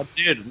 Yeah. Oh,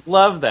 dude,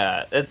 love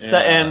that. It's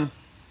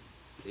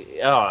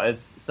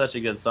it's such a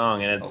good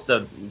song, and it's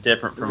so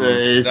different from.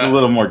 It's a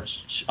little more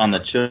on the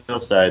chill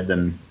side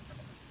than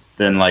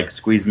than like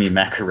Squeeze Me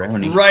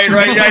Macaroni. Right,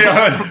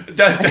 yeah.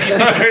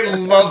 I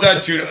love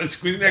that tune.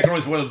 Squeeze Me Macaroni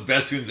is one of the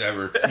best tunes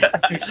ever.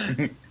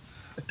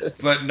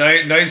 But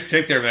nice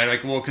pick there, man.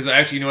 Like, well, because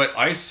actually, you know what?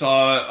 I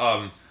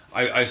saw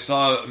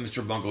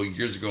Mr. Bungle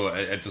years ago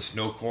at the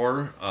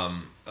Snowcore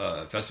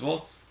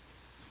festival.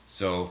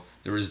 So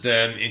there was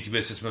them,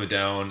 Incubus, System of a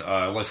Down.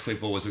 Les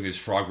Claypool was doing his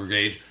Frog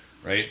Brigade,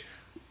 right?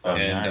 Oh,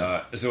 and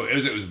nice. so it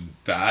was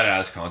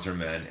badass concert,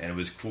 man, and it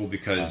was cool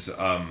because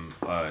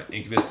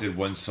Incubus did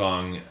one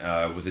song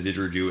with a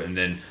didgeridoo, and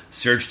then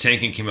Serge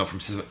Tankian came out from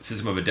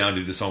System of a Down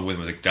to do the song with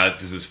him. I was like,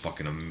 this is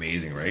fucking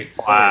amazing, right?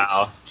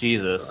 Wow,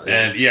 Jesus.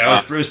 And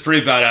yeah, it was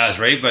pretty badass,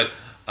 right? But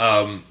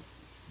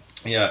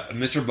yeah,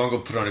 Mr. Bungle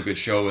put on a good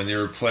show, and they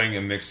were playing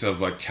a mix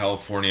of like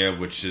California,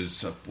 which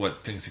is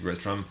what Pink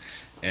Cigarette's from,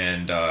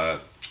 and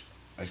I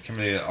can't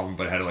remember the album,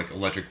 but it had like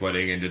Electric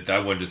Wedding, and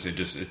that one it's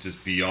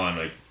just beyond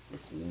like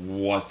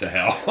what the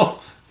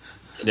hell.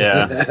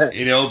 Yeah.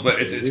 You know,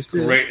 but it's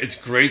great. It's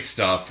great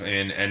stuff,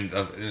 and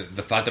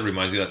the fact that it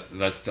reminds me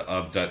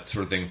of that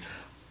sort of thing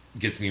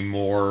gets me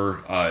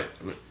more I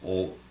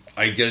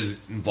guess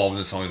involved in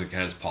the song as I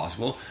can as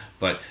possible.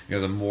 But you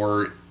know, the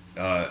more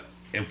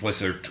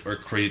influence or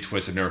crazy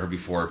twist I've never heard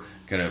before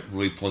kind of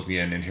really pulls me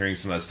in, and hearing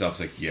some of that stuff is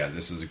like, yeah,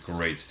 this is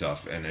great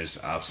stuff, and I just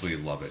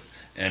absolutely love it.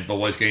 But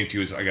what I was getting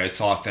to is I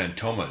saw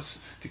Fantomas,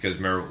 because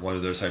remember one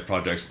of their side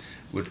projects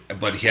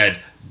but he had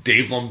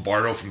Dave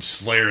Lombardo from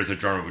Slayer as a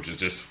drummer, which is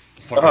just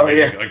fucking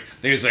amazing. Yeah. Like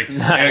things like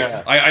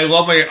I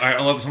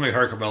love some of my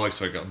hardcore metal,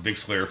 so like a big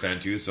Slayer fan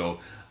too. So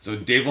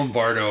Dave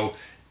Lombardo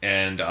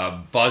and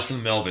Buzz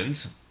from the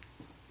Melvins.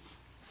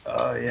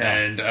 Oh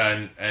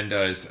yeah. And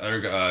his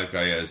other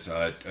guy is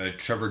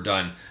Trevor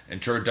Dunn,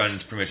 and Trevor Dunn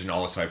is pretty much in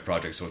all the side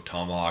projects, so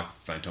Tomahawk,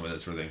 Phantom,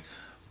 that sort of thing.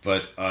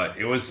 But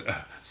it was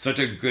such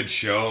a good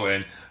show,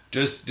 and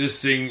just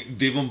seeing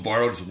Dave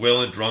Lombardo's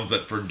wail and drums,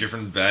 but for a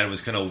different band,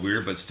 was kind of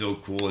weird, but still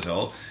cool as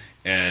hell.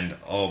 And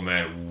oh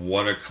man,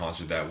 what a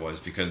concert that was!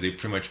 Because they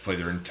pretty much played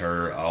their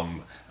entire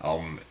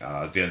album.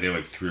 They had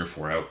like 3 or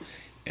 4 out,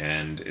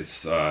 and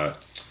it's not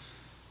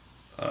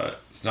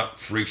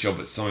Freak Show,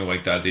 but something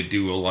like that. They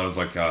do a lot of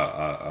like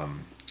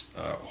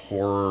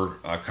horror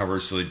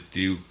covers. So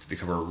they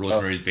cover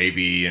Rosemary's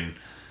Baby, and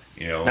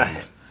you know,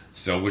 Nice.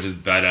 so which is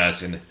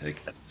badass, and like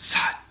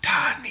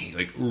Satani,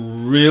 like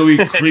really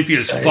creepy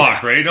as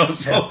fuck, right? No,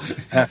 so,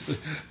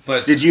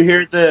 but Did you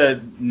hear the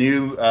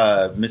new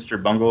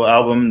Mr. Bungle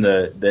album?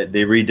 That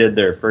they redid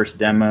their first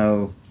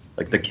demo,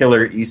 like the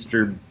Killer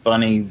Easter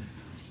Bunny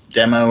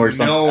demo or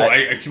something. no,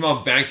 I came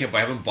out Bandcamp. I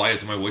haven't bought it.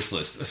 It's on my wish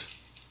list.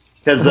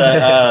 Because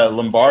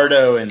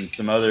Lombardo and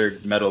some other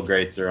metal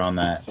greats are on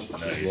that.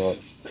 Nice. Well,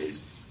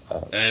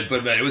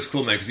 But man, it was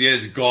cool, man, because he had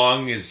his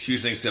gong, his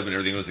huge thing step, and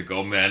everything. I was like,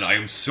 oh man, I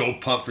am so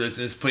pumped for this.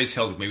 And this place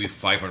held maybe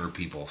 500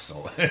 people,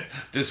 so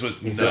this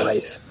was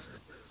nuts.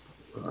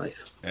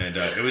 Nice. And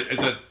it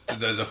was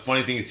the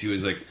funny thing is too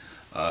is like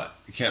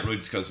you can't really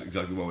discuss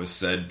exactly what was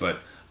said, but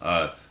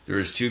there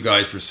was 2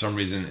 guys for some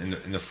reason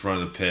in the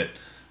front of the pit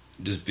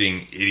just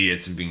being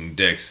idiots and being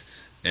dicks.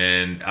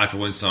 And after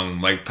one song,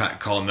 Mike Pat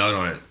called them out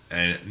on it,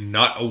 and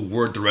not a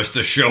word the rest of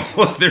the show.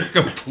 They're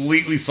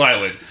completely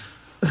silent.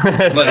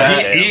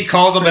 But he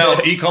called them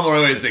out. He called them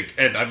out. He's like,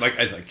 and I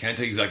can't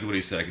tell you exactly what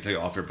he said. I can tell you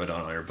off air, but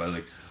on air.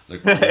 But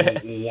like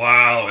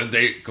wow, and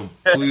they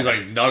completely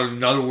like not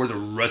another word the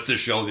rest of the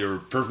show. They were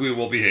perfectly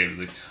well behaved.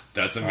 Like,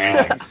 that's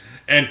amazing.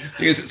 And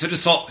it's such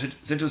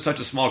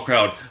a small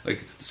crowd.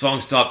 Like the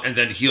song stopped, and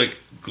then he like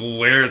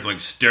glared, like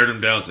stared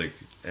him down. It's like,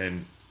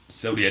 and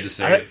somebody had to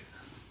say.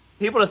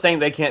 People are saying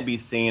they can't be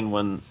seen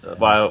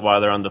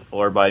while they're on the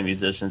floor by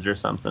musicians or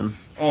something.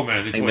 Oh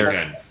man, they totally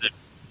can.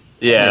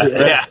 Yeah,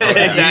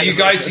 exactly. You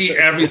guys see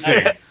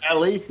everything. at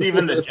least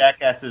even the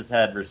jackasses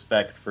had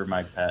respect for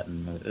Mike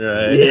Patton.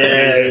 Right.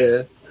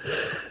 Yeah.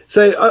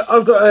 So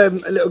I've got a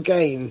little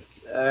game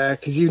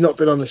because you've not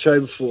been on the show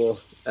before,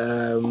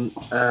 and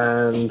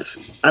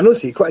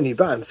also you're quite a new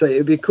band, so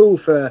it'd be cool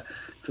for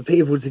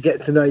people to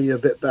get to know you a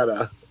bit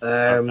better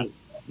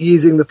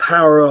using the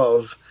power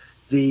of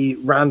the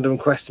random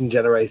question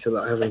generator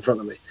that I have in front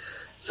of me.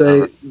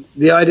 So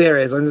the idea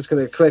is I'm just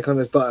going to click on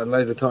this button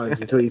loads of times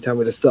until you tell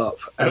me to stop,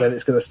 and then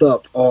it's going to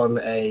stop on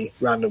a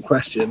random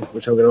question,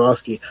 which I'm going to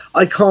ask you.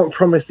 I can't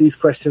promise these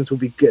questions will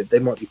be good. They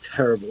might be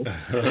terrible.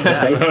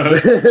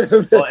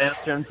 We'll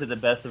answer them to the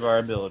best of our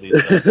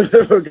abilities.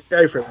 We'll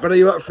go for it. But are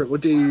you up for it?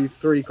 We'll do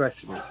 3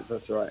 questions, if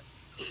that's all right.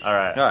 All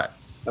right.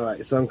 All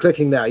right, so I'm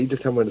clicking now. You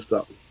just tell me when to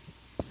stop.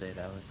 Say it,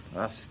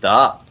 Alex.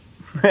 Stop.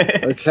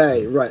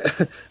 Okay, right.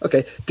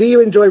 Okay. Do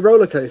you enjoy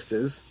roller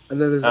coasters?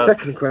 And then there's a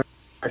second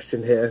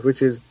question here,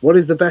 which is, what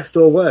is the best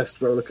or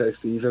worst roller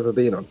coaster you've ever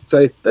been on?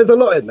 So there's a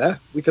lot in there.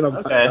 We can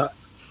unpack that.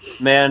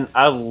 Man,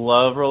 I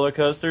love roller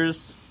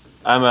coasters.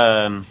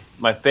 My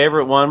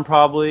favorite one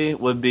probably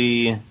would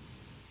be,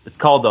 it's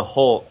called the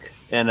Hulk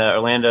in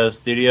Orlando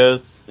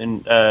Studios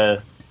in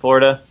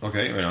Florida.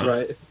 Okay, right on.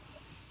 Right.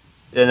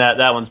 And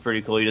that one's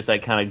pretty cool. You just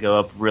like kind of go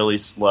up really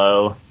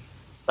slow,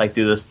 like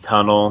through this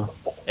tunnel,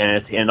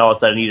 and all of a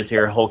sudden you just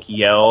hear Hulk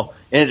yell,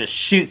 and it just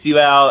shoots you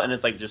out, and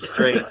it's like just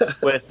straight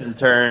twists and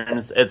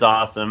turns. It's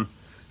awesome.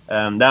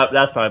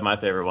 That's probably my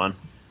favorite one.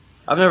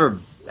 I've never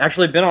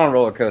actually been on a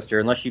roller coaster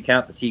unless you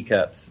count the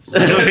teacups.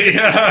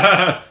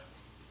 Yeah.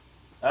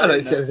 I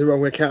don't see anything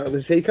wrong with counting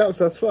the teacups.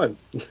 That's fine.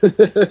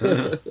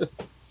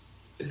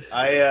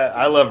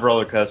 I love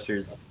roller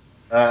coasters.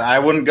 I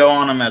wouldn't go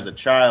on them as a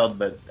child,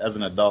 but as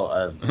an adult,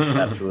 I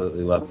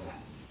absolutely love them.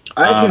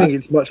 I actually think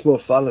it's much more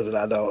fun as an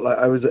adult. Like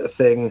I was at a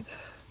thing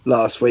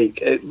last week.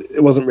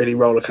 It wasn't really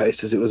roller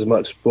coasters. It was a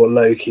much more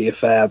low key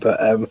affair. But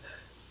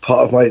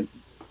part of my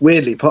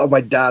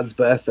dad's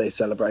birthday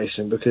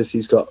celebration, because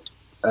he's got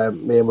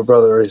me and my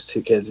brother are his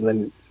 2 kids, and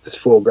then there's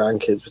 4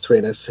 grandkids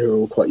between us who are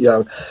all quite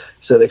young.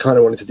 So they kind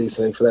of wanted to do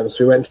something for them.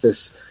 So we went to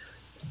this,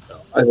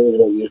 I don't even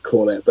know what you'd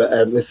call it, but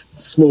this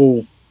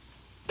small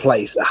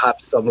place that had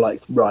some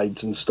like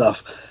rides and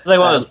stuff. It's like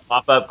one of those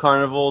pop-up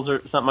carnivals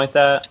or something like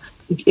that.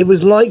 It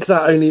was like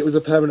that, only it was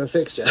a permanent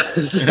fixture.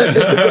 So,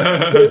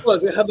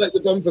 but it had like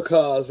the bumper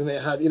cars, and it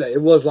had,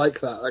 it was like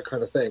that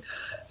kind of thing.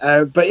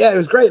 But yeah, it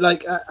was great.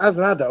 Like as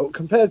an adult,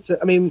 compared to,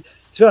 to be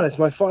honest,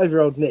 my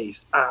 5-year-old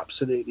niece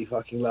absolutely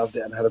fucking loved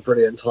it and had a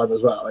brilliant time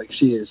as well. Like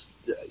she is,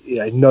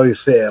 no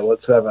fear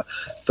whatsoever.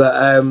 But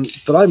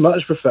I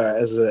much prefer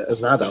it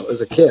as an adult. As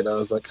a kid, I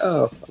was like,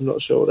 oh, I'm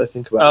not sure what I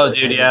think about. Oh,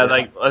 dude, yeah.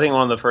 Like I think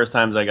one of the first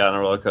times I got on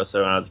a roller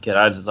coaster when I was a kid,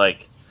 I was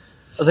like,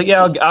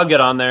 yeah, I'll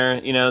get on there.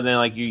 Then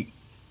like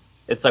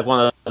it's like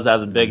one of those that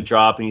has a big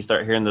drop, and you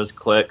start hearing those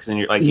clicks, and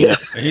you're like, the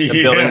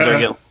buildings are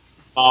getting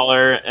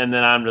smaller, and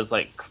then I'm just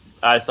like,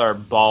 I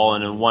started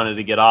bawling and wanted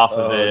to get off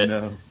of it,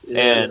 no.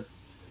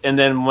 And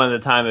then when the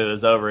time it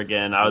was over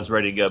again, I was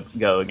ready to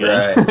go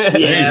again. Right.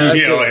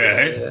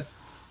 Yeah.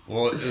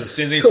 Well, the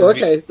same thing Cool. for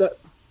Okay. me. Go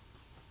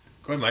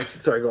ahead, Mike.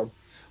 Sorry, go on.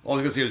 Well,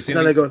 I was going to say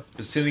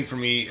the same thing for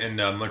me in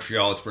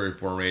Montreal. It's where I was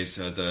born and raised.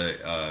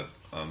 The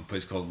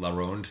place called La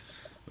Ronde,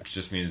 which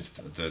just means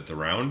the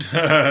round.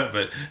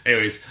 But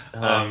anyways,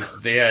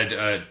 they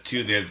had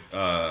 2. They had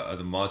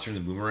the monster and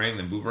the boomerang.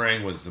 The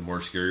boomerang was the more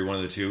scary one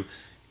of the 2,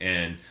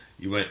 and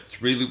you went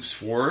 3 loops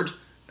forward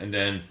and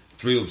then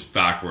 3 loops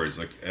backwards.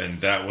 And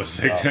that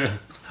was like.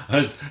 I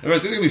was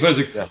thinking before, I was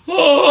like,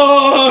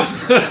 oh!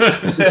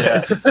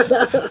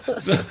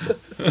 So,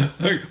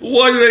 like,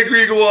 why did I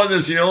agree to go on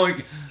this? Yeah.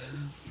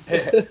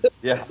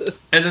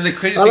 And then the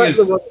crazy I thing like is,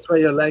 the ones where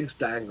your legs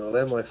dangle.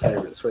 They're my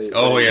favourites. You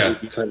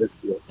kind of,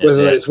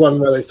 whether it's one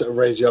where they sort of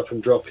raise you up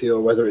and drop you,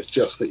 or whether it's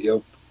just that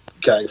you're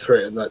going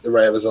through it and like the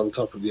rail is on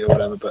top of you or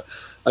whatever. But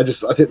I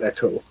think they're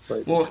cool.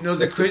 Like,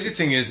 the crazy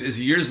thing is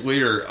years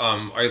later,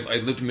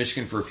 I lived in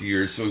Michigan for a few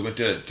years, so we went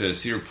to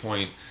Cedar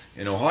Point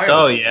in Ohio.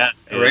 Oh yeah,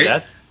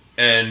 right.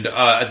 And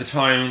at the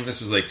time,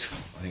 this was like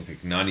I think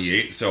like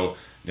 '98. So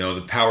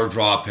the power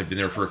drop had been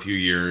there for a few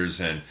years,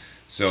 and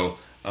so.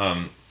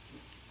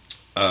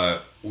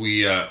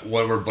 We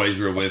one of our buddies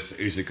we were with,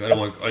 he was like, I don't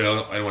want to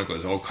go. I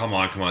said, oh, come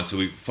on. So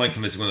we finally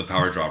convinced him on the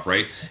power drop,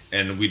 right?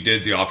 And we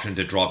did the option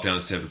to drop down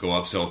instead of go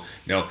up. So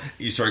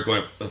you start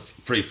going up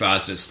pretty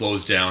fast, and it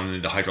slows down,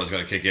 and the hydraulics got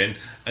to kick in.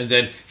 And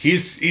then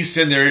he's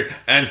sitting there,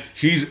 and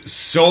he's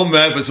so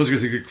mad, but so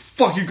he's like,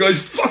 fuck you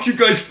guys. Like,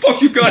 and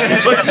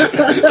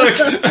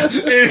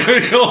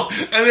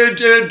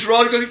then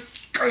Drawn goes, you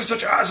guys are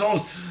such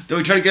assholes. Then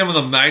we tried to get him on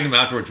the Magnum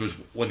afterwards, which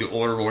was one of the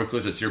older roller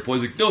coasters at Cedar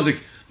Point. He's like, no, it's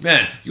like,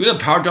 man, you want a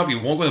power drop, you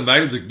won't go to the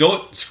Magnum. He's like,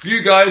 no, screw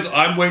you guys,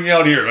 I'm waiting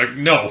out here. Like,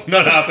 no,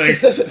 not happening.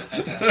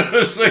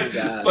 It's like,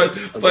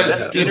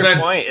 but Cedar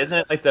Point, isn't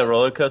it like the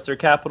roller coaster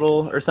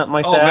capital or something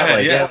like that? Man,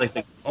 like,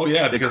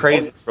 yeah. Like the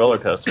craziest roller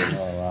coasters.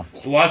 Oh, wow.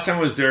 The last time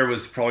I was there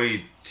was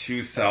probably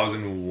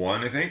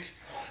 2001, I think.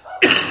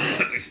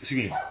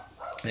 Excuse me.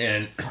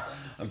 And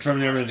I'm trying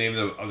to remember the name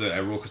of the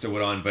roller coaster I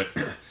went on, but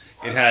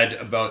it had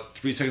about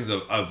 3 seconds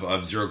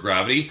of zero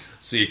gravity.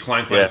 So you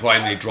climb,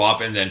 and they drop,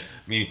 and then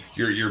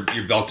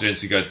you're belted in.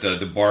 So you got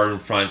the bar in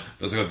front.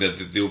 Those got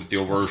the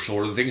over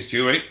shoulder things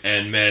too, right?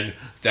 And man,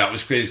 that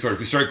was crazy.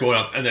 We started going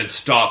up, and then it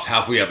stopped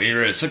halfway up. And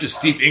you're at such a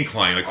steep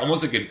incline, like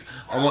almost like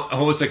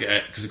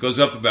because it goes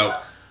up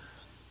about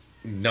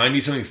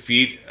 90 something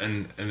feet,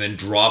 and then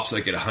drops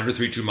like at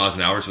 132 miles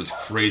an hour. So it's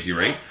crazy,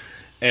 right?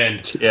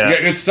 And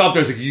it stopped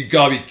there. I was like, you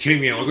gotta be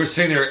kidding me. Like, we're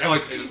sitting there and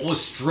like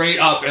almost straight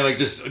up and like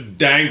just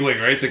dangling,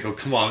 right? It's like, oh,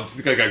 come on. It's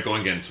the guy got going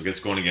again. So it gets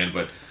going again.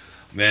 But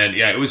man,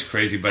 yeah, it was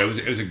crazy. But it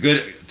was a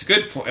good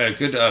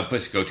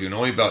place to go to. And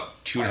only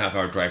about 2.5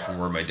 hour drive from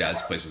where my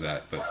dad's place was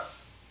at. But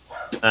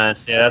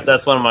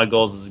that's one of my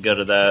goals is to go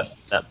to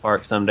that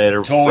park someday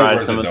to totally ride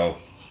worth some it,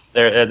 of.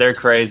 They're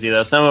crazy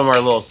though. Some of them are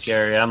a little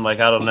scary. I'm like,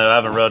 I don't know. I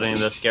haven't rode any of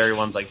the scary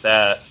ones like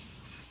that.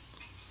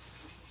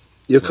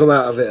 You'll come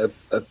out of it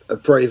a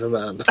braver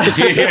man.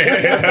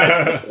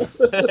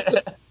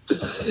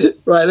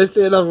 Right, let's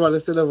do another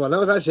one. That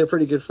was actually a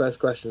pretty good first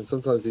question.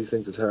 Sometimes these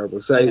things are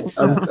terrible. So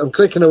I'm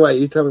clicking away.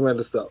 You tell me when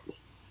to stop.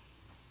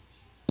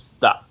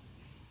 Stop.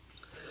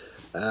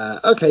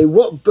 Okay,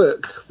 what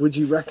book would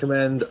you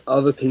recommend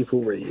other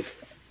people read?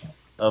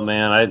 Oh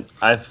man,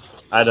 I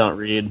don't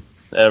read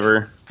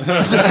ever.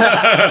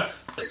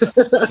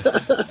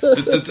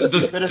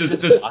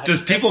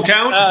 Does people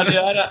count? Dude,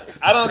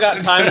 I don't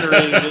got time to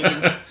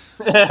read.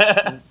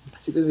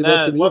 Too busy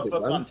making music,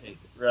 book man. on tape?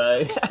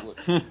 Right.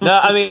 No,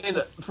 I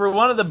mean, for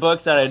one of the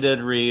books that I did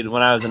read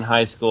when I was in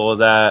high school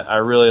that I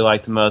really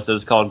liked the most, it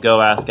was called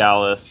Go Ask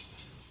Alice.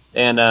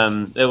 And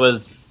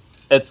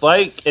it's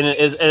like, and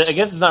I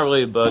guess it's not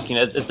really a book, you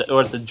know,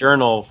 it's a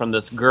journal from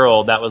this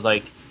girl that was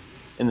like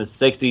in the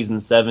 60s and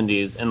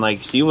 70s. And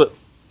like she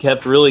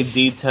kept really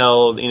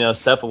detailed, you know,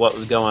 stuff of what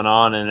was going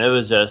on. And it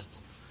was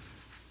just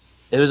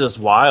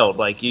wild.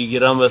 Like you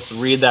could almost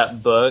read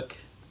that book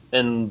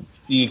and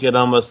you could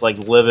almost like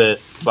live it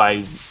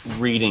by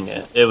reading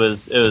it. It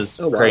was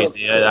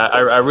crazy. Wow.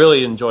 I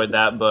really enjoyed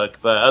that book,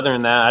 but other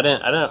than that,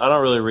 I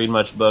don't really read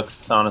much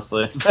books,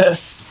 honestly. Fair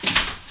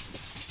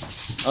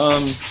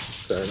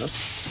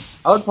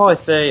enough. I would probably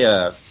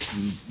say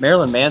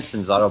Marilyn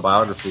Manson's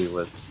autobiography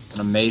was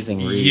an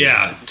amazing read.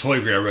 Yeah, totally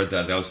agree. I read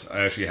that.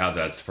 I actually have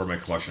that. It's for my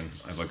collection.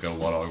 I have like a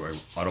lot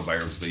of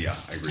autobiographies, but yeah,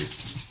 I agree.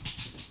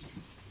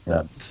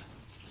 Yeah.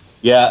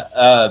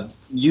 Yeah,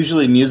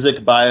 usually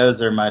music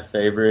bios are my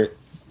favorite.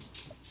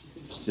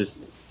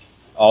 Just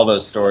all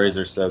those stories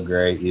are so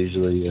great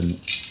usually, and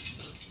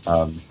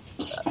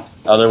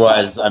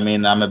otherwise, I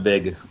mean, I'm a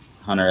big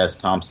Hunter S.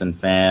 Thompson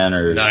fan,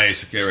 or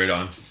Nice, get right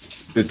on.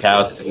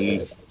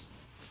 Bukowski.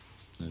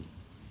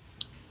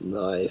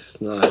 Nice.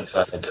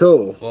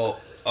 Cool. Well,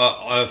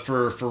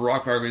 for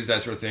rock biographies,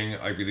 that sort of thing,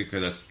 I really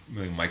could. That's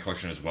my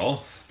collection as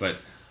well. But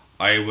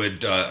I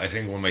would, I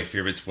think one of my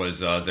favorites was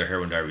the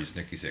Heroin Diaries,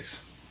 Nikki Sixx.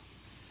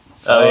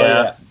 Oh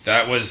yeah.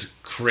 That was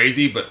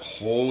crazy, but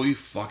holy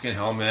fucking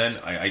hell, man!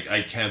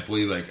 I can't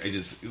believe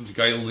the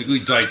guy legally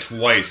died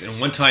twice,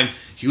 and one time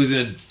he was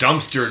in a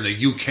dumpster in the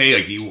UK.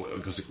 Like he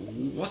goes like,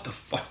 what the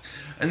fuck?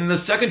 And then the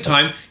second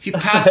time he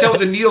passed out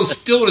with a needle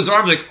still in his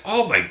arm. Like,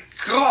 oh my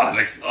god!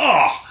 Like,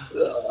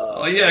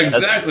 oh yeah,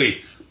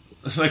 exactly.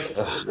 It's like,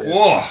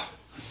 whoa.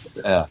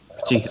 Yeah.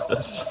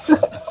 Jesus.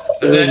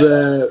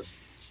 There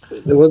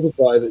was a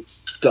guy that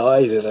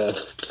died in a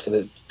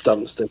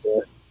dumpster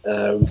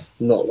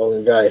not long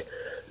ago,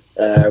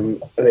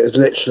 and it was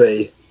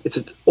literally, it's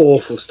an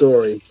awful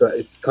story, but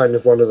it's kind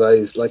of one of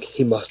those like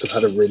he must have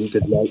had a really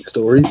good night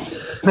stories.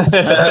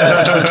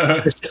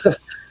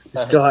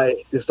 This guy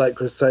was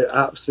so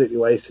absolutely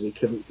wasted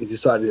he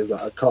decided he was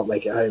like, I can't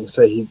make it home,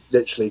 so he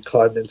literally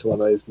climbed into one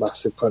of those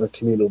massive kind of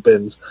communal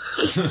bins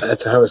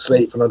to have a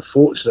sleep, and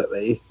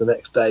unfortunately the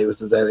next day was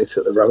the day they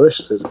took the rubbish,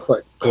 so it's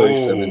quite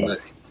gruesome in that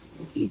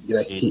he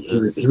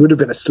would have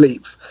been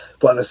asleep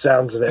by the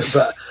sounds of it,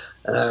 but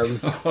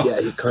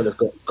he kind of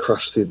got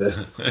crushed through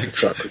the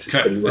truck, which is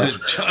pretty rough.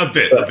 A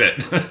bit.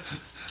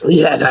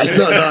 Yeah, no, it's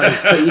not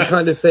nice, but you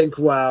kind of think,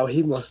 wow,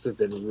 he must have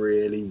been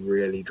really,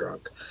 really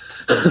drunk.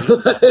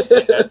 What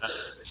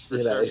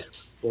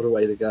a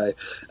way to go.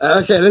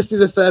 Okay, let's do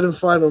the third and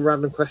final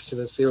random question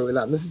and see where we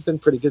land. This has been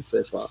pretty good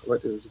so far. I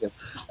won't do this again.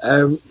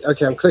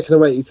 Okay, I'm clicking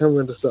away. You tell me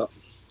when to stop.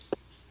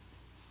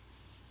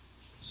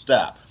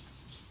 Stop.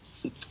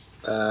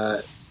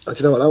 Do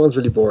you know what? That one's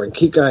really boring.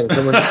 Keep going.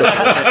 Tell me when to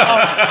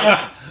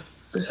stop.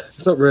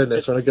 Let's not ruin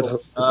this. We're on a good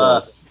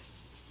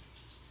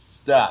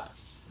Stop.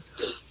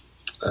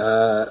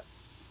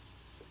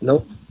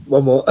 Nope.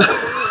 One more.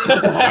 Oh boy!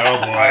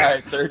 All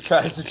right, third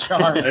tries a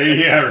charm.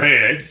 Yeah,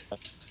 right.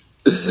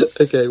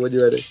 Okay, when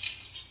you're ready.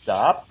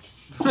 Stop.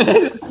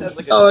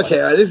 Oh, okay.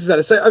 All right, this is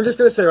better. So I'm just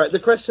going to say, right, the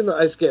question that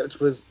I skipped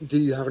was, do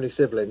you have any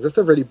siblings? That's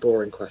a really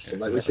boring question.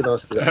 Like, we can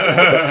ask you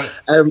that.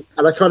 And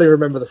I can't even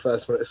remember the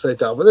first one. It's so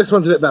dumb. But this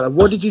one's a bit better.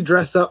 What did you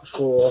dress up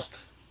for?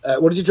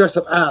 What did you dress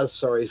up as?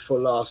 Sorry, for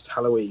last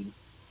Halloween.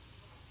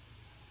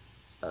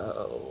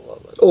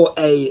 Or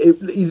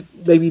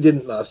maybe you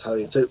didn't last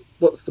Halloween. So,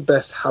 what's the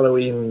best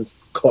Halloween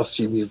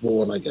costume you've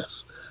worn? I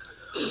guess.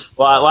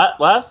 Well,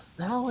 last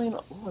Halloween,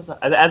 what was that?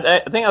 I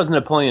think I was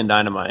Napoleon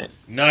Dynamite.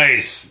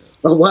 Nice.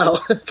 Oh wow!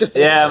 Okay.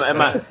 Yeah, and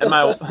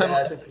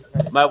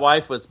my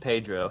wife was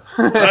Pedro.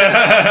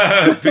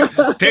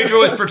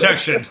 Pedro is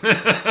protection.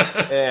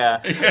 Yeah.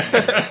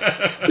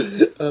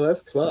 Oh,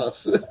 that's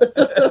class.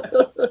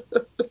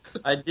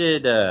 I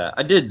did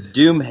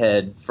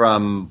Doomhead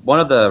from one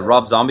of the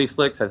Rob Zombie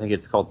flicks. I think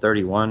it's called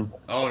 31.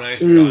 Oh,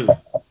 nice.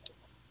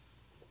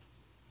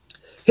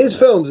 His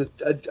films,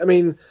 I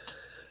mean,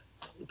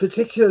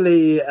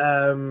 particularly.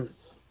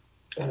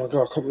 Oh my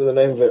god, I can't remember the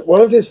name of it.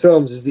 One of his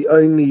films is the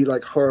only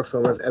like horror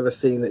film I've ever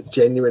seen that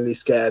genuinely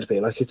scared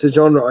me. Like, it's a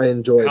genre I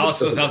enjoy. House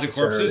of a Thousand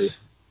Corpses?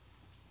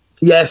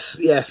 Yes.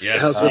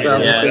 House of a Thousand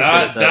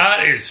Corpses.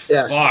 That is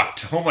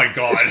fucked. Oh my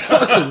god.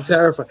 Fucking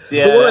terrifying.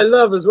 Yeah, but what I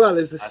love as well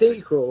is the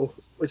sequel,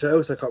 which I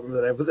also can't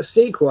remember the name, but the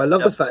sequel, I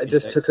love the fact it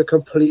just took a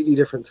completely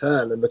different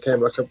turn and became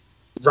like a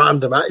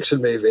random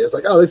action movie. It's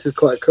like, oh, this is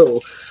quite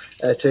cool,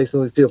 chasing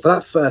all these people. But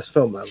that first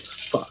film, man, was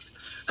fucked.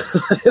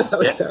 That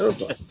was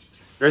terrifying.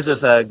 There's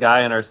this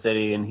guy in our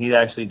city, and he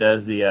actually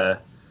does the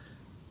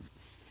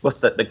what's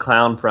that? The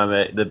clown from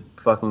it, the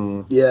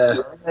fucking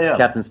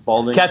Captain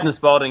Spaulding. Captain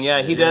Spaulding,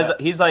 yeah, he does.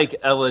 He's like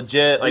a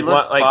legit, like he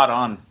looks spot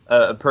on.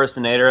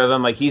 Impersonator of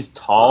him. Like he's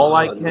tall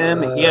like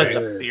him. He has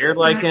the beard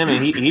like him,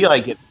 and he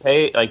like gets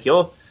paid. Like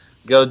you'll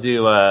go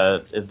do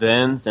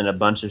events and a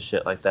bunch of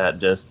shit like that,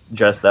 just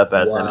dressed up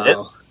as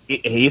him.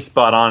 He's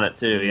spot on it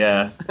too,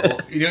 yeah. Well,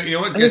 you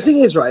know what? And the thing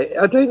is, right,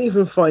 I don't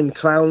even find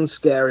clowns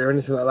scary or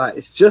anything like that.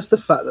 It's just the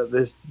fact that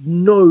there's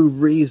no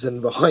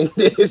reason behind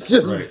it. It's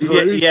just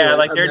brutal, yeah,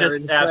 like they're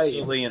just insane.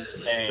 Absolutely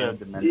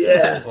insane.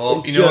 Yeah, well,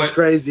 it's you know just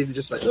crazy. You're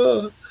just like,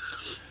 oh.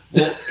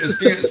 Well,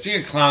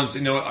 speaking of clowns,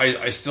 you know,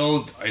 I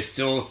still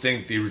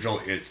think the original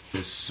It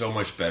is so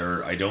much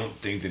better. I don't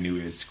think the new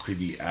It's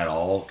creepy at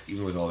all,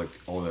 even with all the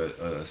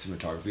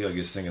cinematography. I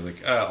guess thing is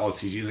like all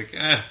CG is like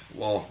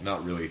well,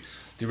 not really.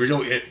 The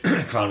original It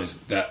clown is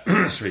that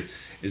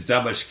is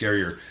that much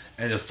scarier,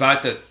 and the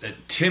fact that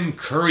Tim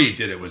Curry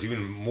did it was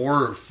even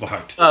more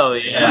fucked. Oh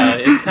yeah,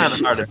 it's kind of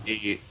hard to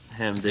beat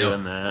him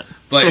doing that.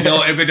 But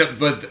no,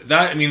 but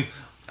that, I mean.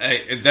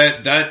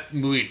 That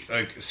movie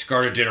like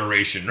scarred a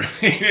generation.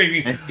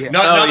 Right?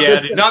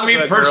 Not me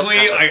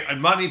personally.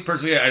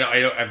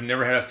 I've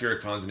never had a fear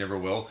of clowns, and never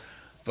will.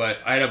 But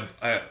I had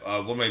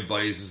one of my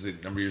buddies, this is a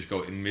number of years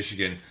ago in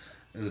Michigan,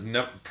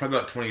 probably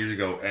about 20 years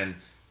ago, and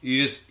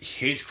he just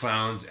hates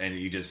clowns and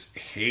he just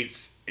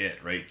hates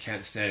it. Right?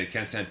 Can't stand it.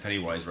 Can't stand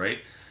Pennywise. Right?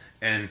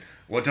 And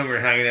one time we were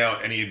hanging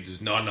out, and he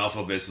just nodding off a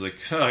little bit. So like,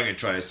 I'm gonna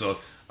try it. So.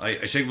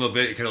 I shake him a little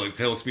bit. He kind of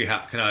looks at me,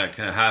 kind of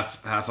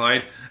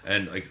half-eyed,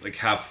 and like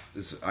half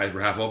his eyes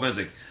were half open. It's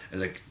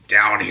like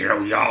down here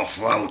we all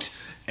float.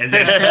 And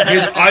then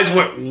his eyes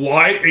went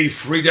wide, and he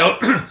freaked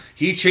out.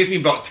 He chased me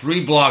about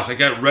 3 blocks. I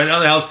got right out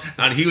of the house,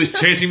 and he was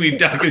chasing me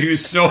down because he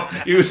was so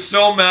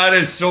mad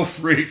and so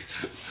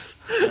freaked.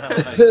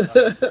 Yeah,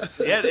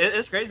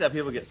 it's crazy how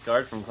people get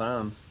scarred from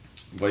clowns.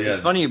 But yeah,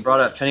 it's funny you brought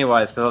up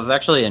Pennywise because I was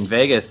actually in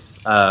Vegas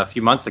a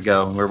few months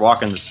ago, and we were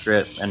walking the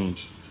strip, and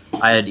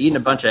I had eaten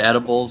a bunch of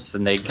edibles,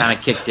 and they kind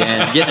of kicked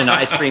in, getting an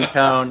ice cream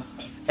cone.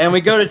 And we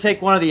go to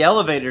take one of the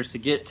elevators to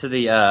get to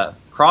the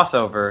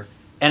crossover,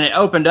 and it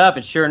opened up,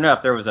 and sure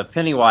enough, there was a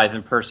Pennywise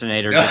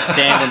impersonator just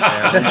standing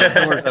there, and the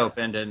doors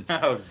opened, and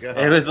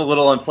it was a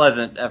little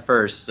unpleasant at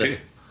first.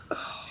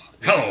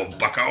 Hello,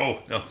 bucko.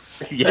 No.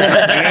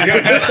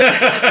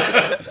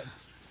 Yeah.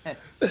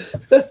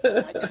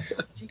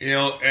 You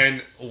know,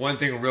 and one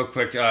thing real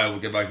quick, we'll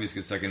get back to this in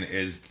a second,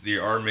 is they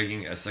are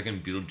making a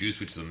second Beetlejuice,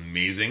 which is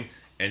amazing.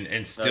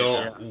 And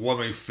still, one of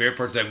my favorite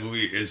parts of that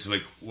movie is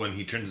like when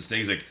he turns to snake,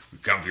 he's like, "We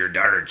come for your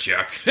daughter,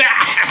 Chuck."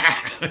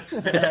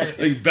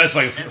 Like best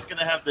like. It's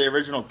gonna have the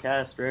original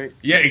cast, right?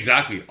 Yeah,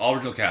 exactly. All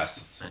original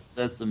cast.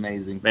 That's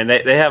amazing. Man,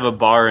 they have a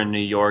bar in New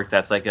York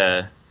that's like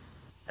a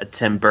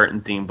Tim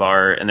Burton themed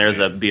bar, and there's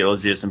a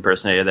Beetlejuice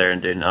impersonator there,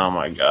 and dude, oh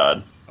my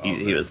god,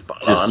 he was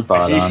spot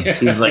on.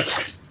 He's like,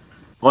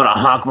 want to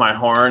honk my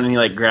horn, and he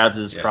like grabs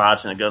his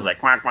crotch, and it goes like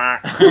quack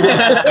quack.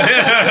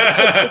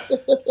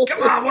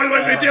 Come on, what do you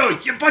want me to do?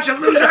 You bunch of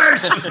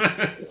losers!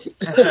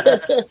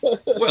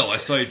 Well, I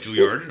saw you,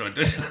 Juilliard.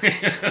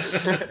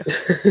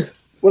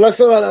 Well, I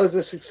feel like that was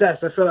a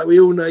success. I feel like we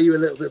all know you a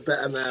little bit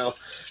better now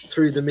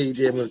through the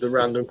medium of the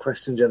random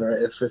question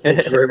generator. So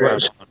thank you very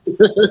much.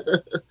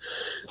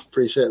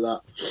 Appreciate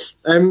that.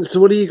 So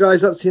what are you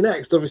guys up to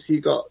next? Obviously,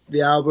 you got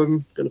the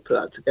album. Going to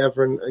put that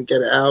together and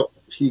get it out.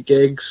 A few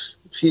gigs.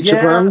 Future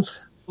plans?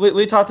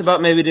 We talked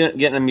about maybe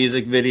getting a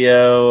music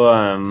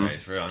video.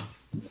 Nice, right on.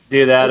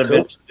 Do that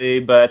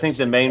eventually, but I think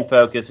the main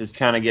focus is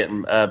kind of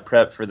getting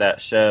prep for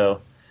that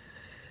show.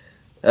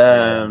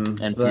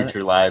 And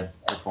future live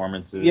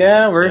performances.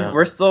 Yeah,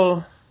 we're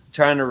still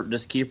trying to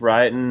just keep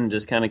writing,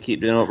 just kind of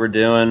keep doing what we're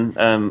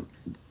doing.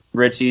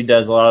 Richie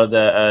does a lot of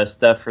the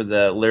stuff for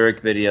the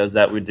lyric videos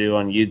that we do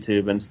on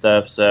YouTube and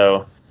stuff,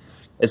 so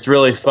it's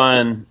really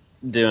fun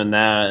doing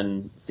that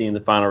and seeing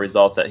the final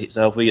results.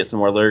 So hopefully we get some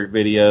more lyric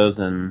videos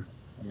and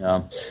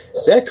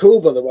they're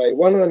cool, by the way.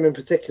 One of them in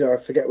particular,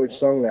 I forget which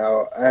song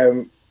now.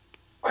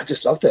 I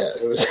just loved it.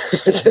 It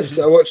was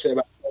I watched it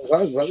about 10 times.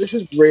 I was like, this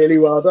is really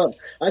well done.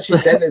 I actually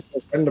sent it to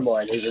a friend of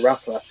mine who's a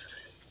rapper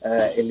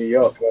in New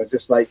York, and I was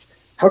just like,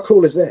 how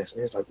cool is this?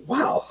 And he's like,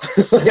 wow.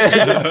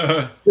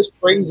 Just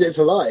brings it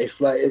to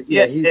life. Like,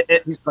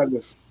 he's kind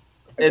of.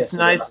 It's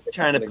nice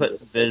trying to put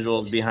some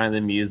visuals behind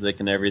the music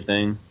and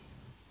everything.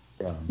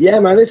 Yeah,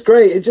 man, it's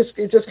great. It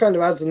just kind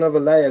of adds another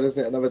layer,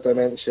 doesn't it? Another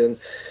dimension.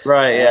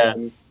 Right, yeah.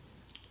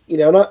 You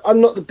know, and I'm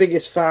not the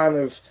biggest fan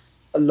of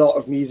a lot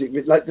of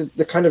music. Like,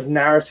 the kind of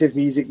narrative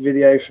music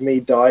video for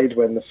me died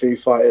when the Foo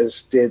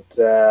Fighters did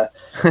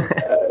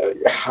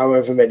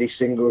however many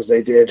singles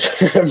they did,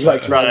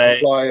 like Learn to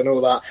Fly and all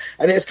that.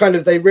 And it's kind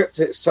of, they ripped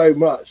it so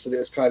much that it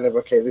was kind of,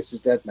 okay, this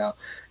is dead now.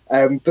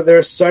 But there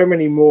are so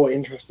many more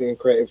interesting and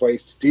creative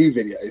ways to do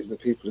videos that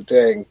people are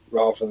doing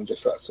rather than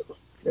just that sort of,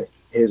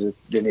 here's a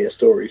linear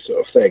story sort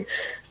of thing.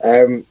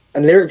 And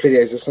lyric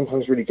videos are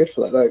sometimes really good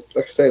for that.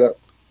 Like I say, that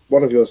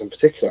one of yours in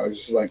particular, I was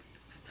just like,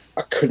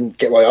 I couldn't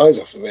get my eyes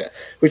off of it,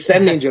 which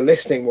then means you're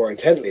listening more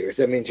intently, which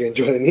then means you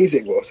enjoy the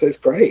music more. So it's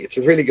great. It's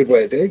a really good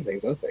way of doing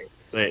things, I think.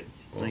 Great.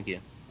 Thank you.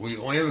 we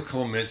only have a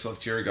couple minutes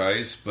left here,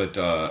 guys. But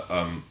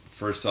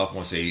first off, I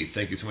want to say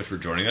thank you so much for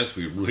joining us.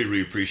 We really,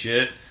 really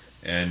appreciate it.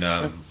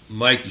 And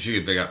Mike, you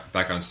should get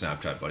back on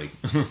Snapchat, buddy.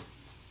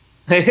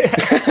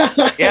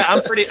 Yeah,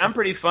 I'm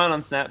pretty fun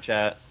on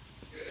Snapchat.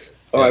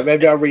 All right,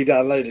 maybe I'll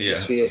re-download it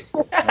just for you.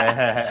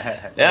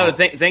 Yeah, but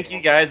thank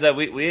you guys.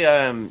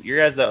 You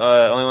guys the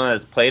only one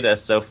that's played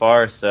us so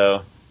far.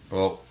 So,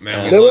 well,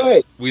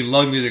 man, we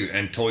love music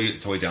and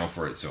totally down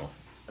for it. So,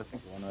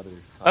 one other.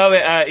 Oh,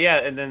 yeah,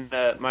 and then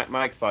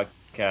Mike's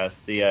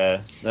podcast,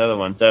 the other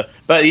one. So,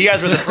 but you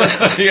guys were the first.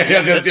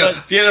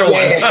 the other one.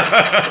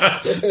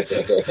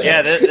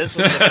 Yeah, this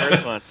was the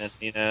first one. And,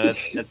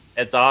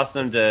 it's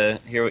awesome to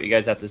hear what you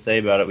guys have to say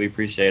about it. We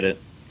appreciate it.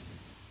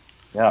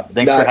 Yeah,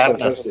 thanks for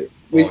having us.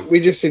 We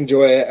just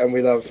enjoy it, and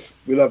we love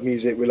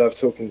music. We love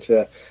talking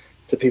to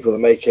people that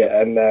make it,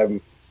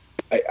 and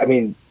I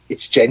mean,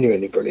 it's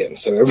genuinely brilliant.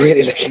 So we're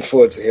really looking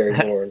forward to hearing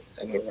more and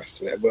all the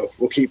rest of it.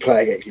 We'll keep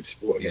playing it, keep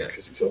supporting it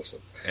because it's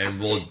awesome. And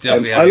we'll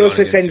definitely. I'll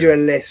also send you a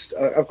list.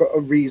 I've got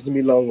a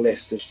reasonably long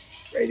list of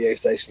radio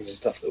stations and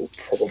stuff that will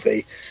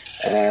probably.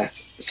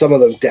 Some of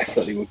them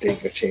definitely will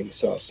dig the tune,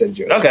 so I'll send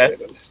you a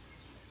list.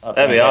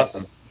 That'd be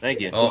awesome. Thank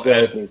you. Oh,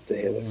 needs to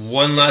hear this.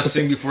 One last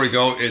thing before we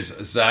go is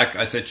Zach.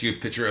 I sent you a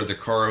picture of the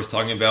car I was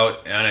talking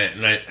about,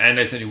 and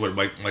I sent you what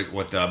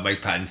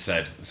Mike Patton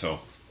said. So,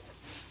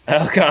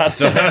 oh god,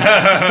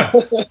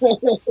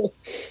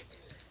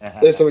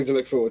 there's something to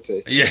look forward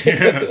to.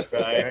 Yeah.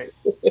 Right.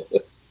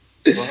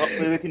 Well,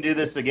 hopefully we can do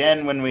this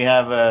again when we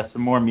have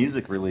some more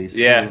music released.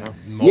 Yeah,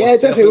 yeah,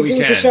 definitely. We'll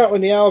give us a shout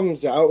when the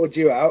album's out or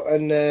due out,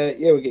 and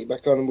we'll get you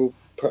back on, and we'll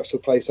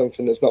play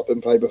something that's not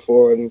been played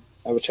before, and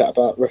have a chat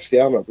about the rest of the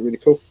album. That'd be really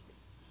cool.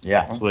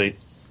 Yeah, sweet.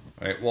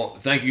 All right. Well,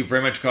 thank you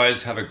very much,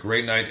 guys. Have a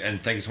great night,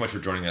 and thank you so much for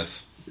joining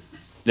us.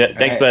 Yeah,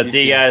 thanks, bud.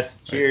 See you guys.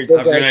 Cheers.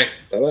 Have a great night.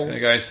 Bye-bye. Hey,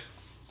 guys.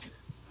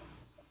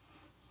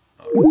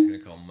 I'm just gonna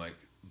call Mike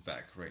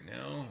back right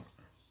now.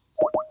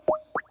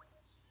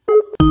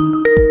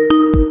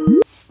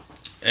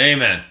 Hey,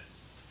 man.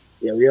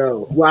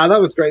 Yo. Wow, that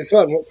was great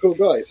fun. What cool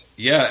guys.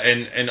 Yeah,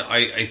 and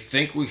I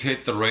think we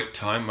hit the right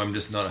time. I'm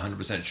just not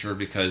 100% sure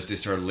because they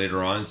started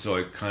later on, so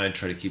I kind of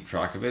try to keep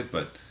track of it,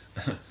 but...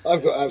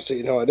 I've got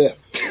absolutely no idea.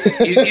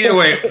 Either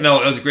way,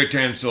 no, it was a great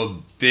time,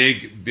 so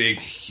big,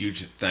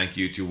 huge thank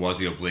you to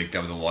Wazzy Oblique.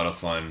 That was a lot of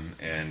fun,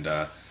 and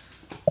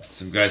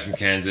some guys from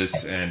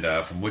Kansas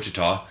and from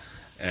Wichita,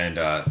 and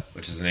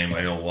which is a name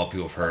I know a lot of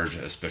people have heard,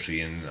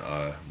 especially in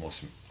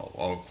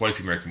quite a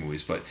few American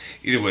movies. But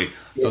either way,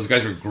 those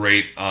guys were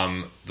great.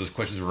 Those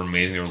questions were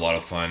amazing. They were a lot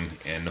of fun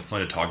and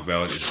fun to talk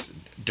about. It's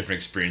different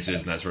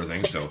experiences and that sort of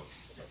thing. So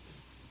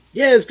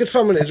yeah, it was good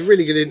fun. It was a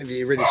really good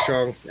interview, really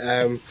strong.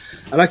 And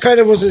I kind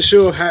of wasn't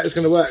sure how it was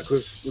going to work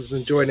with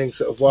them joining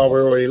sort of while we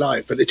were already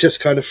live, but it just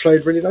kind of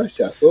flowed really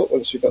nicely. I thought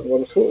once we got them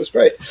on the call, it was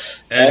great.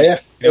 And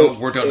it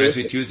worked out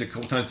nicely too. A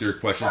couple times through your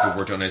questions, it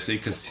worked out nicely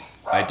because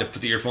I had to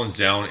put the earphones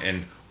down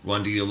and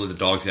run to let the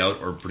dogs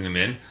out or bring them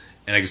in,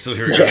 and I could still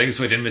hear everything,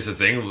 so I didn't miss a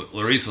thing.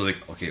 Literally, so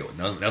like, okay,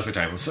 now's my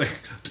time. I was like,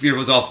 took the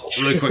earphones off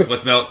really quick, let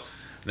them out,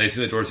 and I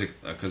see the doors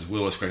because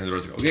Will was scratching the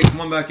doors. Like, okay,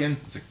 come on back in.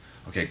 It's like,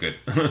 okay, good.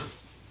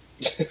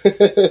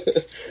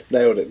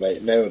 Nailed it,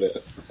 mate. Nailed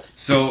it.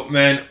 So,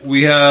 man,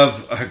 we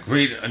have a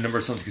great number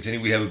of songs to continue.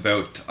 We have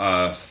about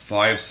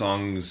 5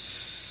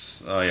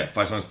 songs.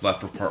 5 songs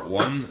left for part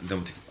 1. Then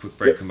we'll take a quick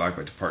break. Come back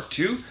to part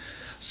 2.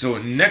 So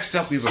next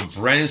up, we have a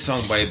brand new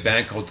song by a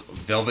band called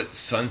Velvet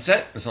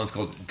Sunset. The song's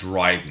called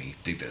 "Drive Me."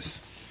 Dig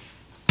this.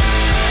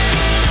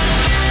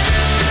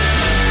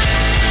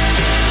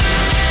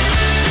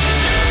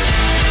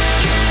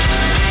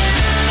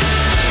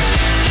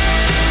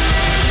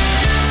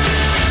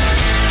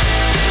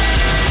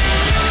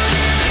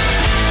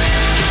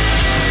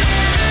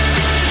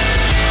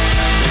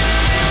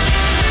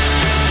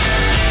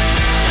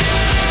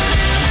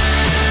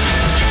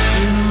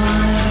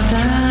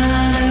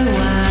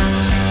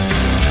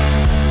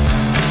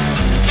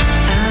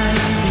 I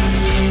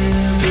see you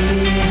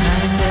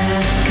behind the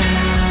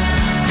sky.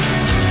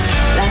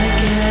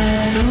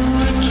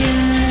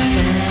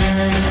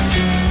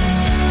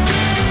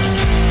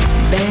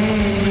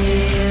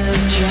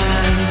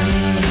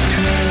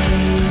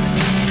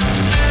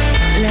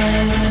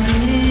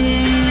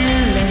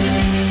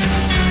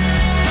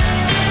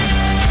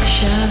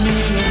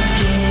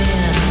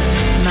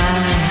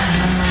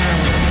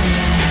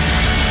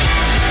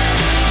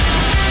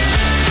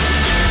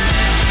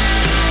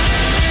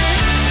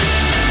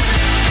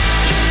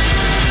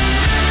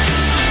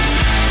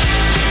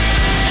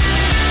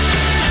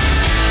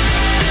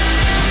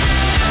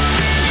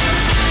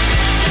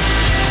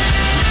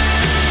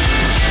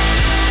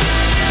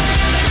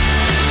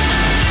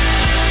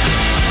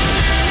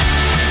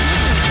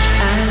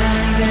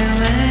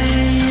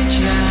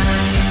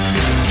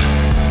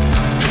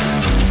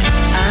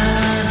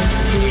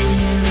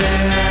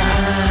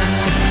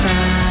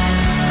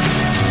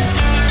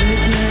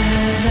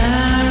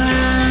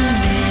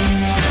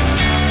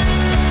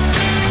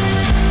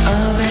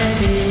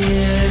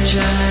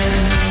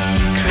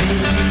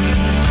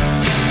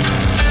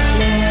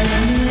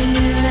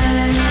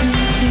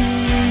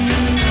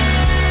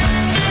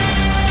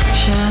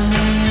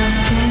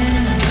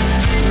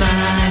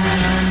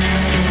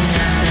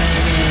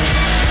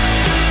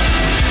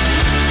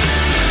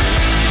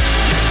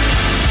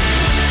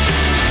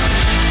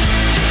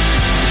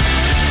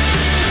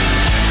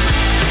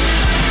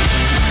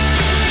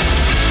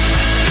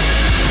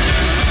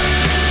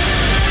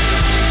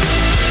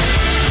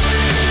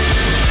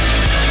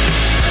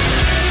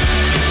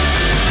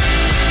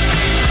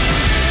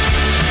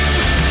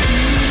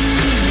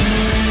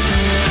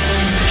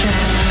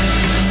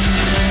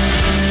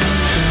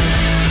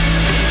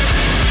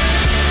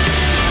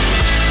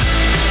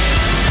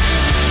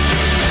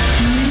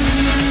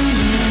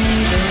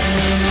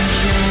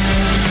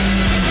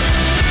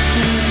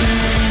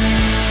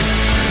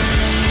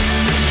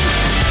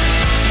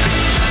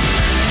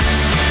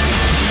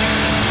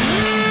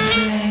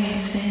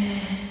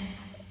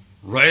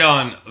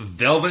 on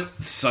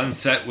Velvet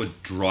Sunset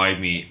with Drive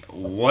Me.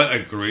 What a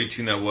great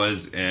tune that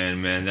was,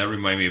 and man, that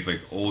reminded me of like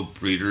old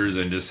Breeders,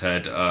 and just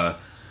had it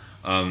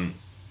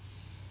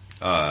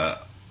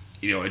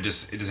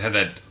just had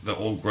that the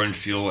old grunge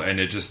feel, and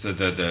it just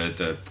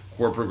the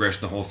chord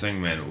progression, the whole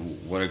thing, man,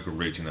 what a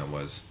great tune that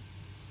was.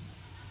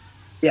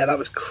 Yeah, that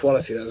was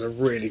quality. That was a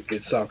really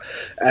good song.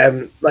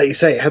 Like you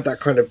say, it had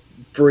that kind of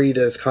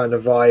Breeders kind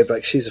of vibe.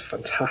 Like, she's a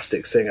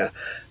fantastic singer.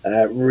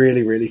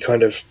 Really, really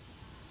kind of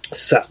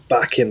sat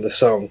back in the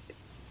song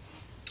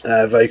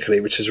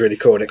vocally, which is really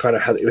cool. And it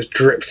was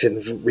soaked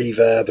in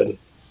reverb,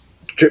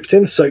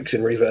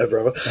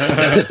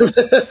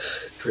 rather.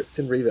 Dripped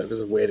in reverb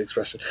is a weird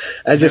expression.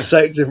 And just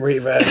soaked in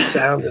reverb,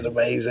 sounded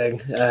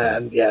amazing.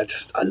 And yeah,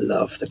 I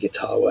love the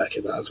guitar work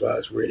in that as well.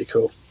 It's really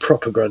cool.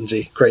 Proper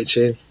grungy, great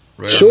tune.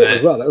 Right, short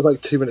as well. That was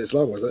like 2 minutes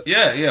long, was it?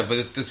 Yeah.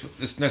 But this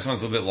next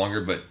one's a little bit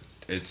longer, but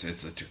it's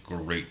such a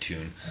great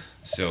tune.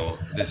 So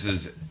this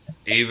is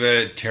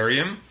Ava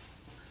Terium,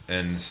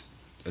 and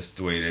that's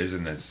the way it is,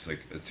 and that's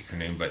her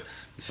name. But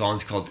the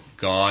song's called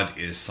 "God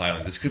Is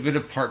Silent." This could have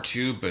been a part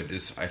 2, but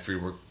I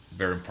figured we're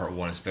better in part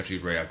 1, especially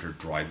right after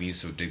Drive Me.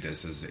 So dig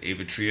this. This is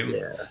Ava Terium.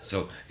 Yeah.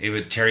 So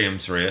Ava Terium,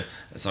 sorry,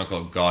 a song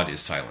called "God Is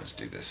Silent."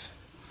 Dig this.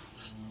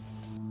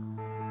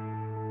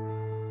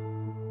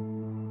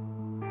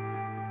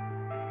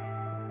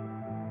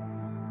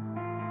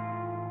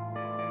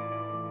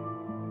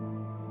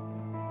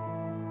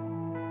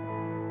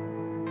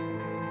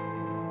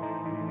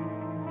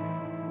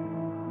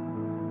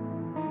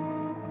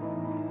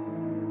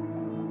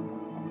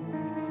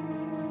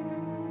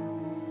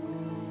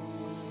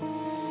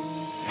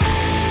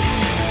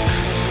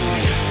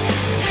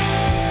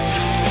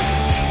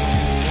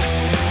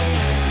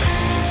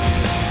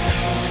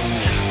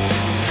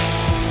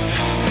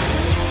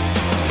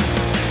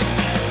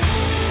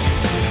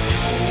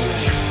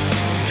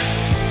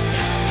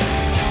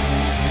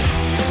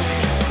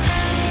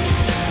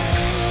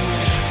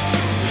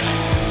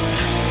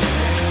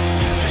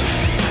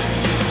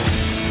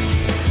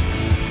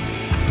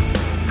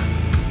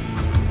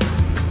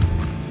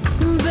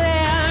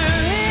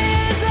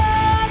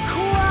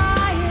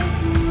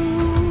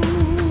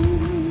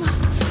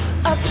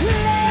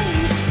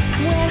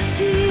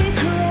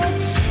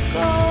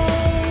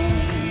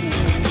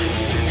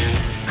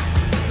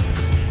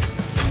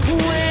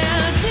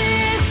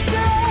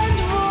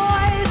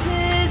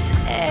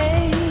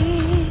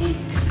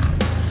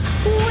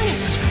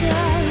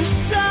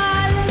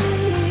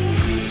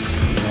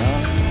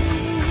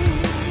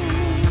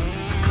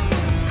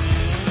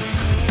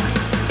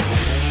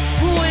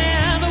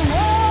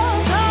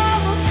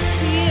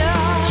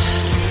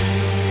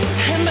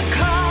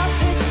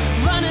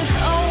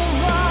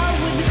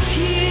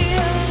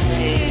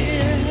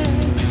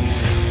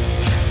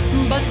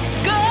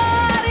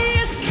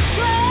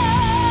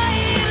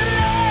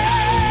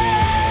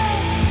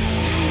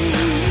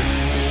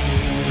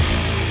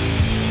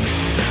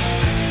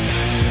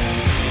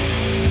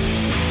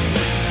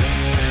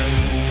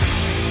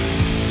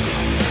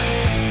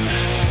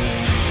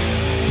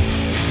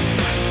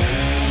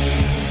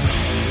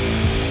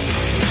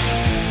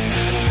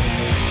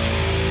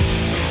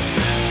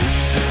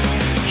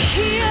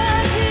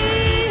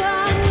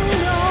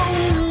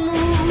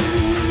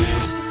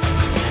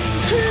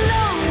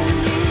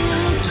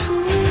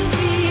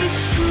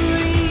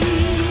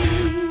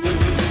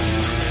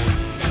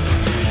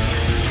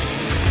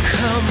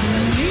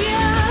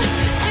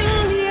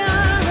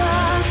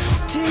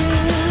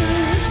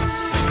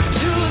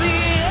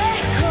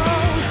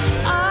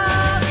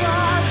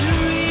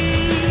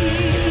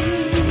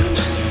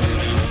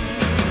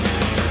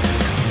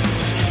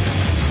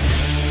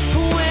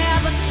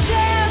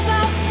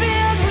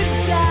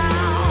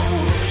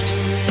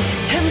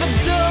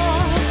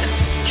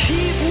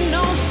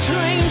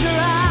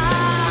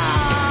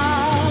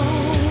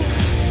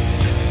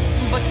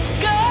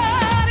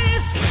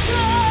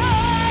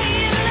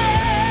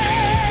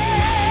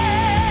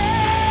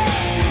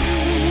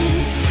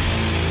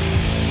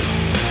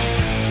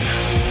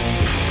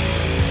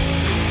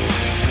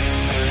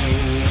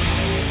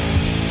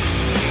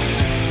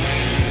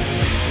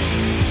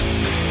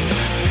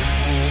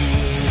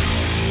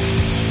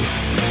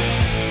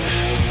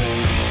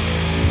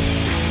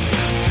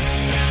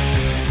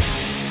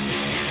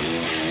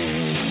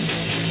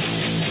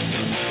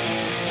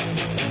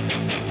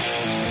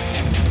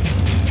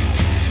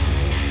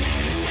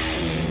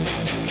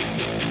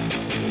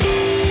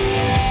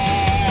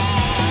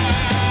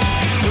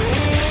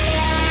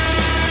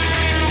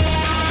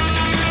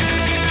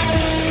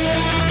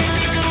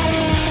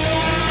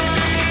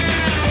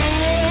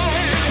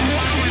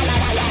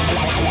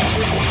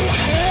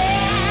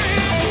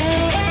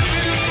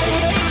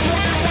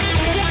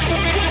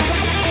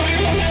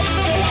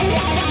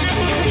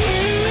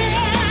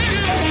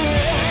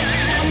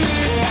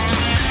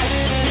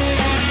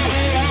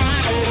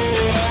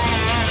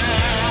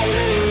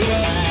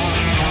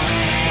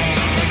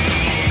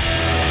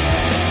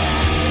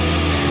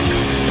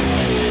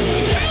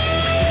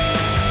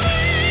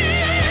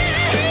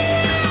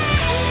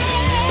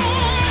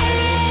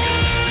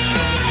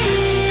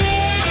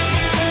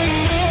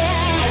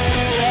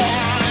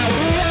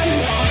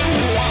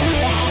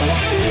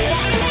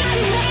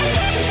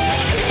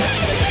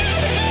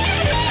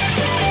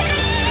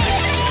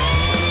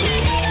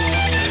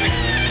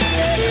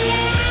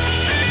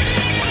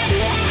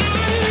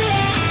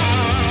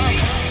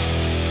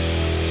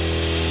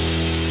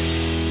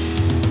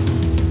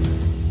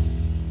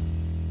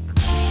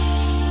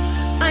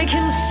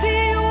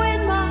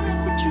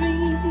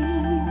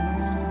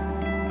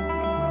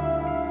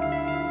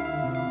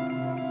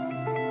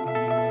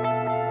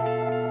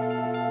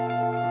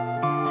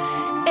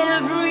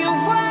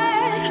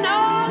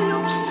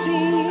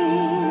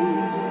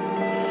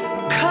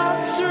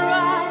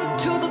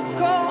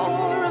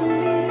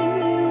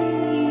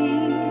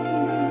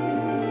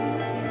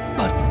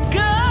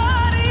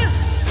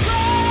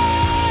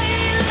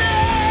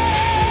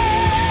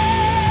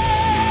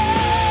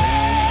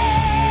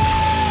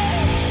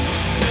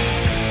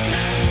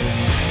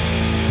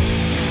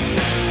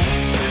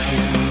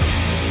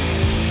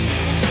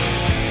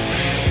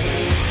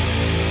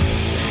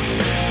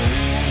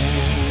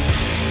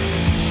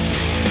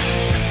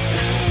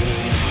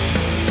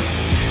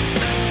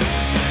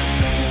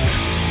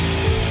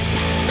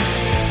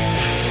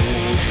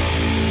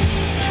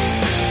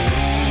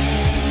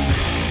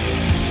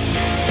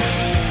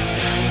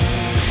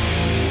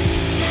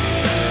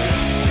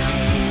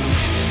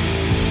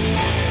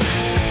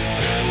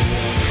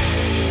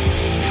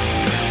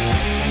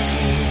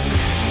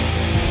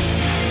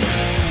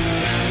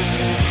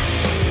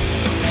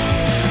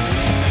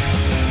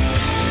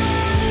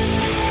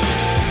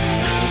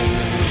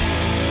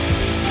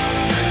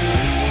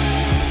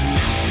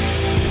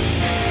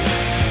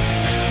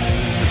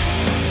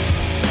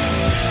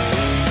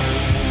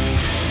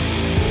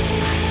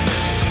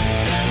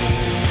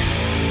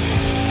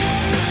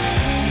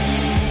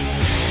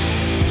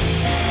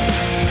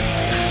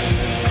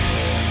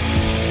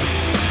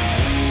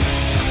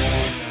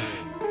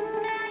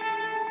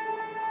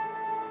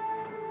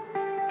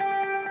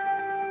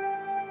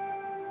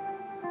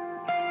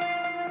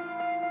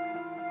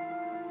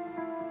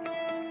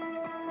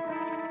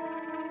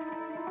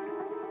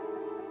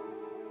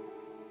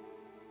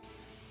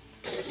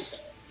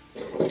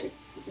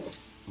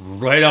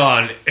 Right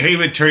on.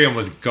 Avatarium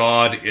with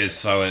God is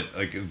Silent.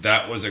 Like,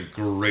 that was a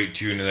great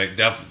tune, and I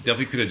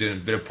definitely could have done a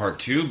bit of part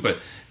 2, but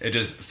it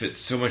just fits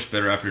so much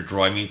better after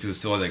Dry Me because it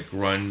still had that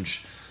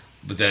grunge,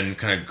 but then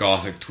kind of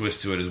gothic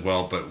twist to it as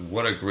well. But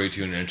what a great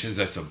tune, and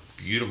that's a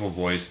beautiful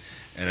voice.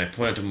 And I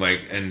point out to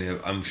Mike, and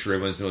I'm sure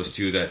everyone's noticed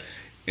too, that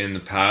in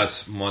the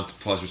past month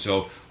plus or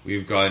so,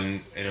 we've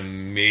gotten an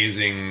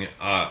amazing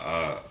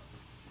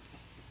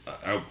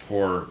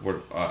outpour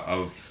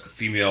of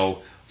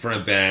female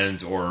front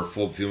bands or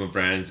full female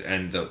bands,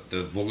 and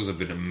the vocals have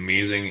been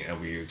amazing,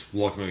 and it's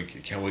welcome. We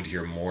can't wait to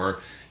hear more,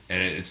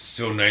 and it's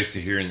so nice to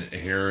hear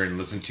and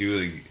listen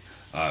to.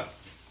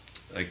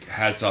 Like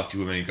hats off to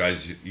women, you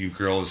guys, you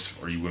girls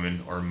or you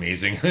women are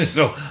amazing.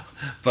 So,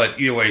 but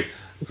either way,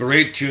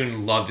 great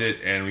tune, loved it,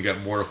 and we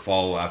got more to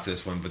follow after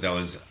this one. But that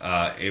was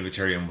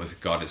Avatarium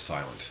with God is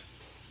Silent.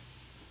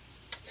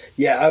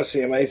 Yeah,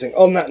 absolutely amazing.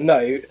 On that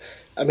note,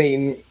 I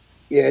mean,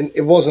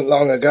 it wasn't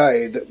long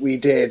ago that we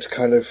did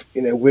kind of,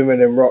 women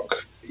in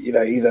rock,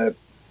 either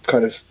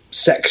kind of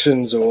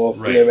sections or,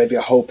 right. Maybe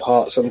a whole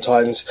part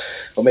sometimes,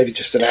 or maybe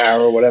just an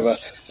hour or whatever,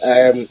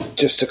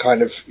 just to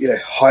kind of,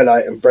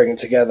 highlight and bring it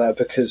together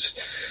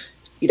because,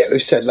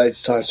 we've said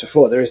loads of times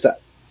before, there is that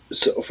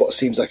sort of what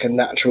seems like a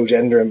natural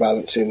gender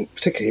imbalance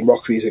particularly in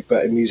rock music,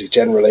 but in music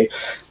generally.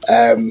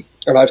 And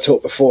I've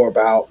talked before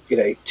about,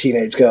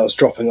 teenage girls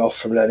dropping off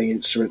from learning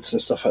instruments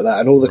and stuff like that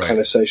and all the right.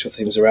 kind of social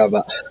themes around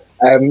that.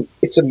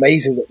 It's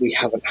amazing that we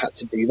haven't had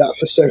to do that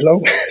for so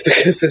long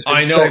because there's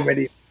been so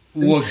many.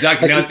 Well,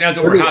 exactly. That's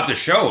what we're half the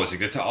show.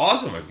 It's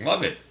awesome. I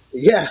love it.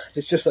 Yeah,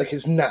 it's just like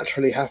it's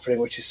naturally happening,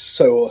 which is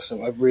so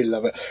awesome. I really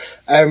love it.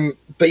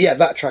 But yeah,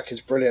 that track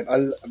is brilliant.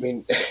 I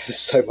mean, there's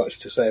so much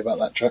to say about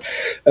that track.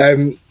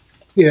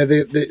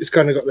 It's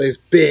kind of got those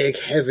big,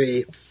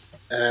 heavy,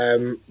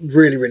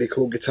 really, really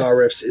cool guitar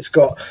riffs. It's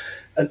got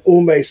an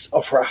almost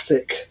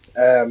operatic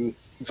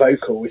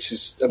vocal, which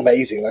is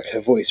amazing. Like, her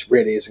voice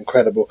really is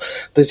incredible.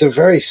 There's a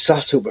very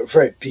subtle but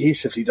very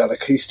beautifully done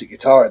acoustic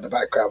guitar in the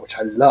background, which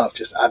I love,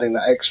 just adding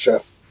that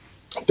extra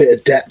bit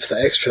of depth,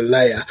 that extra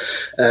layer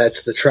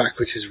to the track,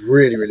 which is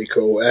really, really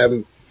cool.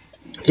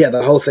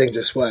 The whole thing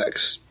just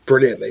works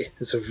brilliantly.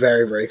 It's a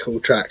very, very cool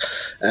track.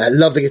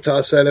 Love the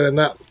guitar solo in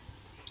that.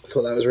 I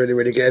thought that was really,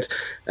 really good.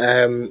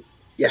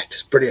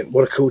 Just brilliant.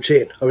 What a cool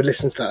tune. I would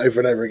listen to that over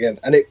and over again,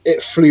 and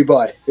it flew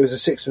by. It was a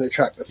 6-minute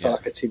track that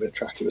felt like a 2-minute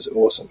track. It was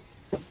awesome.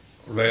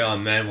 Right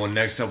on, man. Well,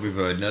 next up we have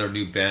another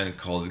new band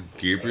called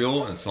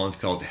Gabriel, and the song's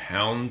called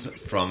Hound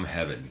from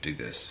Heaven. Do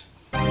this.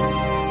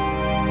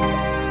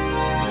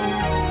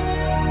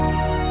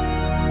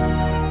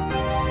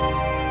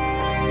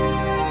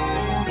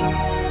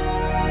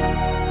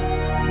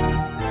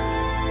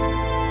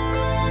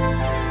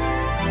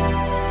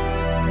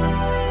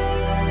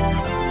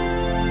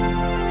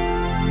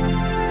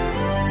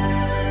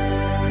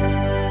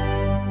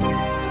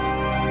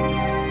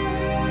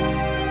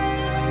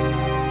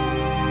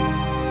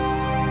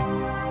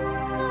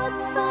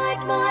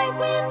 Outside my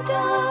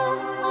window,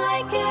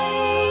 I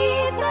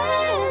gaze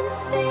and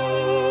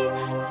see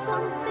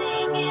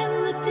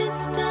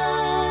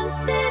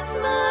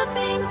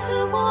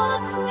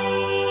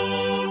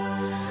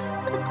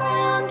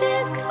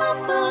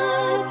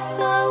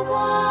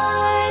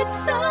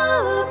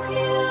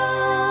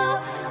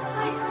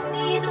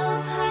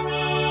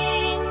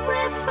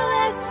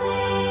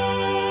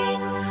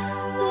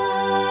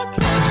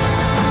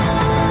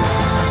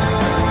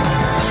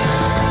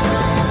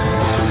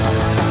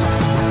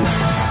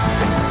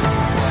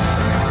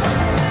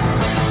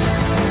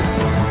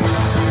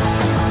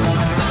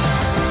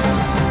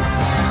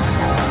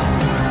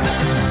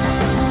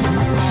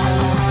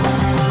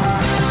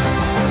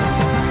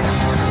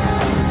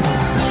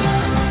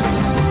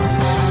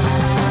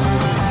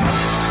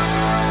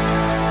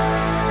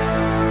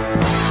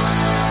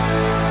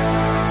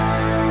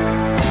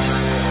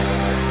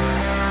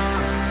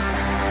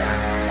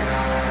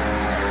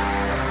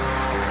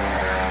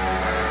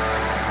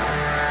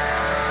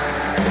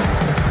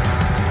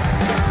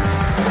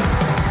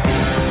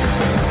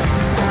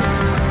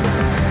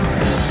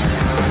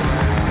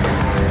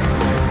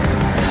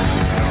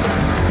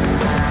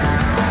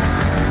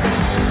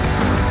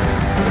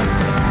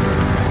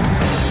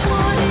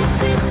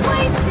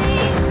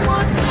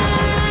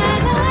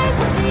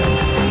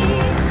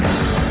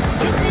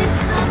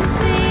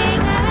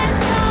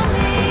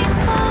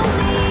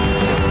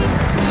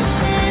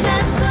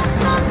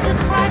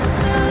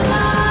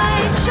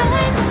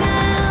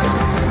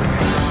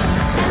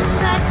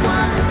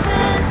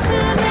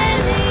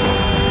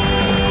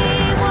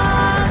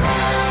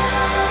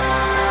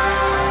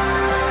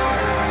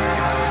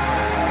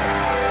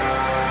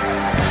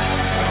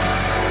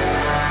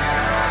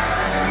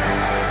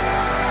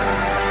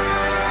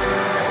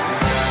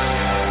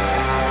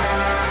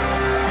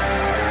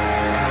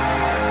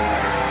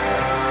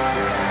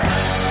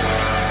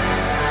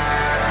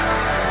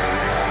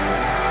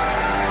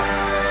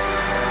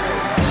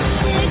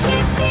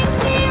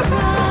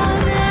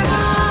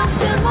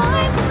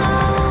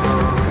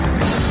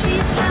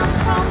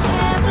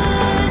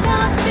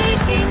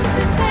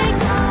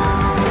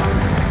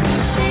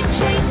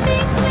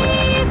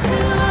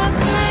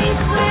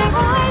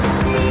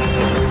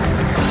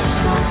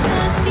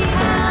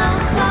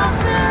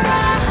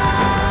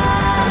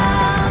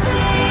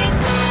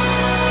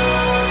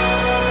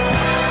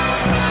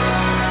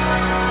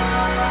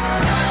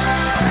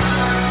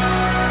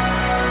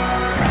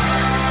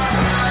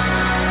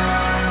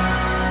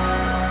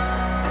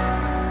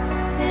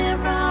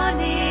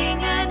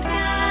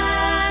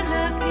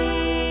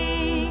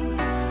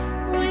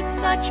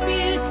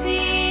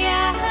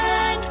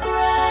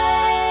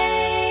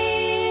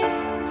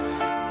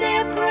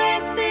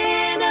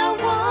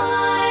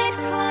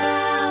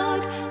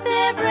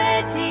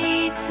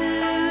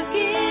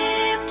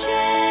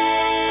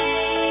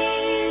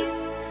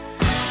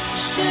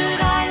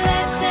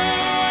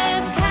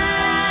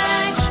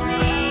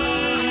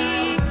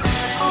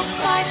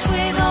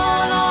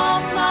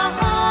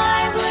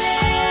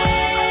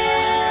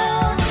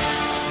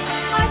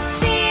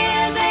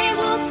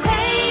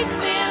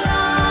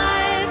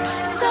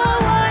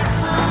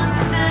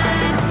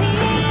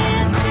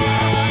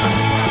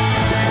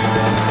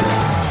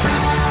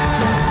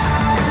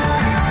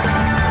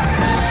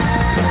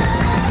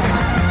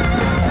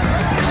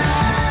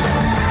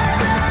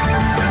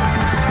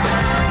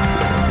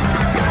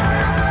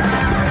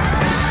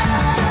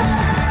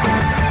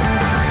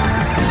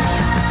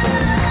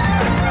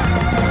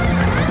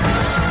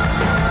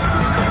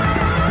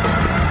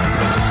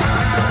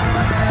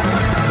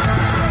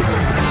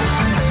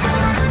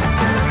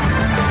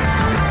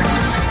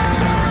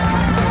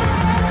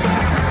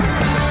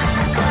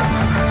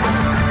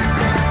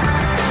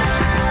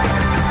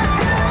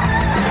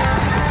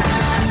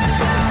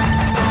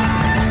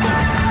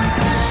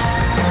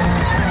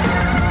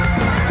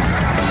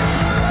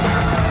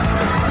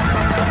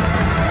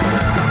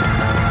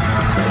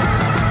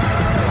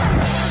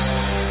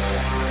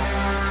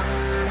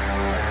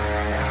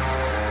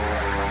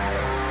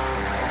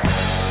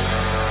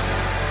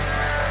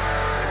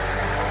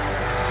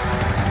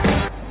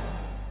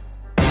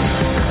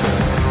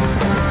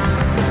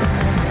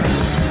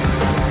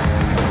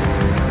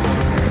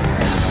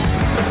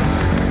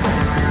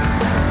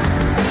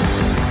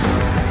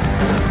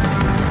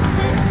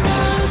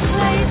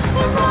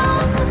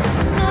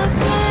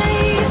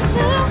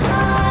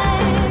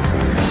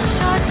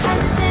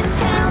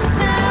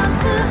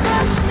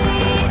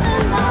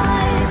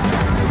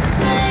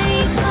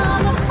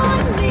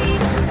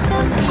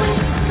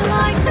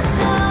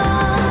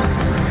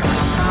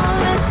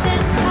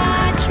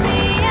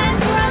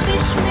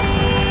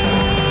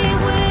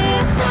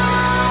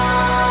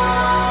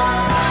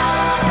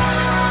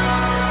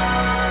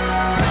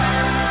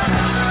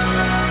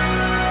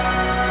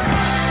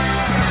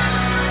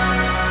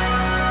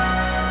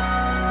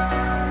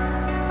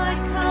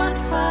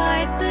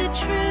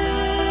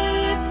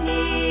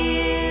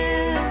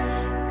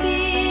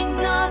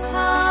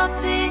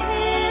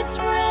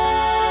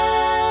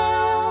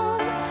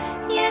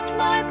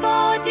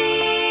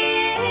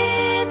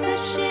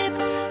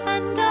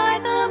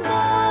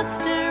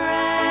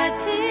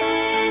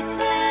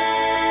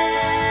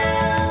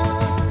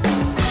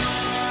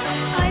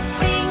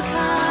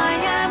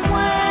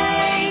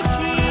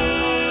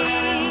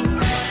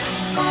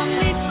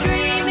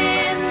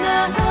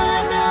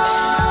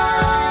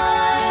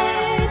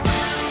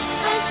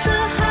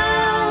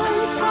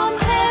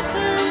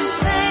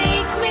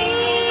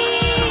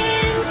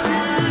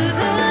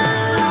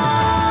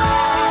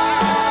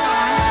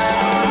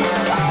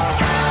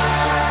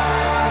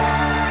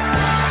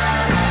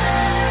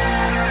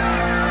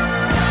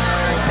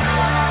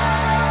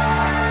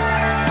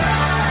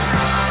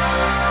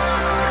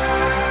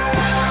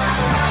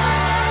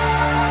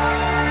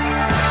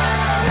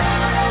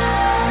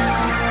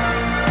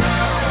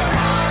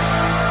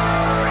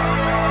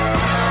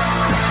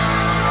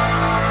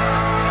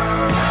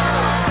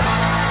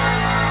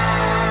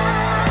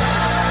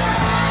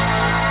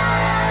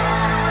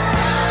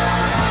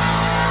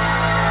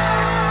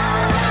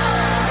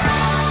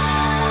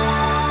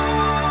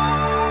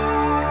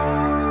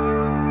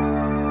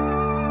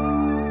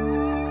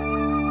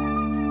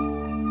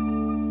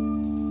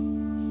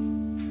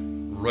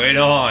right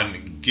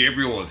on.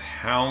 Gabriel with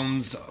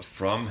Hounds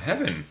from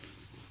Heaven.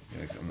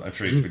 I'm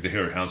sure you expect to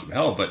hear Hounds from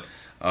Hell, but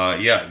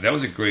yeah, that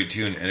was a great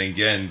tune. And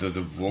again, the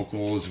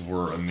vocals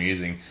were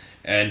amazing.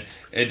 And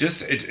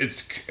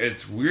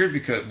it's weird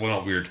because, well,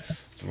 not weird.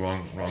 The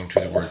wrong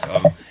choice of words.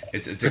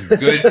 It's a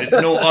good.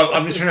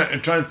 I'm just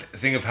trying to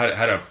think of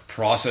how to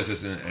process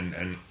this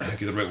and get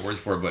the right words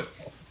for it. But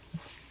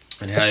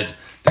it had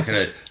that kind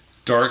of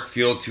dark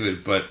feel to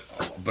it, but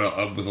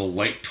with a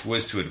light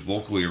twist to it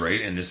vocally,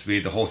 right? And just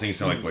made the whole thing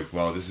sound like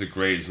wow, this is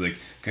great. It's like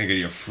kind of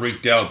getting you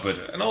freaked out,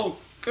 but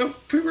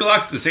pretty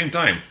relaxed at the same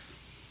time.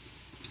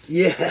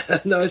 Yeah,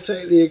 no, I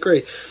totally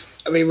agree.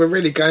 I mean, we're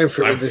really going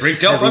for it. I'm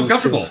freaked out, but I'm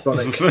comfortable.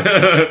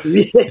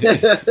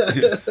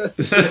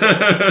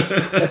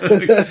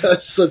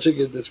 That's such a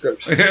good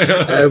description.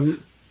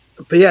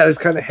 But yeah, this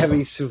kind of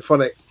heavy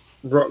symphonic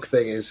rock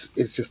thing is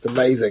just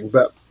amazing.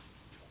 But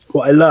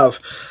what I love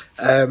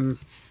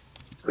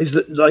is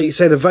that, like you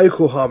say, the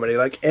vocal harmony.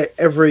 Like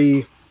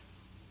every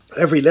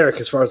lyric,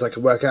 as far as I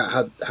can work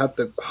out, had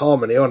the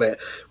harmony on it,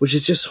 which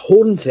is just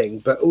haunting,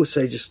 but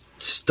also just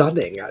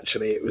stunning.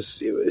 Actually, it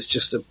was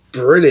just a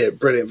brilliant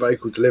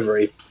vocal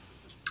delivery.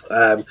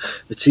 The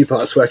two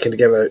parts working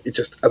together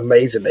just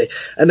amazingly,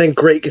 and then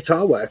great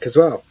guitar work as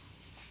well.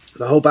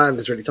 The whole band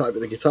is really tight,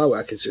 but the guitar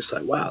work is just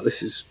like, wow,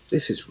 this is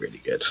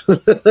really good.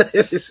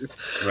 This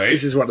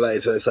is one of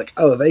those where it's like,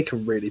 oh, they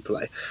can really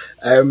play.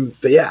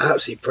 But yeah,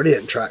 absolutely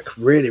brilliant track,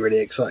 really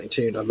exciting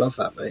tune. I love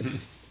that, mate.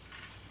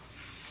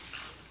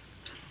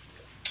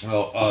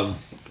 Well,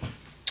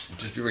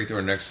 just be right through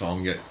our next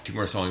song. We got two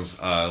more songs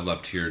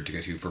left here to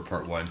get to for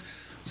part one.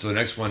 So the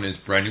next one is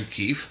Brand New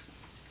Keef.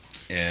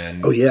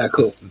 And oh, yeah,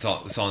 cool.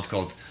 The song's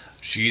called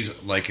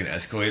She's Like an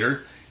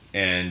Escalator.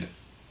 And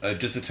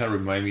just to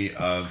remind me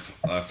of,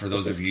 for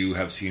those of you who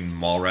have seen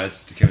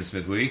Mallrats, the Kevin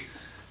Smith movie,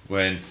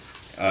 when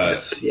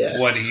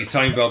when he's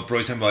talking about,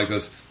 Brody's talking about, he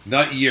goes,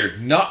 not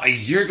a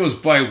year goes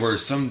by where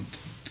some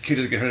kid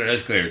doesn't get hurt on an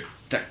escalator.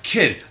 That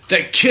kid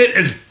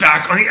is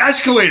back on the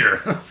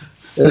escalator.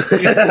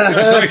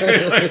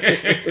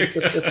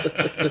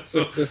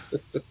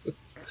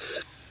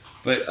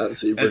 But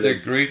it's a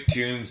great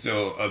tune,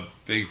 so a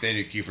big thank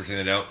you to Keef for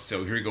sending it out.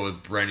 So here we go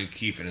with Brand New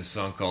Keef and a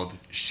song called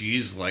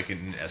She's Like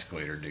an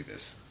Escalator. Dig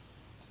this.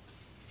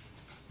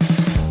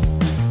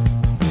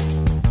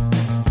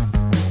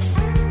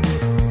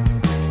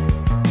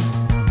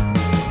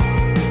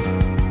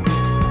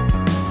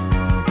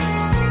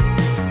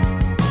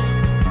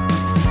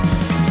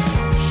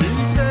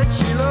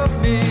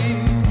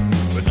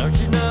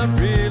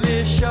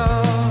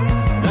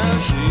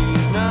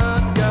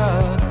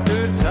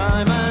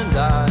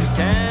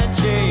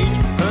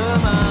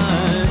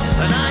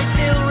 And I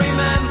still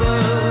remember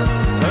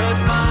her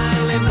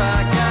smiling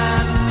back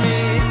at me.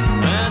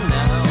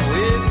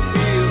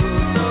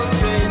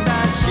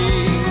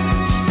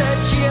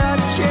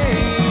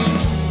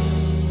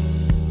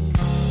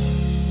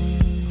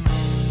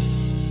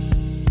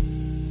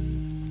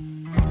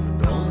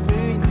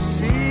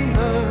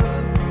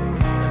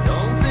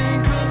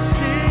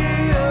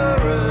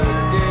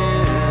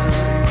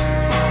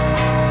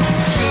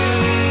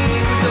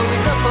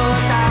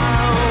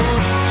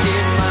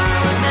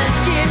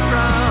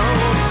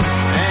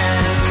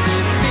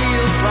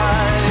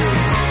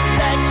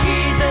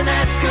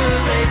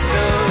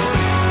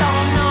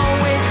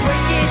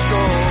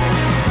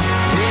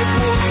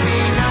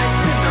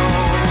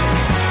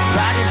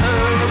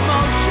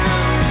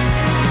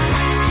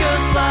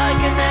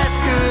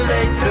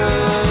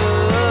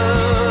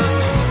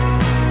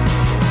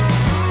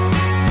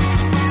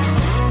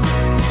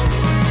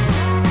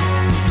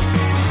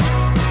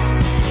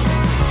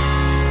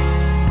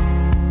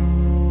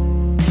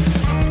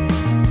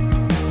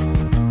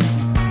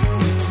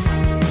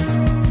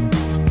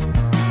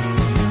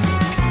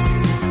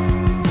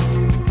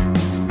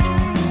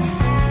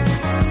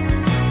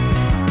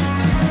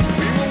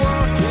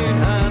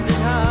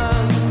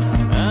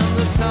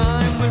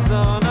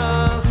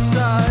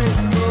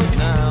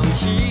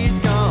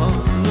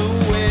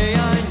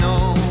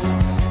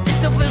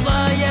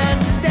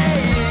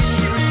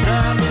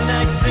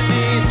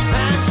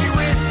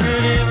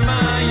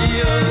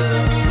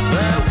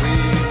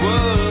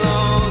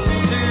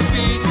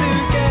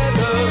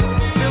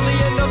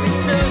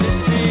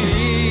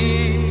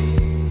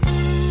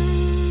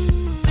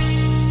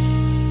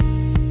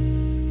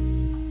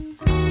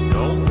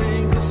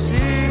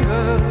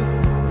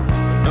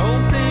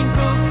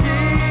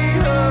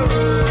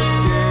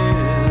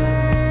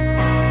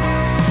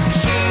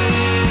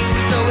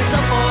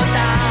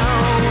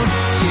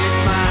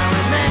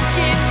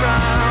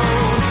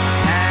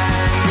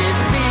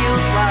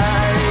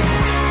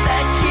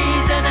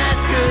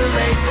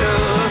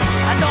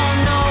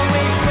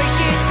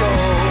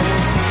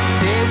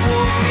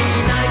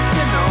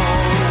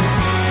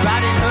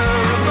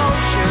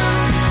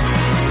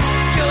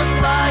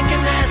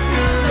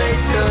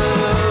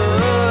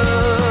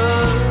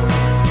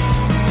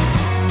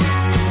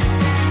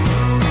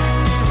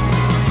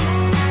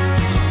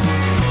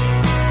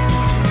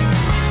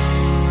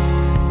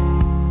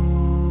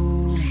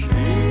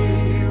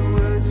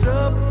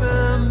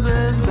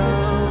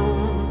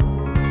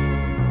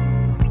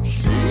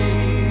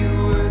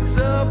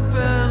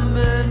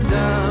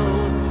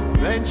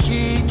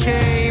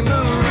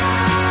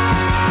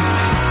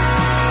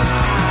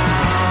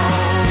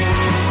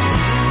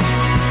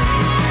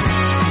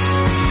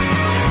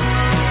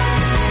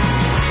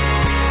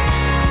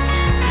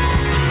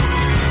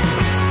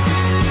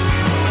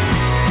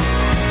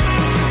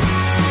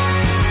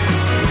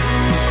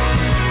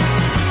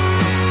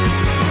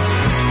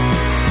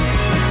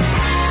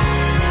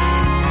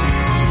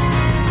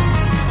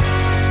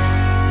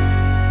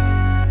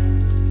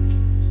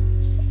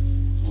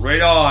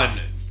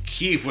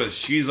 Keith with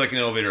She's Like an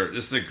Elevator.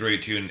 This is a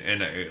great tune,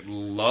 and I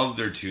love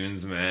their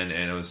tunes, man.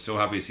 And I was so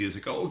happy to see this.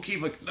 Like, oh,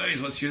 Keith, like, nice,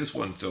 let's hear this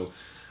one. So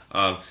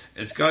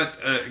it's got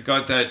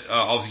that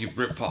obviously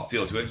Britpop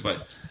feel to it,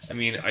 but I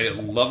mean, I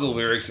love the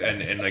lyrics,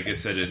 and like I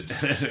said,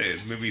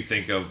 it made me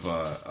think of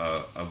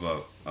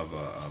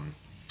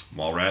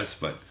Mallrats,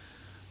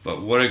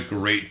 but what a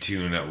great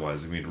tune that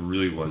was. I mean, it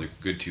really was a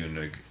good tune.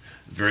 Like,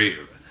 very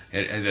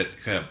had that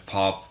kind of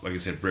pop, like I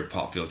said,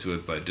 Britpop feel to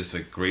it, but just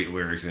like great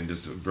lyrics and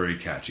just very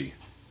catchy.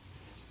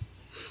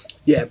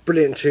 Yeah,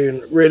 brilliant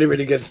tune. Really,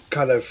 really good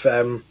kind of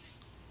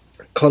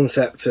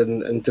concept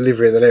and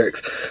delivery of the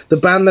lyrics. The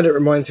band that it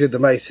reminds me of the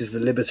most is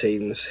the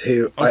Libertines,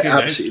 who I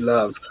absolutely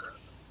love.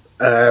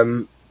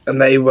 And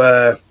they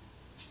were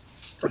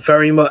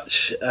very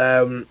much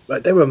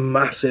like, they were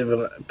massive,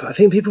 and I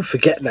think people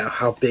forget now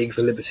how big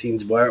the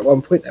Libertines were at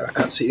one point. They were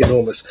absolutely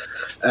enormous.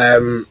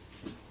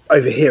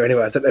 Over here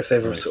anyway, I don't know if they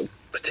ever sort of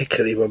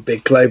particularly were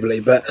big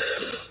globally, but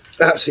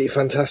absolutely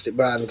fantastic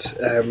band.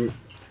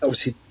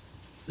 Obviously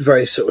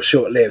very sort of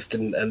short-lived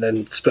and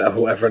then split up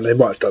or whatever, and they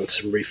might have done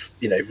some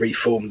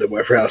reformed and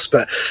whatever else,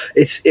 but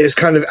it was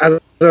kind of,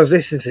 as I was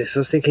listening to this, I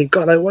was thinking,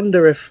 God, I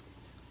wonder if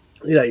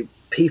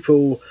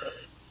people,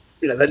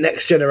 the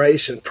next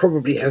generation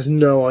probably has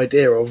no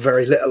idea or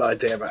very little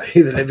idea about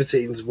who the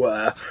Libertines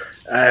were,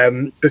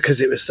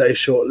 because it was so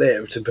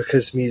short-lived and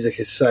because music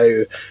is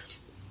so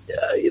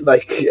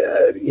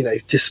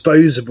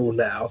disposable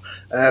now.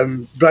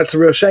 But it's a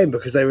real shame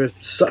because they were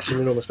such an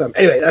enormous band.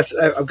 Anyway,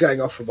 I'm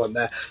going off from one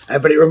there,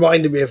 but it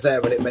reminded me of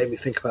them and it made me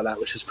think about that,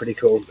 which is pretty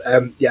cool.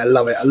 I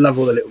love it. I love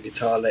all the little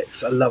guitar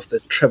licks. I love the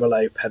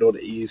tremolo pedal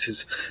that he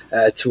uses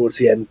towards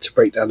the end to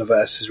break down the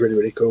verses. Really,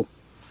 really cool.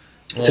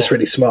 Well, just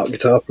really smart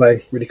guitar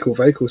playing, really cool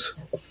vocals.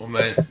 Well,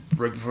 man,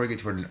 right before we get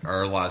to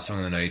our last song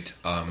of the night,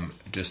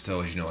 just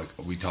so you know, like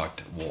we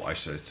talked. Well, I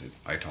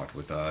talked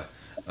with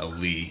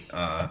Lee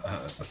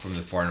from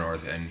the far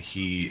north, and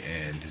he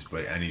and his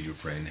buddy Andy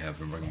Dufresne have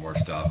been bringing more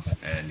stuff,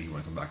 and he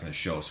want to come back on the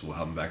show, so we'll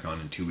have him back on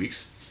in 2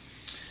 weeks.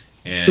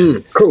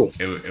 And cool.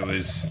 It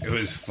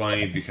was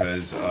funny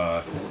because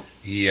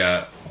he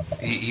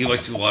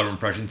likes to do a lot of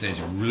impressions, and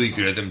he's really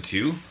good at them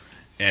too.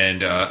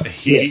 And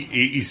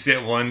he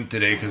sent one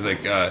today because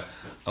like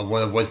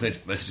one of the voice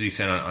messages he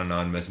sent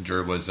on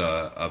Messenger was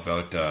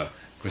about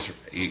Christopher.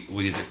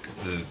 We did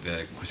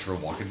the Christopher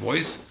Walken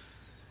voice.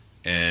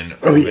 And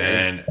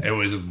man, it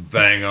was a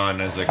bang on.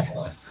 I was like,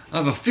 I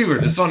have a fever.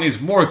 This song needs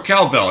more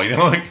cowbell,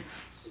 like.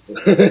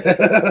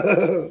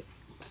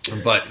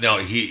 But no,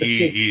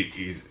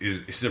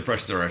 his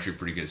impressions are actually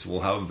pretty good. So we'll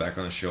have him back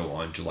on the show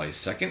on July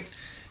 2nd,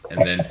 and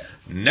then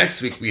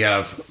next week we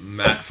have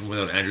Matt from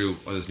Without Andrew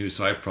with his new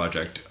side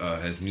project,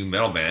 his new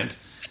metal band,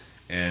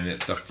 and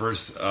the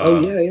first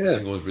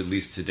single was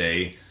released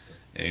today.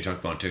 And he talked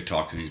about on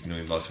TikTok because he's been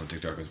doing lots on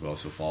TikTok as well.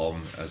 So follow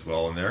him as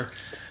well in there.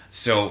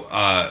 So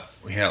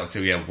we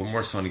have one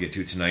more song to get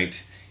to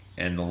tonight,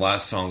 and the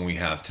last song we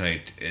have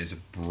tonight is a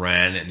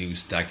brand new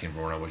Stack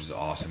Verona, which is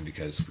awesome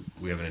because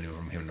we haven't heard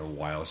from him in a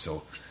while.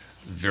 So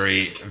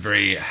very,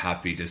 very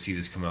happy to see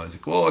this come out. It's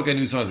like, oh, I got a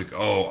new song. I was like,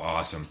 oh,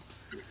 awesome.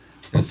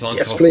 And the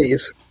song's called,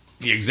 please.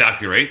 Yeah,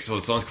 exactly right. So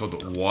the song's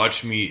called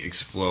 "Watch Me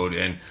Explode,"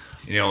 and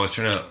I was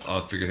trying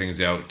to figure things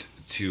out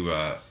to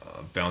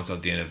bounce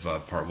out the end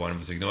of part one. I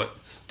was like, you know what,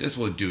 this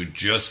will do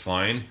just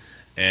fine.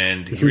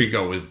 And here we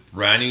go with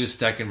brand new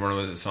Stack Verona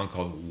with a song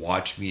called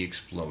 "Watch Me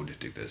Explode."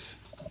 Dig this.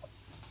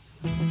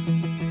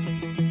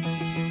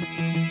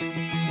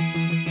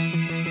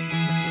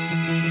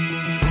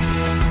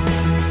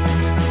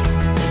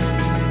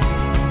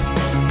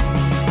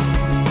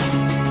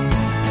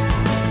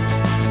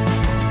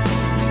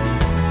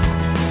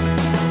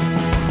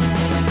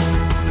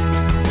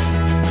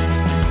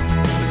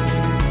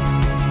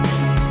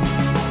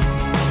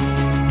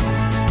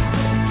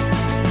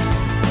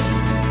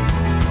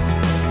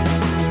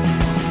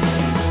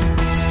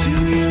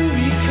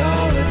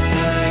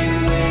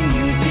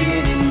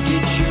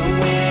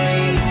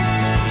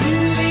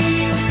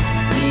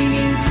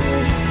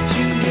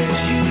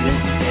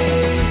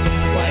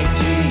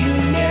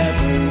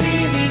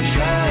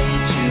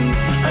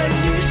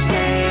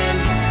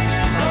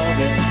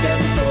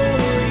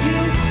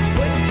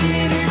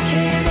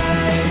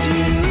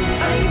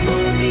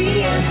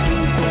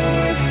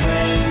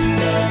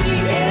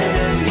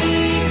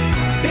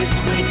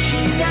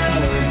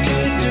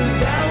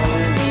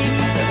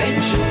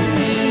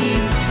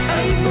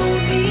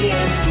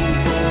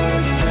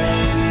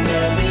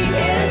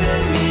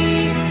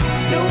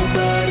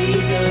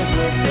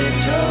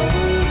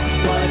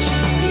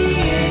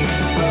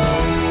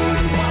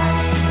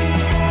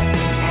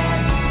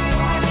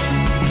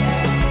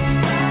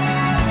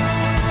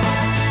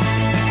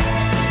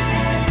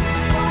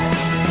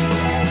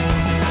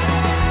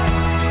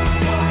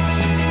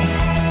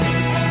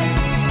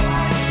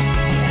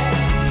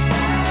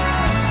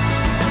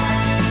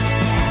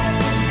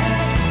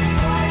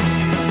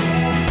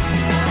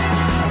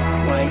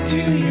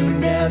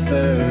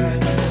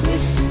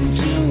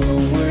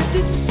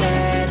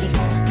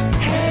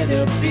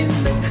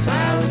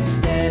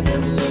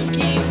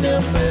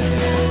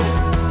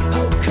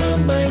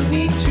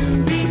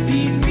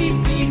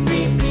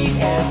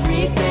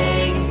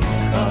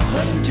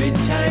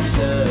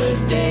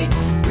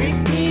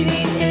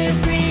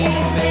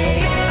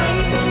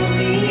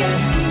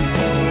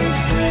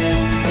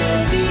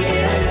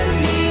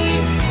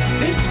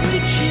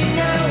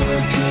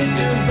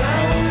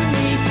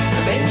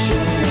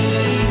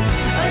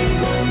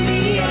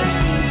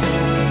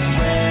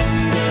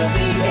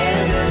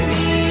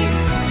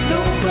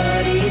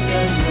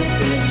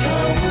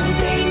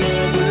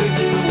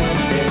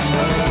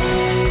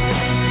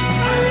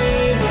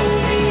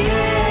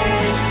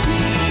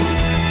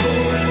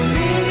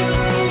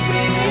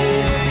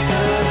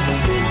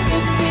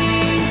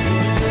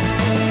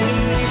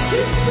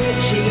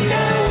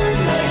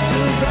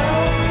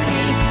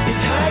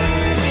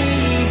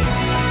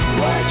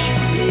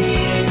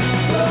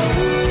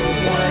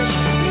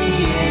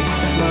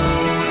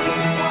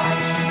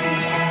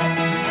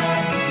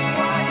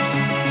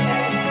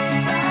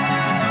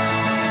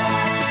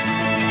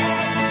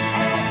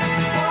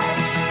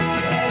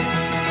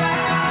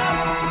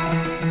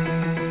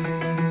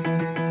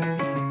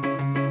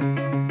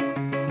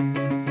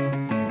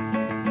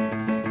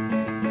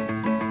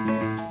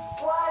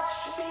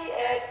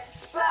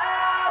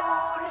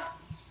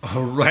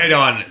 Right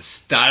on.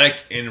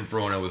 Static in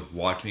Verona with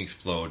Watch Me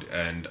Explode,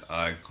 and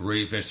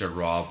great finish there,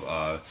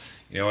 Rob.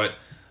 You know what?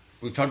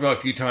 We've talked about it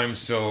a few times,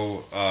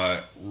 so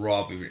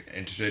Rob, if you're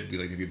interested, we'd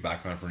like to be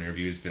back on for an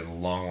interview. It's been a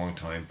long, long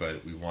time,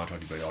 but we want to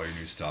talk to you about all your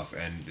new stuff,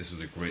 and this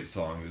was a great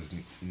song. There's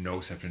no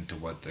exception to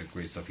what the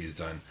great stuff he's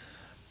done.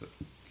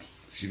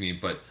 Excuse me,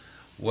 but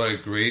what a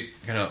great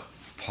kind of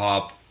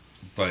pop,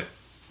 but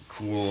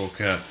cool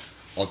kind of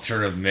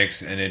alternative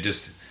mix, and it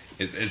just...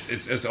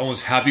 It's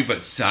almost happy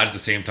but sad at the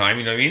same time,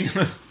 you know what I mean?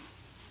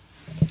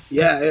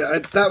 Yeah,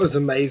 that was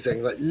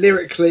amazing. Like,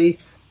 lyrically,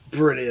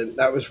 brilliant.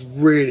 That was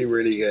really,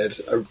 really good.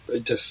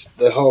 Just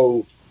the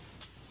whole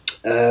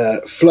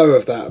flow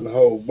of that and the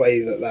whole way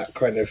that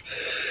kind of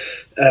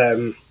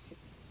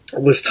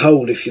was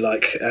told, if you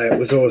like,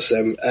 was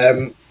awesome.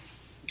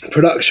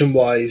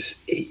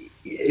 Production-wise,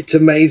 it's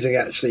amazing,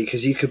 actually,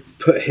 because you could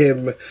put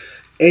him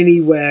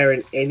anywhere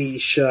in any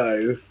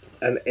show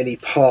and any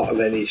part of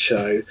any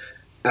show,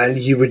 and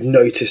you would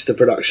notice the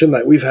production.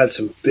 Like, we've had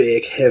some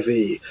big,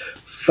 heavy,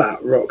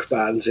 fat rock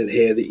bands in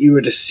here that you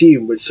would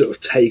assume would sort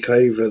of take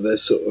over the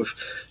sort of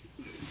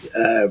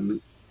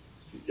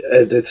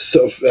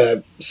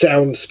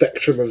sound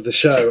spectrum of the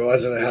show. I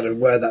don't know how to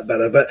word that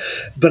better,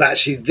 but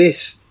actually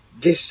this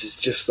is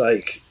just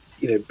like,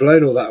 you know,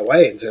 blown all that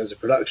away in terms of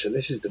production.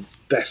 This is the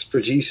best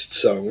produced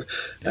song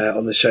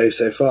on the show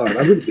so far, and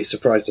I wouldn't be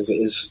surprised if it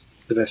is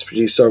the best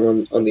produced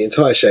song on the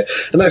entire show.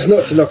 And that's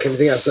not to knock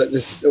anything else. Like,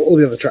 all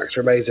the other tracks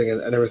are amazing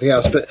and everything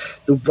else, but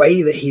the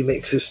way that he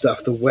mixes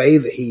stuff, the way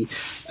that he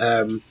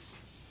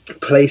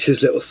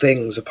places little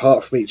things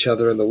apart from each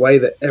other, and the way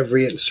that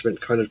every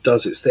instrument kind of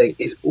does its thing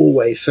is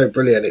always so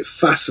brilliant. It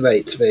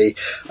fascinates me.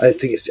 I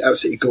think it's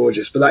absolutely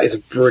gorgeous, but that is a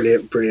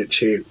brilliant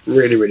tune.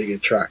 Really, really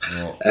good track.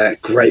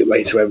 Great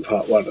way to end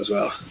part one as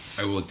well.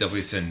 I will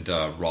definitely send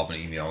Rob an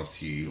email and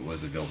see what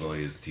his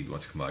availability is, if he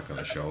wants to come back on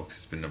the show, because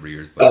it's been a number of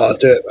years. But I'll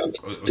do it, man.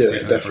 It was a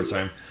great time the first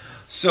time.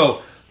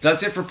 So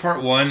that's it for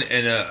part one,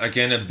 and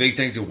again, a big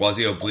thank you to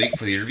Wazzy Oblique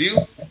for the interview,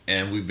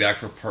 and we'll be back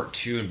for part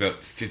two in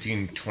about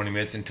 15-20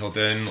 minutes. Until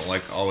then,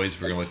 like always,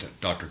 we're going to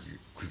let Dr.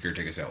 Quicker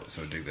take us out,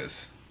 so dig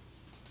this.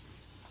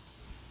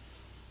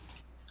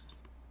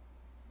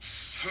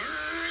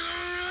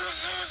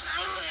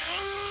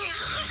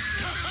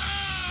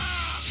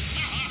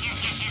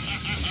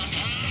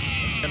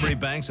 Memory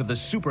banks of the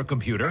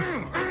supercomputer.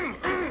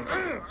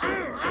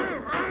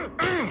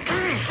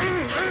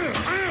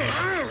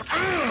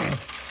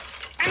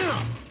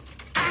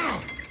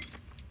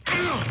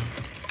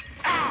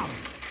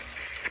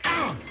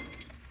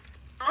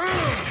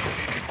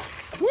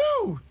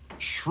 Woo!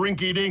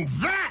 Shrink-eating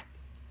that!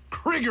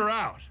 Krieger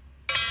out!